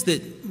suppose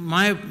that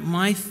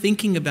my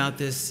thinking about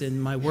this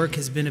and my work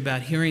has been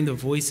about hearing the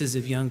voices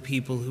of young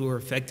people who are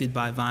affected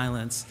by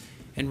violence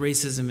and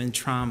racism and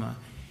trauma.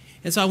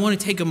 And so I want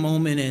to take a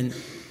moment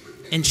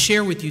and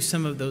share with you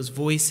some of those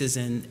voices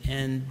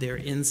and their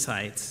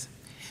insights.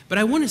 But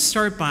I want to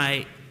start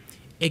by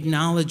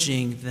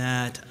acknowledging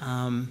that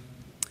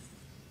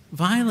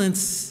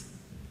violence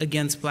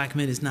against black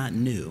men is not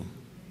new.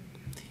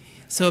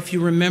 So if you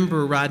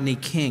remember Rodney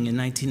King in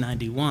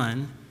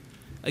 1991,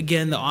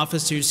 again, the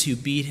officers who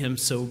beat him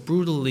so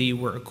brutally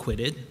were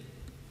acquitted.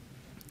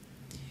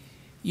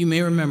 You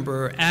may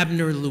remember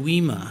Abner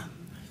Louima,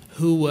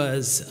 who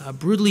was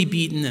brutally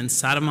beaten and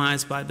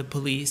sodomized by the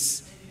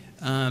police.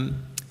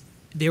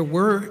 There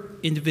were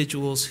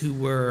individuals who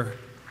were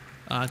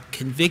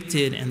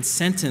convicted and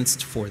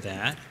sentenced for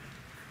that,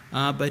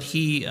 but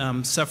he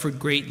suffered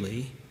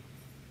greatly.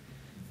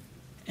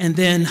 And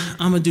then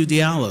Amadou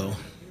Diallo,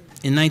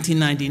 in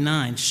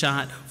 1999,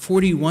 shot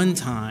 41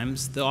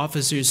 times. The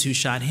officers who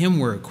shot him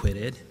were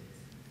acquitted.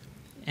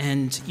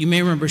 And you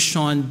may remember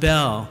Sean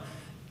Bell,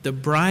 the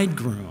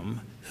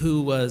bridegroom,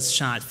 who was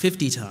shot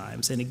 50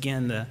 times. And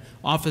again, the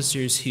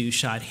officers who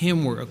shot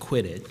him were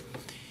acquitted.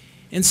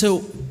 And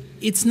so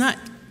it's not,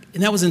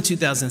 and that was in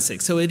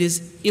 2006. So it is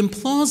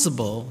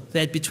implausible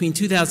that between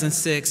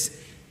 2006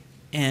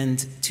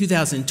 and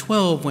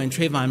 2012, when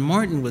Trayvon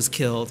Martin was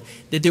killed,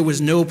 that there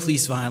was no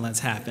police violence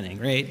happening,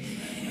 right?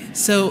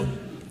 So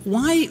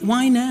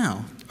why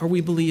now are we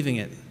believing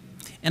it?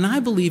 And I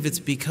believe it's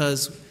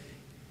because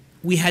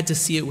we had to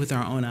see it with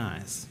our own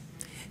eyes.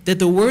 That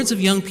the words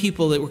of young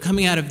people that were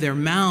coming out of their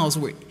mouths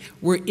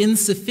were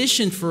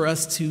insufficient for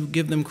us to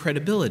give them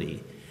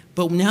credibility.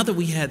 But now that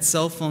we had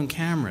cell phone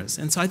cameras,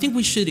 and so I think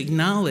we should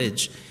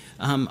acknowledge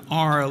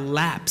our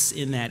lapse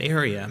in that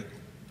area,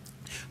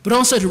 but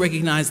also to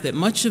recognize that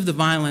much of the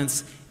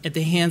violence at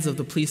the hands of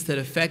the police that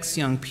affects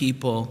young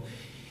people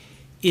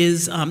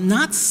is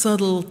not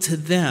subtle to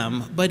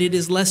them, but it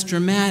is less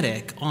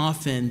dramatic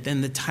often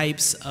than the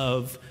types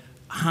of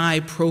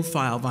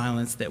high-profile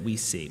violence that we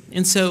see.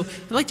 And so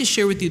I'd like to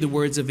share with you the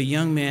words of a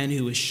young man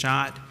who was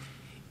shot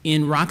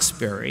in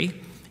Roxbury,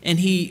 and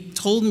he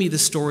told me the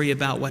story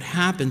about what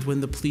happened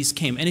when the police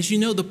came. And as you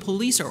know, the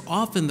police are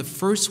often the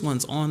first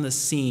ones on the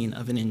scene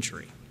of an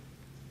injury.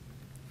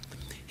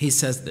 He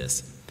says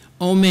this,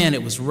 "Oh man,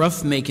 it was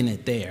rough making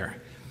it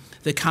there.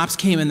 The cops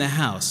came in the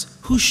house.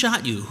 Who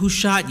shot you? Who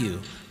shot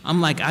you?"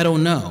 I'm like, "I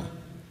don't know."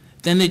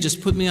 Then they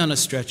just put me on a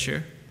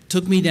stretcher,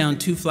 took me down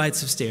 2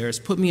 flights of stairs,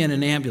 put me in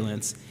an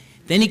ambulance.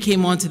 Then he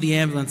came onto the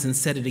ambulance and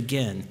said it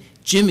again.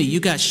 "Jimmy, you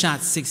got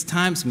shot 6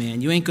 times,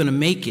 man. You ain't gonna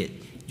make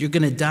it. You're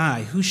gonna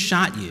die. Who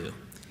shot you?"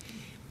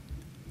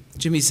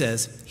 Jimmy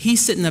says,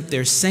 "He's sitting up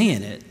there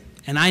saying it,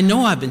 and I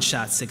know I've been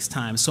shot 6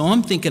 times, so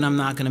I'm thinking I'm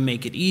not gonna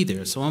make it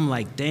either. So I'm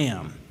like,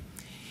 damn."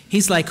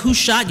 He's like, "Who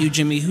shot you,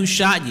 Jimmy? Who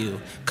shot you?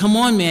 Come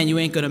on, man, you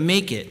ain't gonna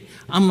make it."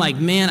 I'm like,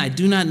 "Man, I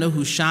do not know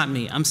who shot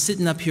me. I'm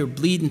sitting up here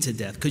bleeding to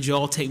death. Could you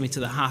all take me to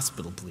the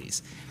hospital,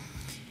 please?"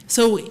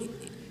 So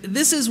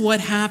this is what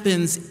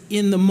happens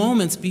in the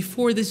moments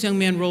before this young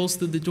man rolls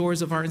through the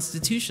doors of our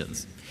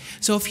institutions.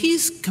 So if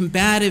he's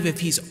combative,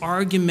 if he's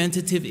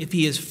argumentative, if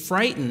he is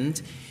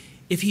frightened,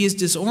 if he is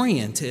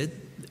disoriented,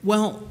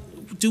 well,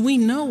 do we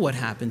know what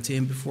happened to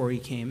him before he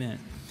came in?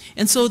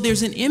 And so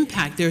there's an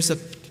impact, there's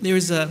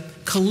a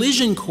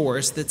collision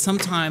course that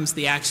sometimes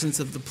the actions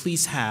of the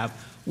police have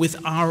with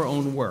our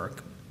own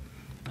work.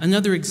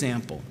 Another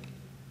example,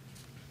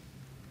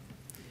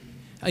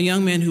 a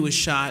young man who was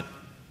shot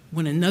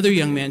when another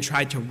young man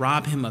tried to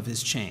rob him of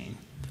his chain.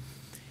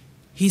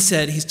 He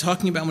said, he's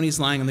talking about when he's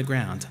lying on the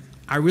ground,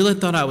 "I really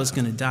thought I was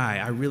gonna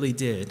die, I really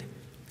did.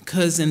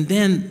 And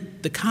then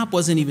the cop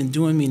wasn't even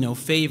doing me no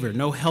favor,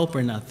 no help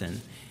or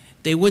nothing.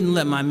 They wouldn't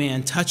let my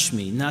man touch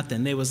me,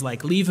 nothing. They was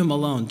like, leave him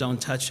alone,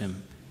 don't touch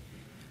him."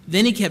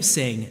 Then he kept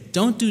saying,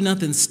 "Don't do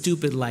nothing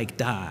stupid like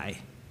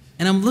die."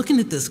 And I'm looking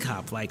at this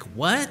cop like,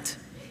 what?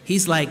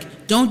 He's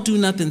like, "Don't do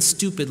nothing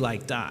stupid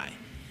like die."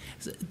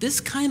 This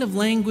kind of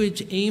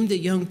language aimed at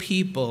young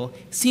people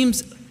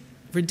seems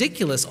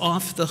ridiculous,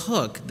 off the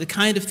hook, the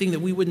kind of thing that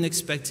we wouldn't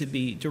expect to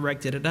be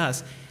directed at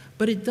us.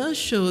 But it does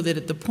show that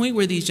at the point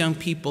where these young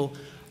people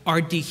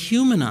are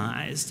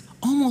dehumanized,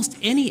 almost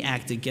any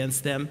act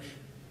against them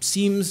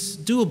seems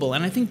doable.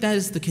 And I think that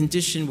is the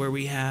condition where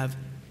we have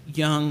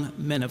young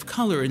men of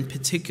color in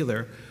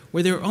particular,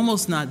 where they're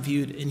almost not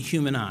viewed in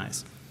human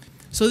eyes.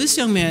 So this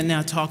young man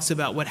now talks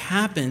about what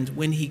happened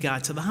when he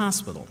got to the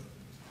hospital.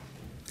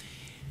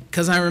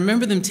 Because I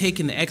remember them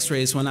taking the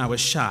x-rays when I was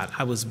shot.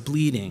 I was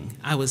bleeding,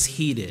 I was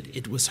heated,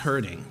 it was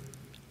hurting.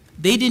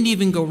 They didn't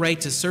even go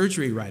right to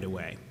surgery right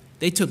away.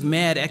 They took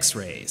mad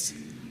x-rays.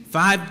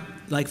 Five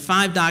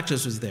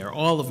doctors was there,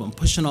 all of them,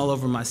 pushing all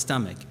over my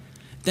stomach.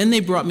 Then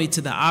they brought me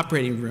to the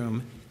operating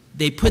room.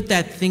 They put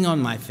that thing on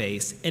my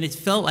face, and it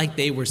felt like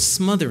they were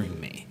smothering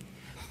me.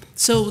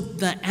 So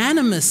the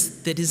animus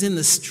that is in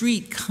the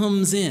street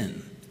comes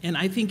in, and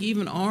I think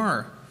even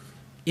our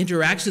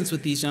interactions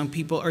with these young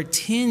people are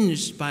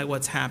tinged by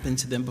what's happened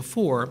to them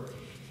before.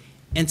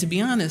 And to be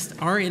honest,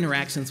 our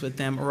interactions with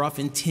them are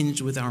often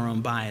tinged with our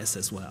own bias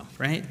as well,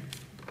 right?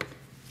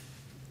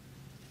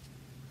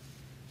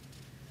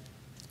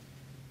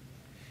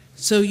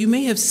 So you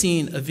may have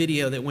seen a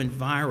video that went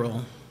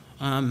viral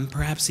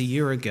perhaps a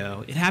year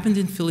ago. It happened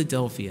in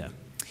Philadelphia.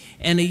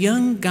 And a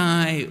young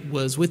guy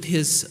was with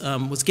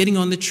was getting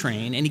on the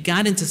train, and he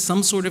got into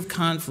some sort of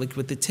conflict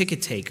with the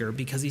ticket taker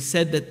because he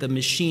said that the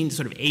machine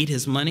sort of ate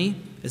his money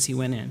as he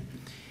went in.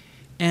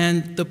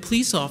 And the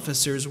police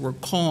officers were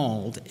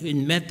called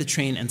and met the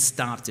train and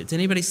stopped it. Did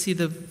anybody see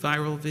the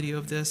viral video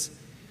of this?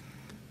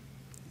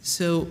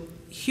 So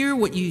here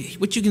what you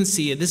can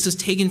see, this is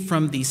taken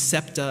from the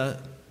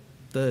SEPTA,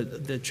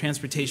 the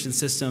transportation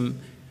system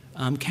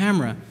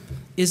camera,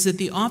 is that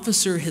the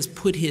officer has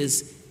put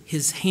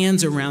his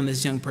hands around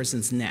this young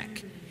person's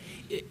neck.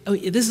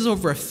 This is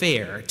over a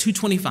fare,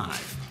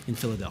 $2.25 in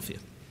Philadelphia.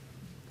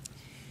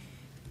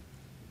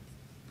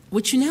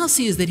 What you now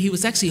see is that he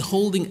was actually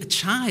holding a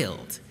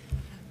child.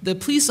 the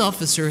police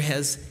officer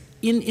has,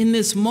 in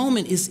this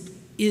moment,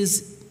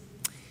 is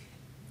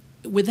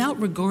without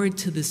regard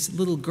to this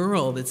little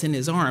girl that's in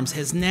his arms,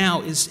 has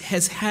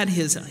had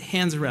his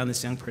hands around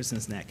this young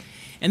person's neck.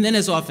 And then,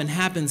 as often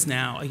happens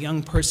now, a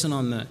young person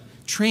on the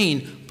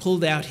train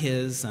pulled out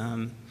his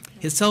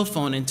cell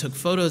phone and took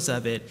photos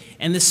of it,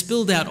 and this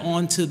spilled out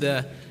onto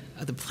the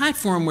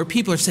platform where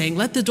people are saying,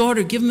 "Let the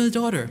daughter, give him the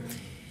daughter."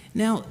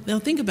 Now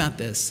think about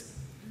this.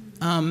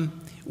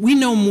 We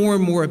know more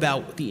and more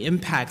about the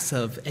impacts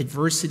of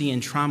adversity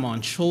and trauma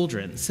on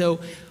children.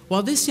 So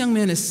while this young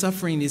man is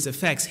suffering these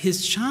effects,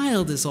 his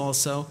child is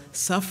also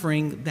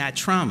suffering that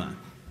trauma.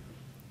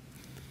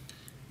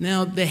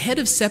 Now, the head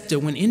of SEPTA,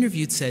 when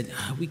interviewed, said,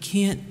 we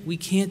can't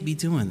be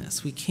doing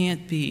this. We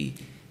can't be,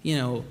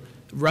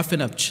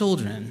 roughing up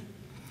children.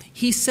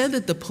 He said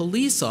that the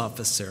police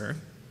officer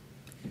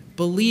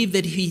believed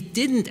that if he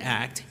didn't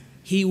act,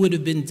 he would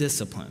have been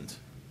disciplined.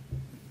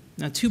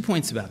 Now, 2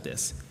 points about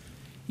this.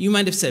 You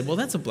might have said, well,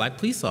 that's a black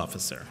police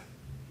officer,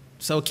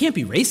 so it can't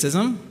be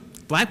racism.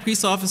 Black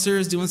police officer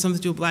is doing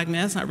something to a black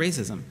man, that's not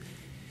racism.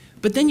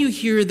 But then you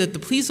hear that the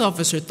police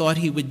officer thought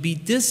he would be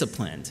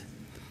disciplined.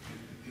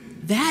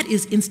 That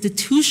is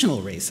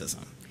institutional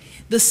racism.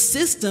 The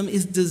system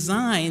is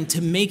designed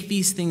to make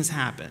these things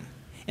happen.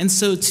 And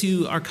so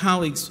to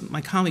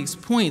my colleagues'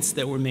 points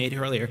that were made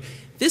earlier,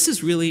 this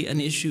is really an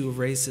issue of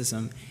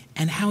racism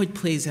and how it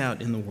plays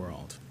out in the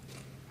world.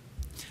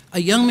 A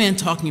young man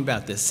talking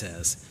about this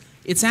says,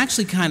 it's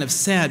actually kind of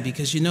sad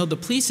because, the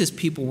police is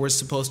people we're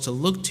supposed to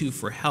look to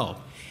for help.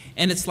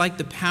 And it's like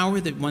the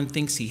power that one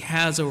thinks he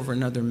has over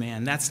another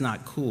man. That's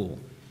not cool.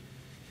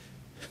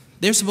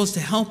 They're supposed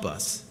to help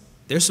us.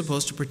 They're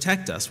supposed to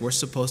protect us. We're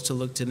supposed to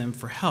look to them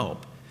for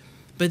help.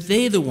 But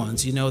they're the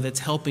ones, that's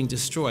helping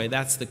destroy.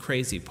 That's the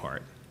crazy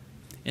part.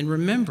 And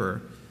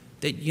remember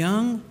that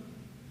young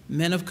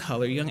men of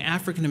color, young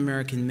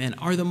African-American men,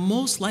 are the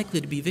most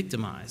likely to be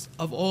victimized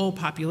of all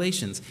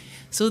populations.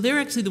 So they're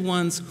actually the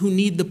ones who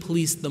need the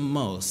police the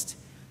most,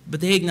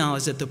 but they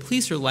acknowledge that the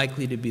police are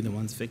likely to be the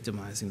ones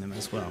victimizing them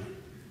as well.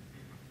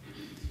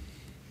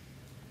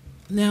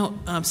 Now,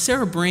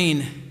 Sarah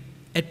Brain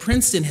at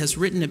Princeton has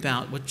written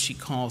about what she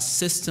calls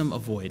system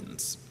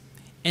avoidance.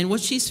 And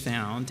what she's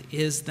found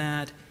is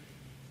that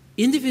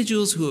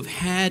individuals who have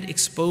had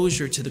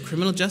exposure to the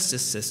criminal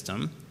justice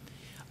system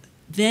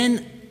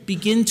then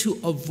begin to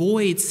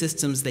avoid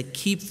systems that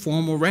keep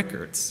formal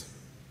records,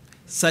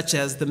 such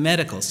as the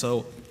medical.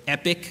 So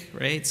Epic,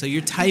 right? So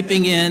you're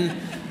typing in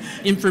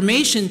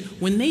information.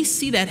 When they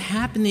see that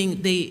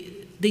happening,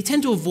 they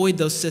tend to avoid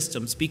those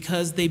systems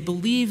because they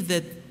believe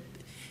that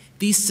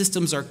these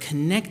systems are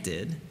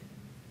connected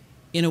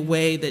in a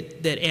way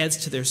that adds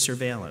to their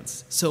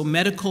surveillance. So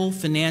medical,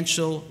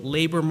 financial,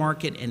 labor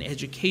market, and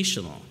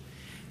educational.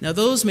 Now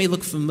those may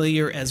look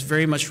familiar as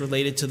very much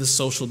related to the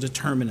social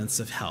determinants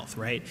of health,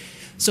 right?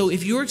 So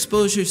if your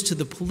exposures to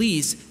the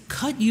police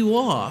cut you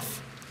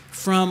off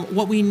from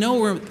what we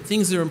know are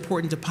things that are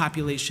important to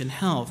population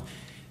health,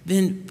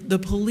 then the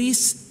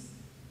police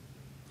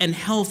and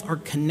health are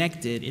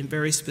connected in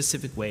very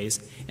specific ways,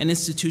 and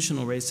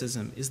institutional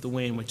racism is the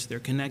way in which they're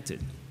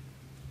connected.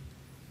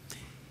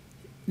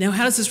 Now,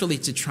 how does this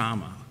relate to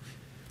trauma?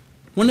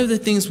 One of the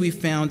things we've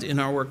found in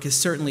our work is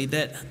certainly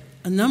that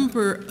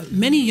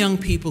many young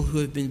people who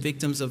have been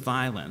victims of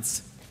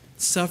violence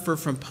suffer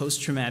from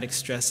post-traumatic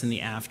stress in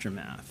the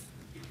aftermath.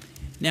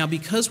 Now,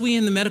 because we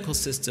in the medical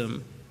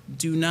system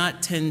do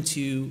not tend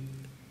to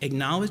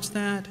acknowledge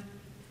that,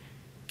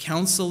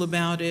 counsel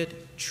about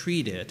it,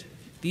 treat it,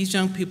 these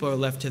young people are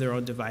left to their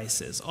own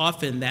devices.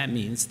 Often that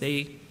means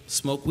they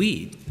smoke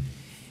weed,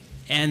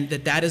 and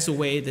that is a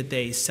way that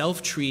they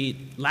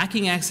self-treat,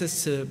 lacking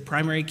access to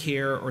primary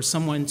care or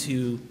someone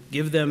to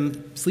give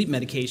them sleep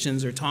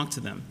medications or talk to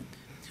them.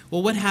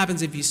 Well, what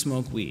happens if you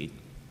smoke weed?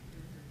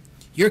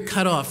 You're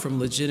cut off from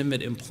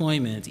legitimate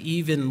employment,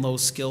 even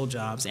low-skill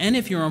jobs, and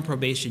if you're on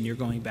probation, you're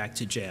going back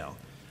to jail.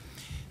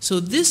 So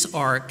this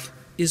arc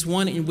is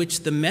one in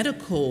which the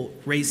medical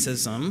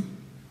racism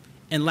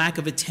and lack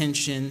of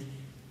attention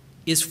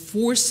is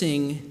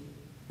forcing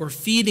or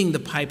feeding the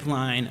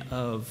pipeline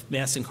of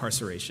mass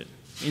incarceration.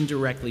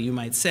 Indirectly, you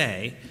might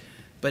say,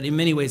 but in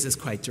many ways it's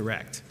quite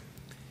direct.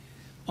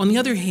 On the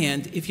other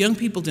hand, if young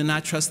people do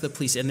not trust the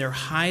police and they're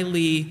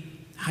highly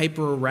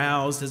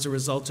hyper-aroused as a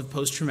result of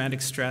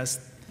post-traumatic stress,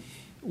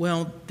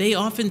 well, they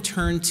often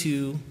turn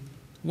to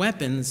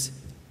weapons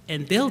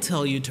and they'll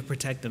tell you to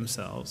protect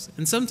themselves,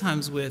 and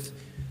sometimes with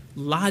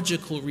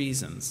logical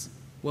reasons.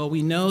 Well,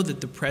 we know that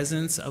the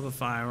presence of a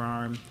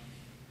firearm,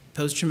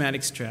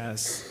 post-traumatic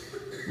stress,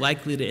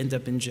 likely to end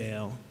up in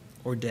jail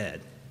or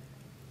dead.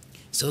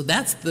 So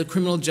that's the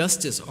criminal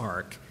justice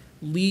arc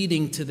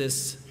leading to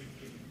this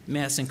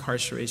mass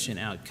incarceration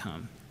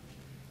outcome.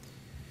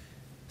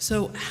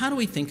 So how do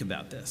we think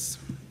about this?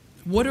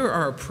 What are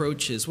our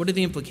approaches? What are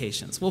the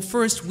implications? Well,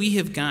 first, we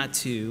have got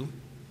to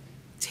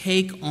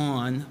take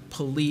on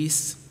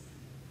police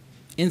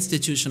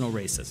institutional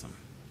racism.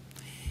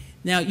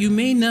 Now, you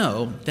may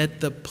know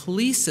that the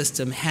police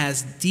system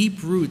has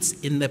deep roots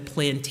in the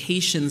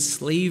plantation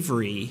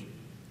slavery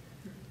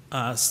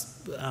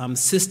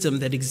system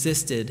that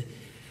existed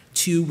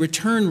to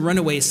return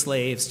runaway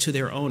slaves to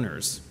their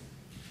owners.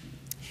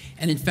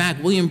 And in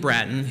fact, William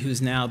Bratton,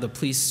 who's now the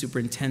police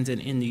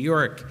superintendent in New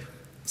York,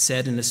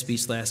 said in a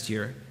speech last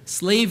year,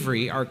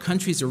 "Slavery, our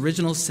country's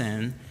original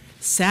sin,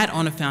 sat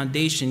on a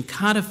foundation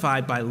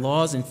codified by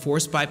laws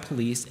enforced by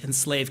police and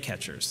slave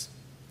catchers."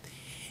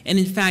 And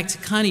in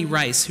fact, Connie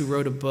Rice, who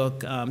wrote a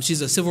book,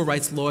 she's a civil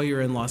rights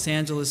lawyer in Los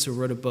Angeles who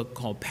wrote a book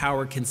called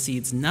Power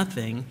Concedes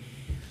Nothing,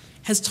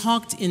 has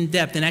talked in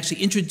depth and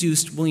actually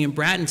introduced William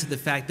Bratton to the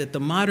fact that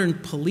the modern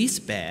police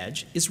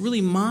badge is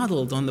really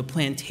modeled on the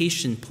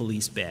plantation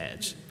police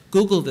badge.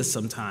 Google this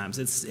sometimes,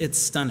 it's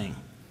stunning.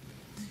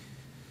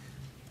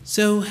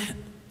 So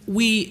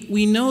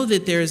we know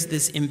that there's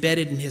this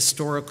embedded and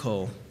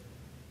historical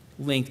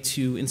link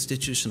to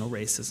institutional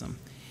racism,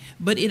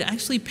 but it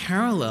actually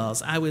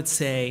parallels, I would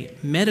say,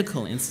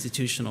 medical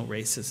institutional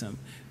racism,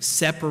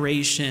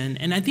 separation,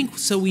 and I think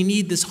so we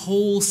need this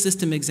whole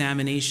system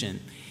examination.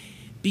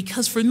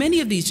 Because for many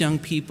of these young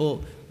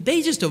people,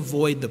 they just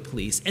avoid the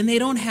police and they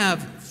don't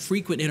have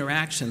frequent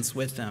interactions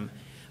with them.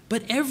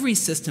 But every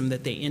system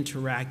that they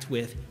interact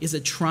with is a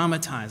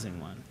traumatizing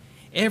one.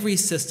 Every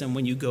system,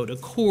 when you go to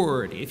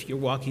court, if you're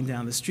walking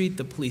down the street,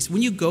 the police,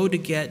 when you go to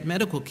get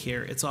medical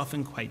care, it's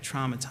often quite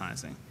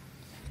traumatizing.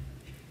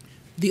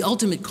 The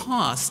ultimate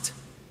cost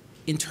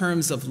in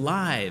terms of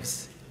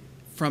lives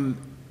from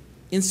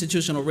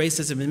institutional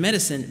racism in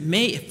medicine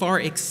may far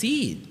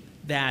exceed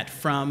that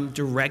from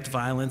direct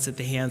violence at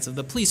the hands of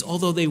the police,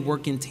 although they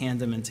work in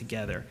tandem and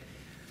together.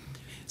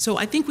 So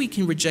I think we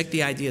can reject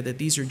the idea that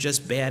these are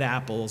just bad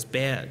apples,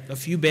 a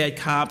few bad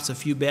cops, a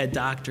few bad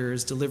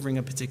doctors delivering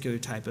a particular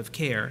type of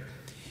care.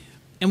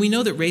 And we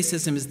know that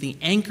racism is the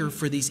anchor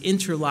for these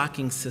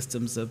interlocking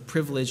systems of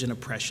privilege and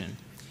oppression.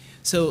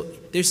 So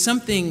there's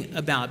something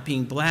about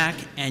being black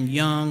and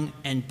young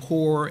and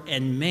poor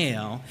and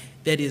male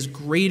that is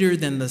greater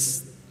than the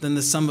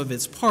sum of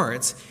its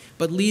parts,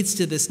 but leads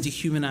to this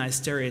dehumanized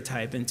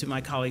stereotype. And to my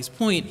colleague's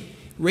point,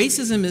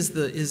 racism is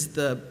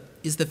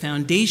the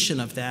foundation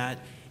of that,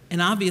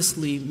 and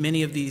obviously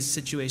many of these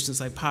situations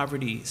like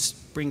poverty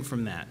spring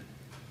from that.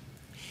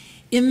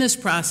 In this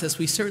process,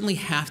 we certainly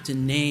have to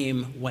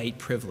name white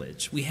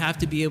privilege. We have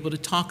to be able to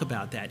talk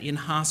about that in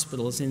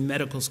hospitals, in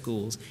medical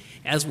schools,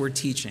 as we're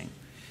teaching.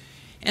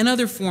 And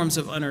other forms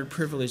of unearned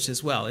privilege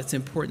as well. It's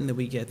important that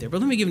we get there. But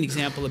let me give an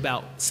example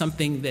about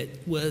something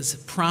that was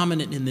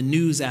prominent in the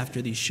news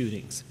after these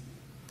shootings.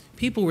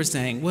 People were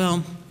saying,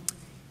 well,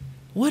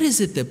 what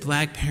is it that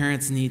black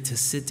parents need to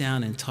sit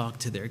down and talk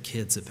to their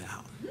kids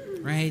about,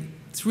 right?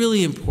 It's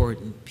really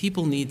important.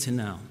 People need to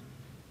know.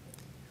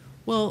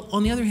 Well,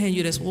 on the other hand,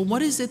 you'd ask, well,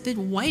 what is it that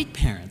white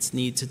parents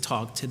need to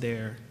talk to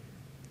their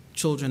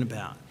children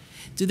about?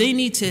 Do they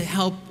need to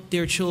help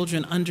their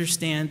children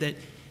understand that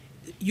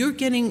you're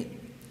getting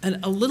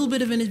a little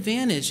bit of an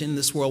advantage in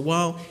this world?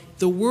 While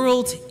the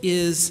world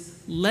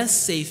is less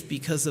safe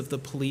because of the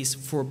police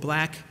for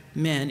black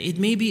men, it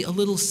may be a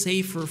little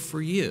safer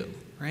for you,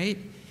 right?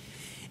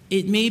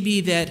 It may be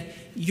that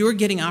you're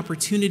getting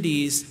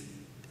opportunities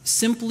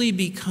simply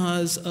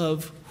because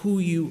of who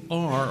you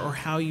are or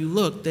how you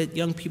look that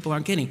young people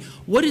aren't getting.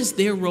 What is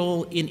their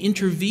role in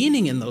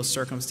intervening in those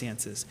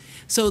circumstances?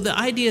 So the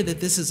idea that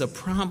this is a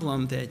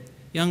problem that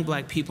young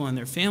black people and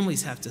their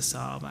families have to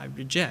solve, I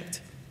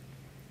reject.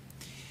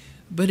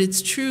 But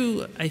it's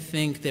true, I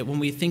think, that when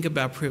we think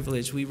about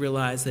privilege, we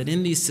realize that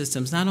in these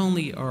systems, not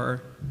only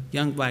are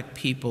young black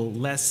people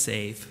less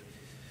safe,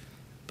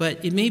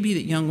 but it may be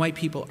that young white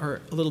people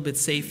are a little bit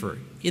safer.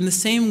 In the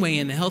same way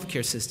in the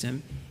healthcare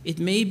system, it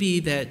may be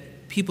that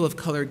people of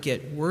color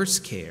get worse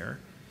care,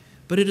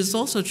 but it is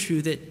also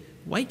true that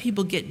white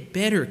people get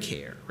better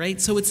care,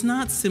 right? So it's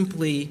not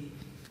simply,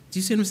 do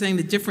you see what I'm saying?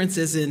 The difference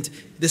isn't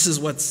this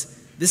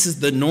is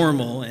the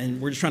normal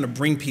and we're just trying to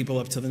bring people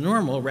up to the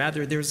normal.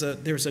 Rather, there's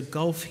a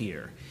gulf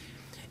here.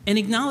 And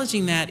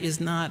acknowledging that is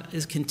not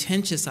as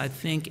contentious, I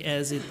think,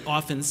 as it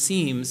often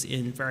seems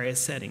in various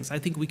settings. I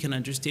think we can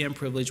understand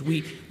privilege.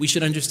 We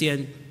should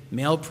understand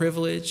male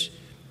privilege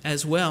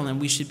as well, and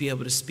we should be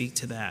able to speak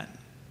to that.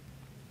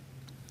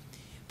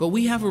 But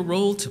we have a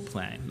role to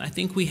play. I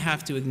think we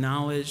have to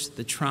acknowledge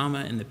the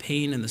trauma and the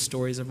pain and the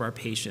stories of our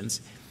patients,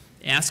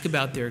 ask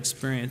about their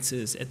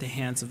experiences at the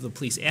hands of the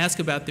police, ask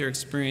about their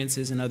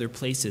experiences in other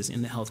places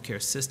in the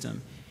healthcare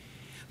system,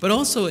 but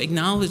also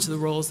acknowledge the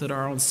roles that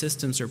our own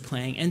systems are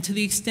playing, and to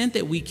the extent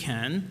that we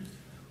can,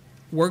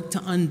 work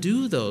to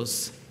undo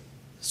those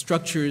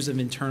structures of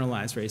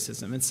internalized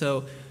racism. And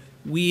so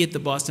we at the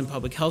Boston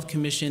Public Health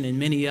Commission and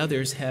many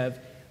others have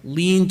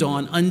leaned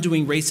on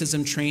undoing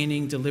racism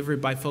training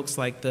delivered by folks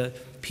like the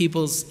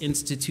People's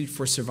Institute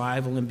for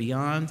Survival and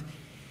Beyond.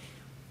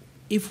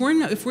 If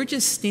we're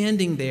just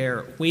standing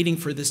there waiting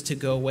for this to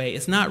go away,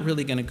 it's not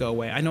really going to go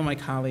away. I know my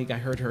colleague, I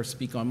heard her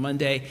speak on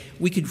Monday.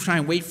 We could try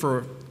and wait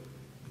for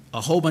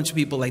a whole bunch of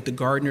people like the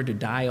gardener to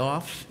die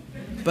off,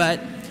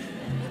 but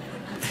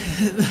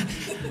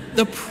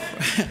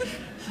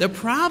the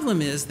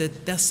problem is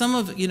that some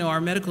of our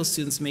medical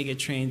students may get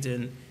trained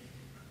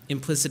in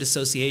implicit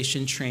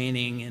association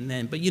training, and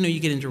then, but you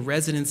get into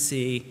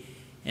residency,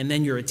 and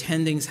then your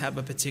attendings have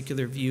a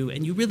particular view,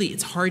 and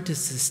it's hard to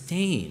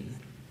sustain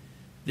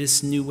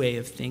this new way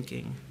of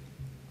thinking.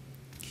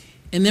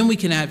 And then we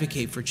can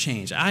advocate for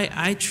change.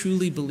 I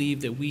truly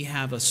believe that we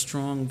have a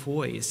strong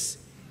voice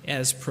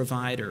as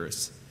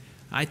providers.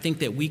 I think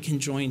that we can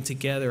join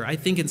together. I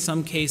think in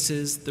some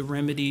cases the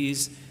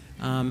remedies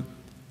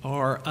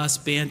are us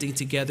banding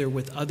together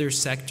with other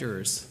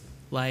sectors,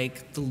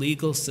 like the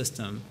legal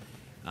system.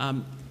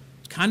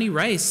 Connie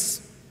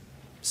Rice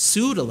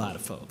sued a lot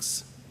of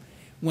folks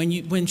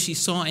when she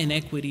saw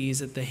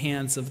inequities at the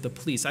hands of the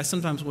police. I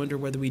sometimes wonder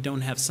whether we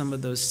don't have some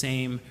of those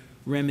same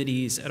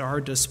remedies at our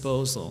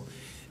disposal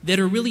that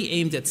are really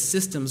aimed at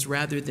systems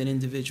rather than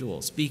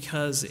individuals.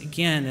 Because,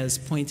 again, as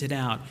pointed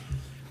out,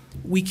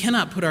 we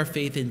cannot put our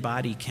faith in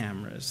body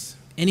cameras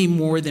any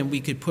more than we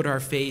could put our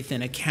faith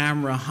in a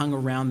camera hung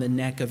around the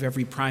neck of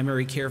every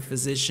primary care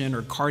physician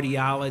or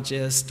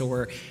cardiologist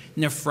or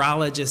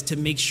nephrologist to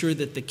make sure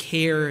that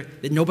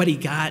that nobody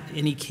got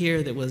any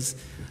care that was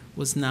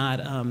not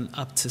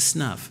up to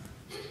snuff.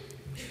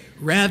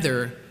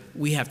 Rather,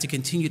 we have to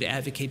continue to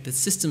advocate that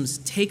systems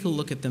take a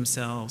look at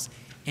themselves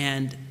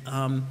and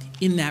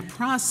in that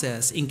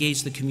process,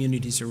 engage the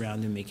communities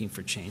around them making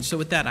for change. So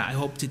with that, I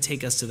hope to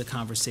take us to the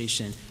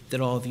conversation that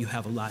all of you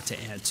have a lot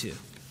to add to.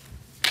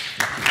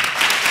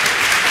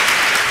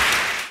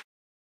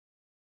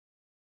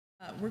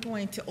 We're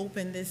going to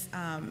open this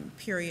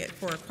period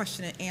for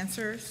question and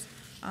answers.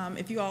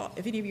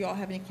 If any of you all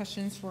have any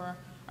questions for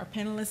our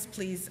panelists,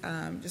 please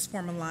just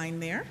form a line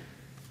there.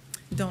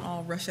 Don't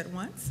all rush at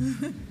once.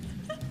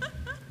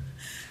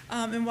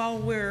 And while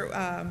we're,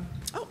 I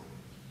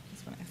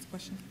just want to ask a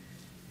question.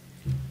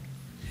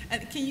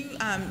 And can you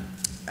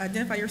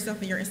identify yourself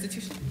and your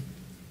institution?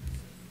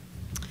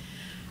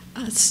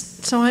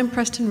 So I'm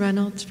Preston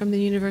Reynolds from the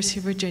University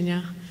of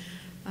Virginia.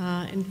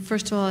 And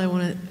first of all, I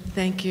want to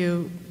thank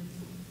you,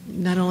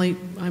 not only,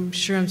 I'm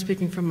sure I'm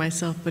speaking for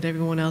myself, but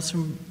everyone else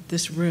from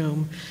this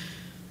room,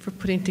 for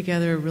putting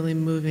together a really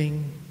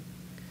moving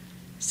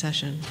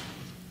session.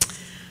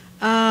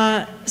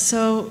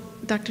 So,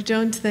 Dr.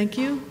 Jones, thank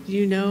you.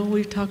 You know,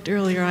 we talked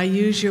earlier, I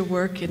use your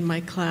work in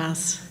my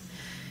class.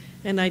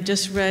 And I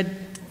just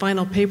read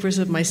final papers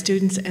of my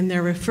students, and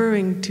they're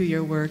referring to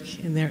your work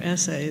in their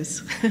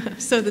essays.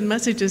 So the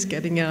message is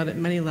getting out at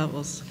many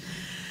levels.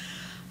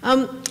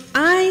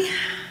 I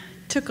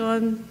took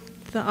on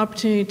the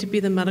opportunity to be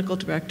the medical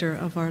director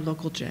of our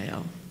local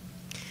jail.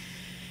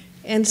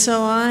 And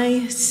so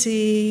I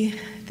see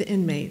the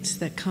inmates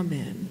that come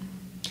in.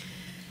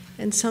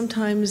 And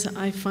sometimes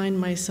I find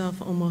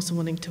myself almost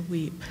wanting to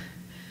weep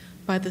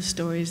by the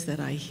stories that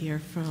I hear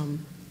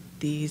from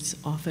these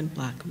often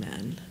black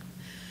men.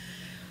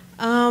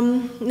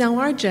 Now,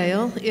 our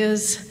jail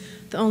is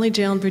the only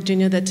jail in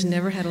Virginia that's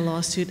never had a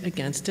lawsuit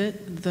against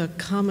it. The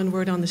common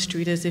word on the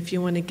street is if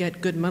you want to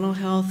get good mental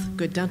health,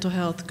 good dental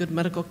health, good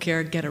medical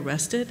care, get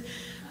arrested,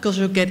 because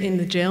you'll get in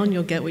the jail and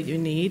you'll get what you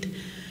need.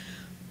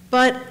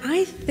 But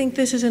I think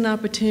this is an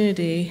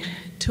opportunity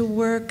to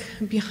work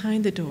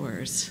behind the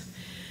doors,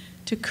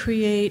 to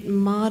create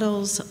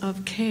models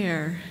of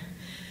care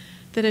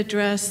that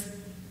address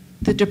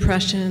the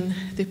depression,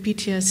 the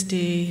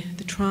PTSD,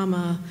 the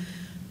trauma,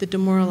 the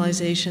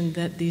demoralization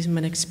that these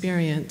men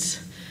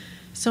experience.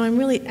 So I'm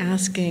really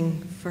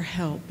asking for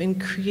help in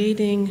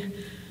creating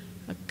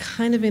a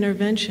kind of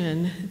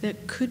intervention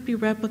that could be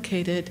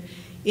replicated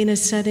in a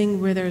setting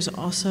where there's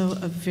also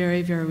a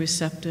very, very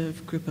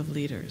receptive group of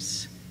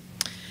leaders.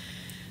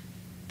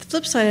 The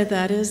flip side of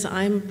that is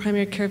I'm a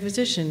primary care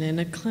physician in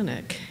a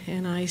clinic,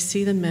 and I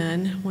see the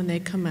men when they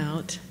come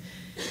out,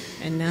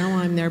 and now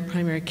I'm their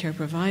primary care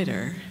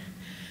provider.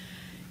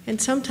 And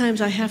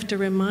sometimes I have to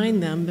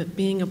remind them that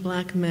being a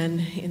black man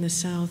in the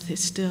South is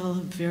still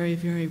a very,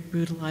 very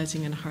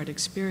brutalizing and hard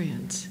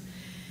experience.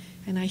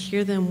 And I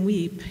hear them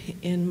weep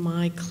in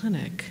my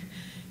clinic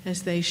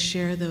as they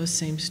share those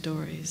same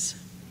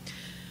stories.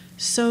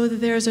 So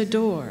there's a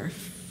door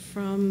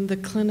from the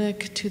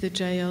clinic to the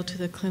jail, to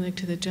the clinic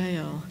to the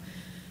jail,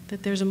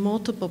 that there's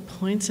multiple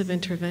points of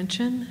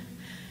intervention,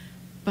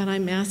 but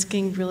I'm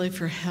asking really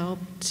for help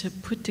to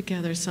put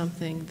together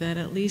something that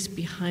at least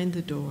behind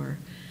the door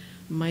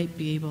might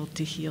be able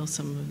to heal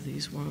some of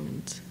these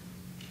wounds.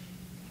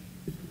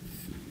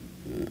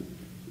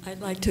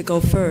 I'd like to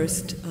go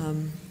first.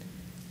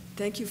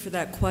 Thank you for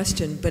that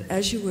question, but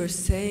as you were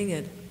saying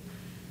it,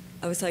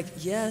 I was like,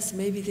 yes,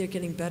 maybe they're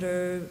getting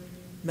better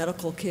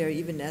medical care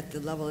even at the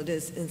level it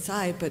is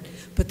inside,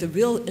 but the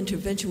real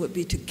intervention would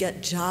be to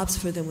get jobs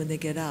for them when they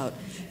get out.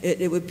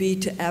 It would be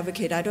to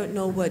advocate. I don't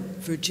know what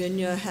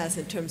Virginia has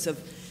in terms of,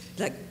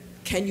 like,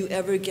 can you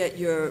ever get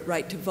your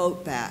right to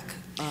vote back?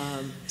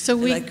 So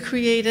we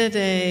created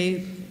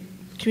a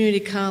community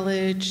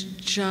college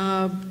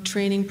job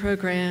training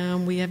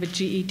program. We have a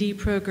GED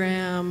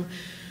program.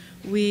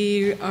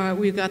 We've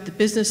got the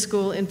business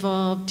school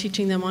involved,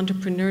 teaching them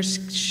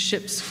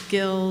entrepreneurship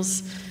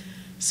skills.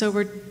 So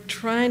we're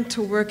trying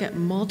to work at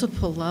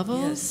multiple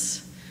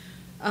levels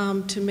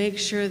to make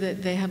sure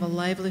that they have a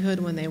livelihood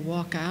when they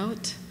walk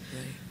out.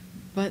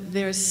 but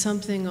there's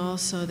something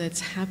also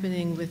that's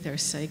happening with their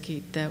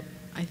psyche that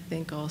I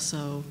think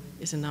also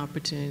is an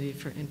opportunity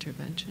for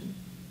intervention.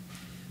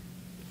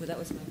 Well, that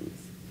was my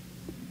piece.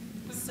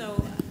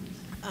 So,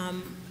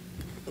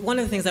 one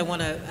of the things I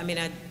want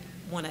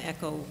to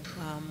echo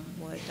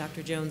what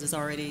Dr. Jones has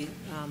already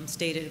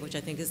stated, which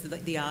I think is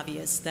the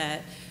obvious,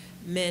 that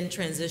men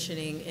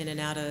transitioning in and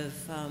out of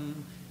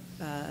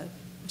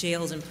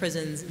jails and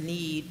prisons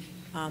need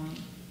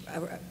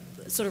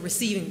sort of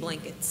receiving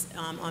blankets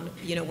on,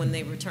 when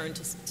they return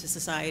to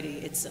society.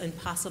 It's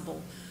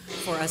impossible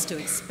for us to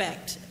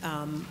expect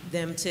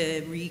them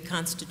to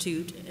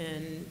reconstitute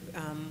and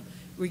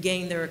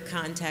regain their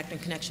contact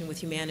and connection with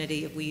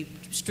humanity if we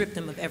strip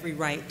them of every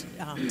right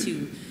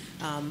to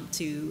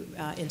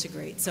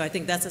integrate. So I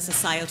think that's a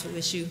societal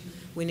issue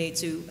we need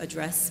to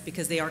address,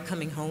 because they are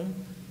coming home.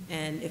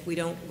 And if we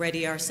don't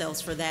ready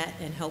ourselves for that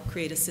and help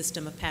create a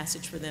system of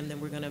passage for them, then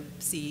we're going to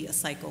see a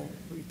cycle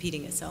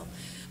repeating itself.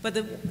 But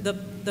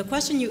the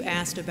question you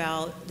asked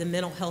about the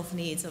mental health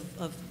needs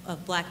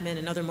of black men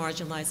and other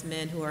marginalized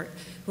men who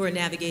are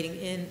navigating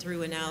in,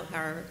 through, and out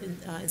our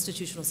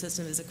institutional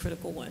system is a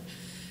critical one.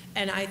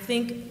 And I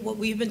think what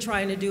we've been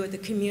trying to do at the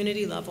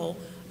community level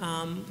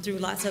through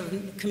lots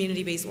of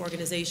community-based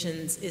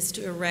organizations is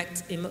to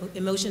erect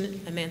emotion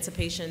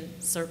emancipation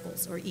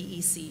circles, or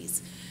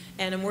EECs.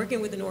 And I'm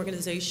working with an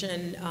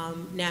organization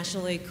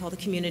nationally called the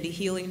Community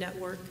Healing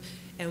Network,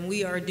 and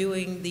we are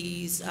doing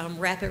these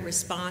rapid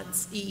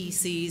response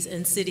EECs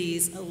in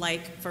cities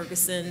like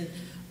Ferguson,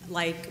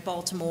 like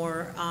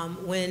Baltimore,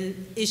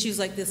 when issues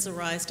like this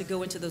arise, to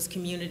go into those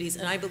communities.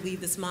 And I believe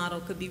this model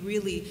could be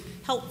really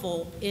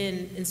helpful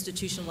in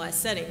institutionalized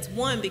settings.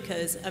 One,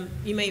 because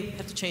you may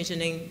have to change the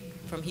name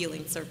from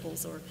healing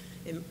circles, or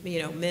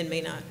men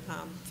may not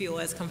feel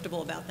as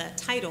comfortable about that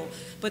title,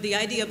 but the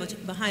idea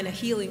behind a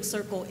healing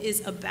circle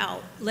is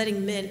about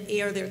letting men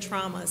air their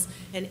traumas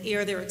and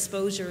air their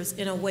exposures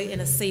in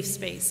a safe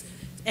space,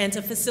 and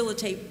to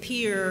facilitate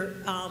peer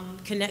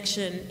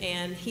connection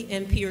and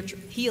peer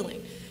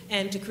healing,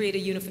 and to create a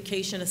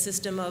unification, a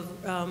system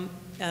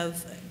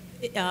of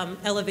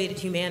elevated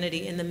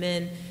humanity in the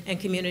men and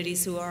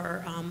communities who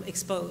are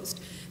exposed.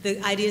 The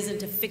idea isn't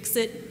to fix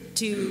it,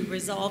 to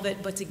resolve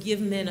it, but to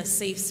give men a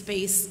safe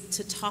space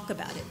to talk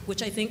about it,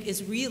 which I think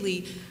is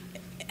really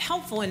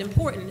helpful and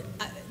important.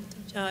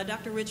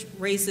 Dr. Rich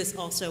raised this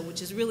also,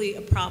 which is really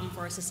a problem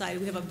for our society.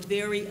 We have a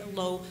very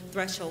low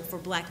threshold for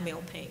black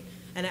male pain.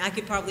 And I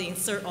could probably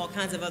insert all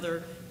kinds of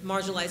other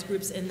marginalized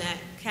groups in that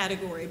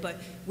category, but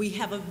we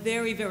have a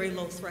very, very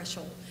low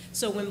threshold.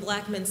 So when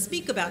black men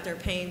speak about their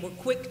pain, we're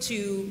quick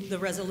to the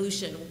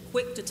resolution, we're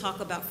quick to talk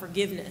about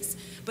forgiveness.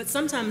 But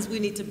sometimes we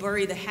need to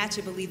bury the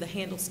hatchet but leave the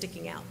handle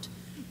sticking out,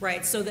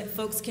 right? So that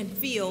folks can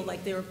feel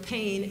like their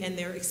pain and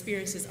their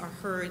experiences are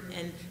heard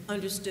and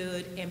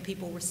understood, and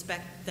people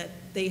respect that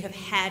they have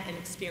had an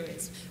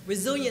experience.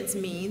 Resilience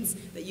means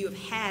that you have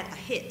had a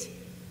hit.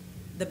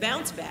 The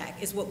bounce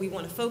back is what we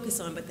want to focus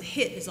on, but the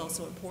hit is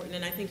also important,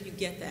 and I think you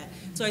get that.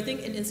 So I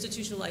think in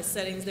institutionalized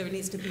settings, there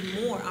needs to be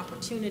more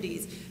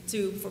opportunities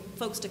for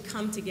folks to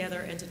come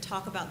together and to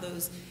talk about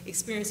those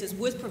experiences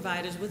with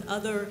providers, with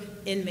other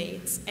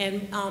inmates,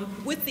 and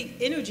with the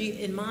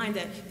energy in mind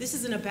that this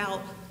isn't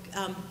about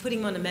putting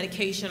them on a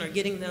medication or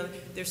getting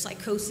their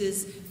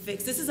psychosis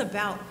fixed. This is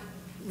about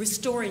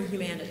restoring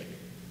humanity,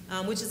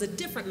 which is a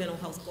different mental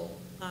health goal,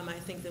 I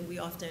think, than we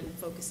often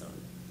focus on.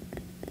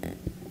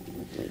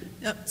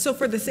 So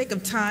for the sake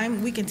of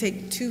time, we can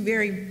take two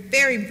very,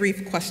 very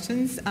brief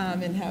questions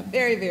and have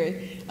very,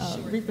 very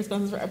brief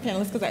responses for our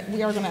panelists, because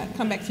we are going to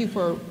come back to you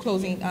for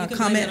closing comments. You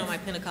can blame it on my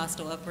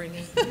Pentecostal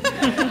upbringing.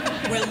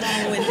 We're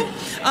long-winded.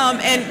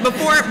 And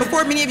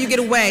before many of you get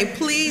away,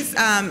 please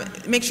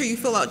make sure you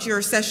fill out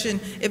your session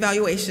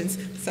evaluations.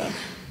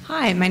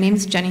 Hi, my name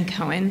is Jenny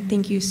Cohen.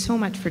 Thank you so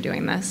much for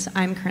doing this.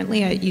 I'm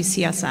currently at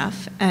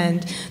UCSF,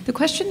 and the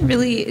question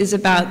really is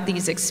about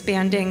these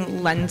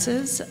expanding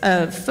lenses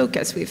of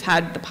focus. We've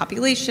had the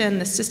population,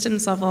 the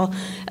systems level.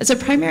 As a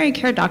primary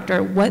care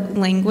doctor, what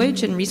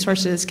language and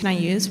resources can I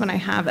use when I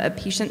have a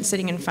patient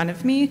sitting in front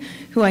of me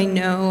who I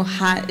know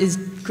is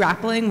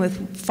grappling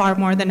with far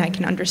more than I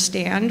can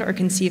understand or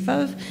conceive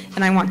of,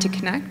 and I want to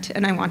connect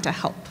and I want to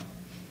help?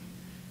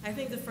 I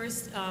think the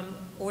first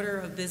order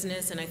of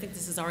business, and I think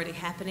this is already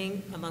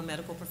happening among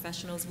medical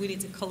professionals, we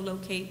need to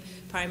co-locate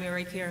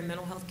primary care and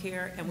mental health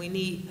care, and we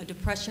need a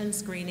depression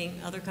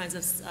screening, other kinds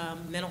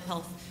of mental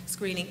health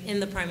screening in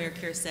the primary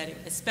care setting,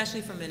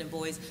 especially for men and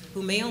boys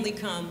who may only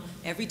come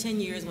every 10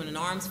 years when an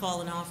arm's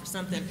fallen off or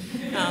something.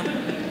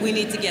 We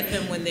need to get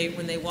them when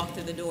they walk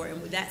through the door,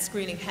 and that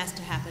screening has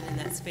to happen in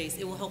that space.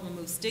 It will help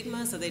remove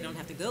stigma so they don't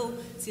have to go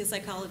see a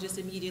psychologist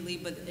immediately,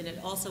 and it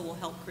also will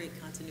help create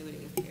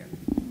continuity of care.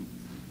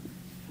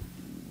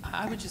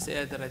 I would just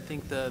add that I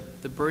think the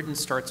burden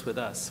starts with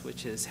us,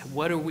 which is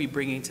what are we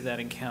bringing to that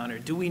encounter?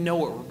 Do we know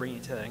what we're bringing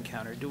to that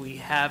encounter? Do we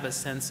have a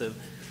sense of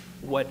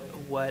what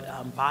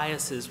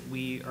biases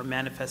we are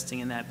manifesting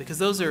in that? Because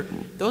those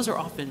are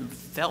often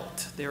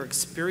felt. They're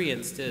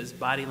experienced as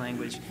body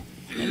language.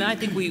 And I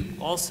think we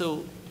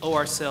also owe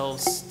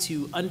ourselves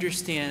to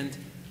understand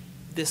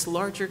this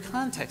larger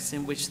context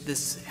in which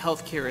this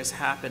healthcare is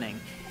happening.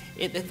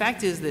 The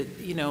fact is that,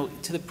 you know,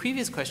 to the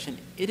previous question,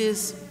 it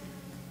is,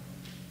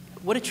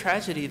 what a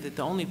tragedy that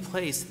the only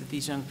place that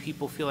these young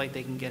people feel like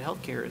they can get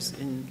healthcare is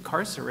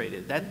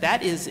incarcerated.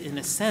 That is, in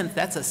a sense,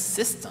 that's a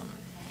system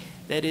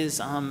that is,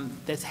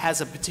 that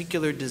has a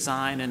particular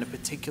design and a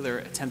particular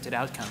attempted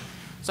outcome.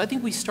 So I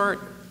think we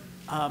start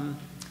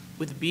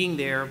with being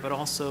there, but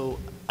also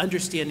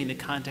understanding the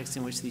context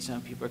in which these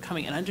young people are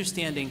coming and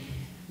understanding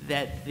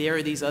that there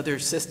are these other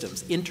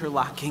systems,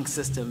 interlocking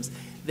systems,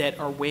 that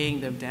are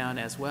weighing them down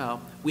as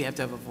well. We have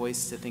to have a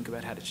voice to think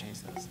about how to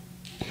change those.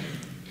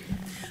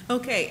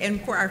 Okay,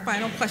 and for our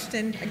final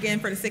question, again,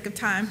 for the sake of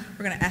time,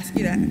 we're going to ask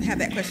you to have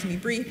that question be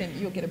brief, and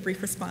you'll get a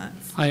brief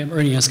response. Hi, I'm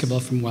Ernie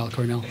Escobar from Weill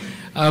Cornell.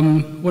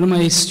 One of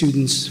my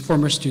students,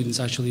 former students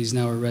actually, is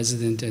now a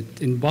resident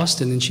in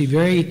Boston, and she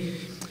very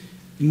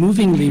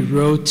movingly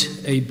wrote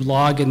a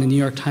blog in the New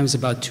York Times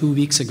about 2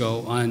 weeks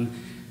ago on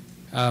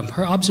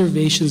her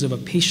observations of a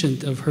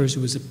patient of hers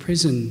who was in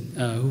prison,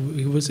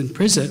 who was in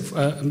prison,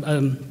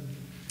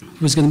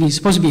 who was going to be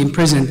supposed to be in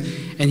prison,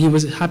 and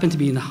he happened to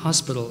be in the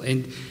hospital.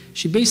 And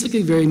she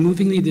basically very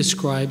movingly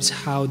describes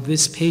how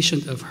this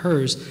patient of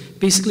hers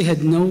basically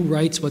had no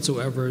rights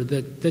whatsoever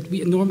that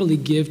we normally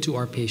give to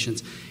our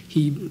patients.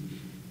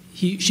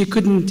 She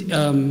couldn't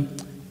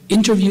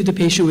interview the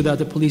patient without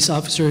the police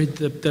officer.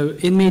 The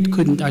inmate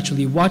couldn't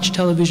actually watch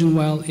television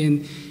while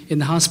in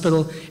the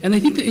hospital. And I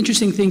think the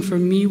interesting thing for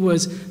me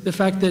was the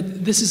fact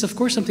that this is, of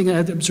course, something I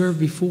had observed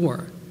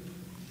before,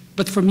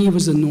 but for me it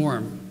was the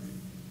norm.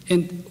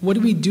 And what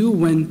do we do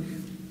when,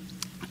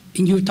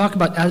 and you talk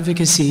about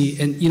advocacy,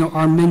 and you know,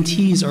 our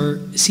mentees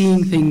are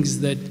seeing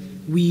things that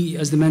we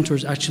as the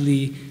mentors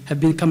actually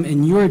have become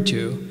inured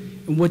to,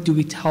 and what do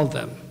we tell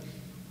them?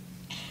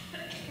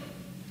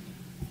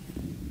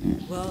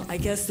 Well, I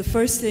guess the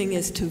first thing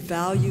is to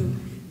value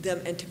them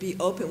and to be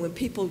open. When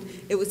people,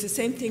 it was the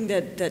same thing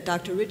that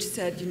Dr. Rich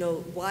said, you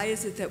know, why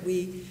is it that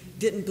we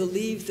didn't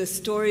believe the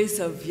stories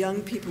of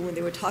young people when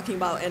they were talking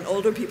about, and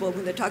older people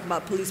when they're talking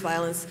about police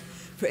violence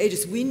for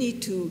ages? We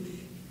need to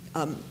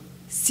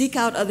seek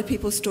out other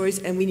people's stories,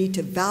 and we need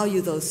to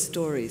value those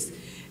stories.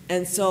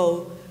 And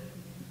so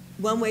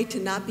one way to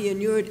not be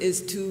inured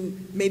is to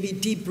maybe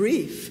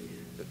debrief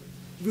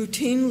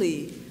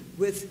routinely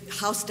with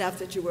house staff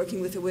that you're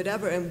working with or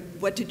whatever, and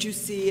what did you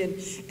see,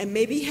 and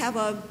maybe have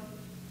a,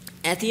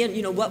 at the end,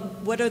 you know,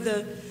 what are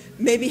the,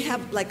 maybe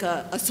have like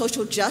a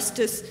social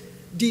justice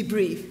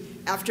debrief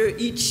after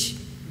each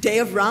day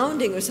of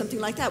rounding or something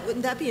like that.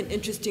 Wouldn't that be an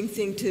interesting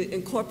thing to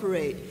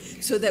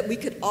incorporate so that we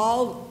could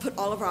all put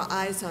all of our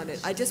eyes on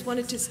it? I just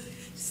wanted to,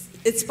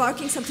 it's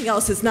sparking something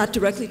else. It's not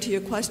directly to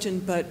your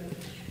question, but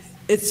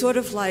it's sort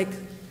of like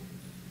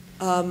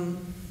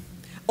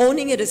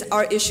owning it as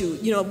our issue.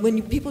 You know,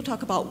 when people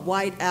talk about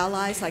white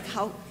allies, like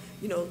how,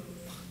 you know,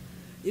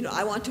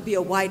 I want to be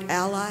a white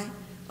ally.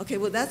 Okay,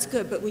 well that's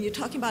good, but when you're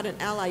talking about an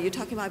ally, you're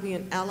talking about being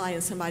an ally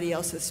in somebody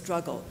else's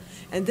struggle.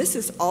 And this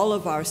is all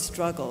of our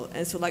struggle.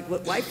 And so like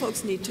what white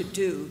folks need to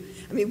do,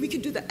 I mean, we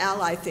can do the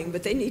ally thing,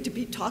 but they need to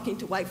be talking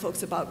to white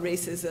folks about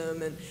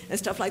racism and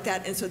stuff like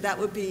that. And so that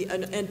would be,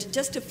 and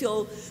just to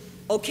feel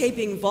okay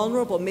being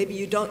vulnerable, maybe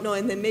you don't know,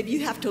 and then maybe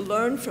you have to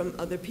learn from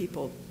other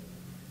people.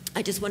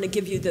 I just want to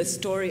give you the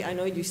story. I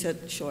know you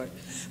said short,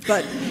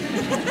 but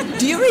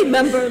do you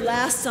remember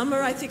last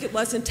summer, I think it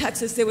was in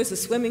Texas, there was a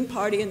swimming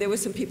party and there were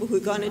some people who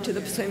had gone into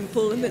the swimming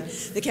pool, and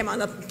they came on,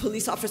 the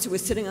police officer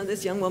was sitting on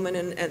this young woman,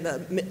 and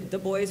the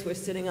boys were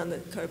sitting on the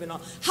curb and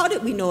all. How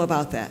did we know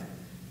about that?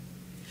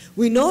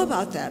 We know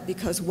about that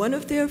because one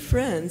of their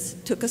friends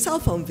took a cell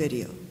phone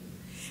video,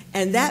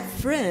 and that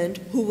friend,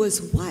 who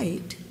was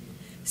white,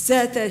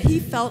 said that he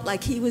felt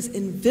like he was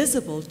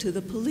invisible to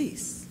the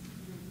police.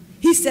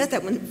 He said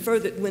that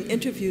when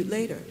interviewed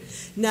later.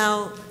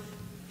 Now,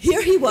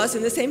 here he was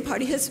in the same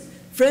party. His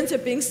friends are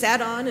being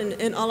sat on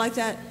and all like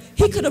that.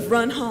 He could have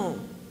run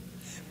home.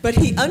 But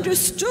he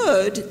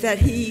understood that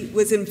he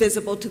was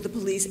invisible to the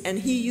police, and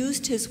he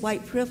used his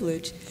white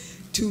privilege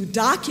to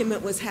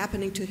document what's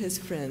happening to his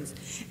friends.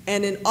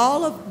 And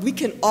we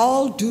can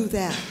all do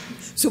that.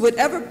 So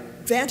whatever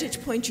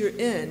vantage point you're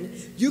in,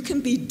 you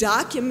can be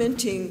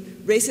documenting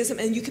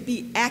racism and you could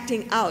be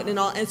acting out and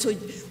all. And so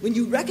when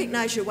you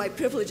recognize your white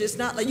privilege, it's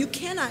not like you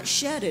cannot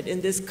shed it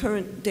in this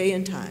current day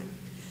and time.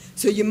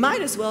 So you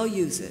might as well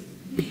use it.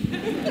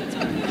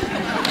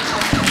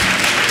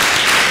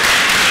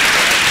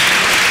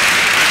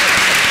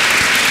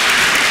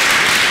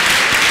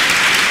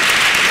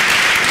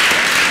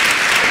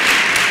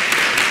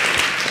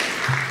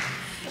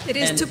 It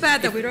is too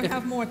bad that we don't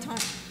have more time.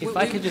 If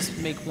I could just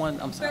make one,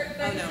 I'm sorry.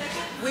 Oh, no.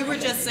 We were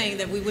just saying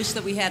that we wish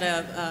that we had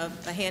a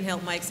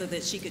handheld mic so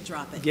that she could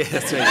drop it. Yeah,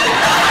 that's right.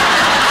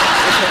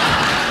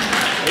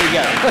 There you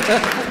go.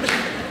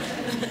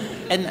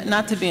 And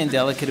not to be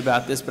indelicate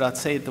about this, but I'll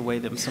say it the way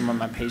that some of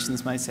my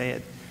patients might say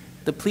it.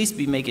 The police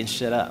be making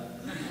shit up.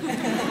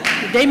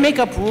 They make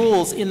up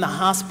rules in the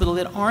hospital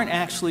that aren't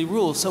actually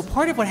rules. So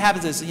part of what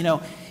happens is, you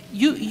know,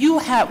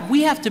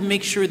 we have to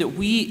make sure that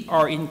we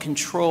are in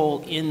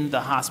control in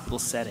the hospital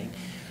setting.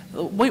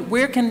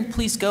 Where can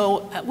police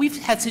go?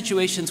 We've had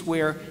situations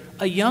where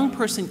a young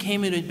person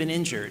came in who had been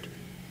injured.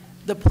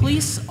 The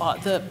police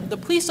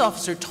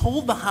officer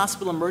told the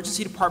hospital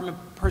emergency department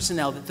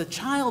personnel that the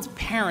child's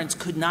parents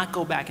could not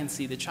go back and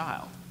see the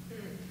child.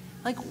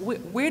 Like,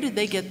 where did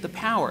they get the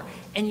power?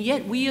 And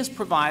yet we as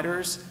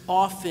providers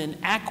often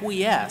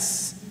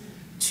acquiesce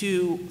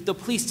to the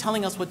police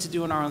telling us what to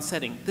do in our own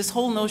setting. This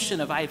whole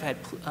notion of I've had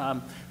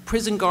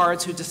prison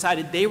guards who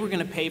decided they were going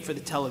to pay for the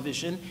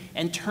television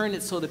and turn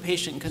it so the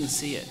patient couldn't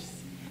see it.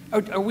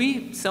 Are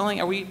we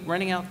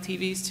renting out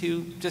TVs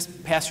to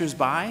just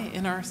passersby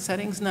in our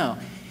settings? No.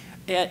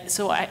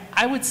 So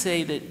I would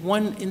say that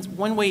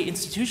one way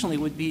institutionally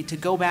would be to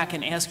go back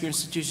and ask your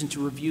institution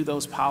to review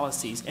those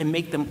policies and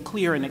make them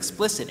clear and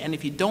explicit. And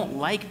if you don't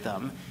like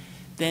them,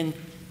 then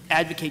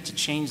advocate to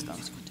change them.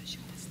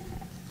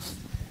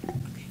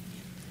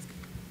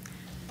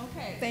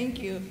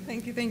 Thank you.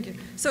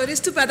 So it is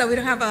too bad that we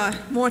don't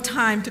have more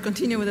time to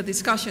continue with the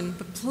discussion,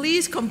 but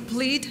please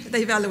complete the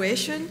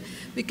evaluation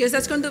because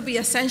that's going to be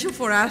essential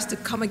for us to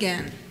come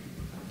again.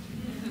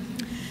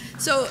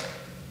 So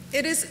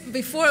it is,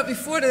 before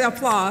the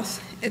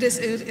applause, it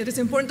is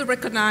important to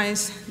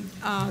recognize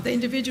the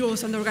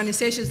individuals and the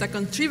organizations that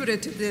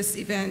contributed to this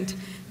event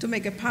to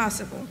make it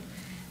possible.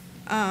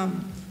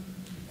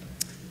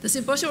 The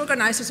symposium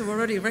organizers have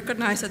already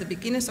recognized at the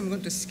beginning, so I'm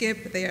going to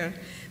skip there.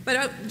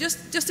 But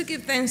just to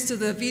give thanks to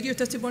the video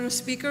testimonial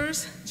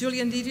speakers,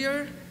 Julien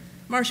Dedier,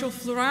 Marshall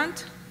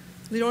Fleurant,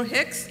 LeRoi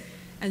Hicks,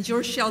 and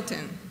George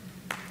Shelton.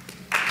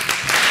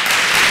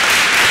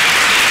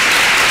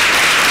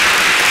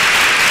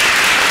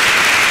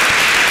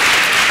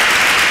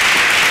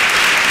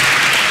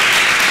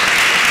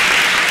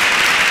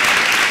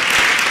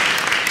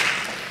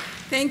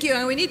 Thank you,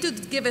 and we need to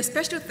give a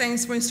special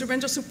thanks for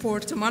instrumental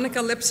support to Monica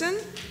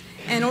Lipson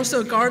and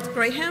also Garth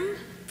Graham,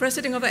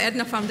 president of the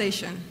Aetna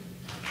Foundation.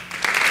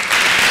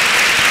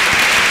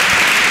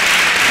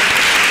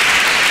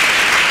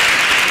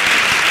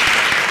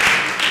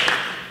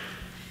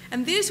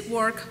 And this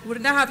work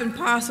would not have been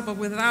possible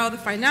without the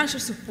financial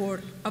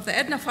support of the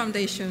Aetna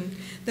Foundation,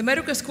 the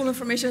Medical School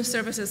Information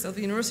Services of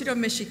the University of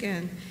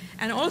Michigan,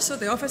 and also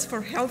the Office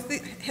for Health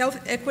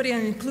Equity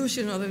and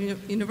Inclusion of the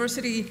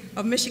University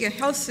of Michigan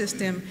Health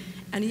System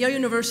and Yale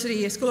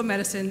University School of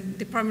Medicine,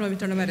 Department of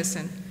Internal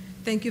Medicine.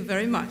 Thank you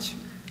very much.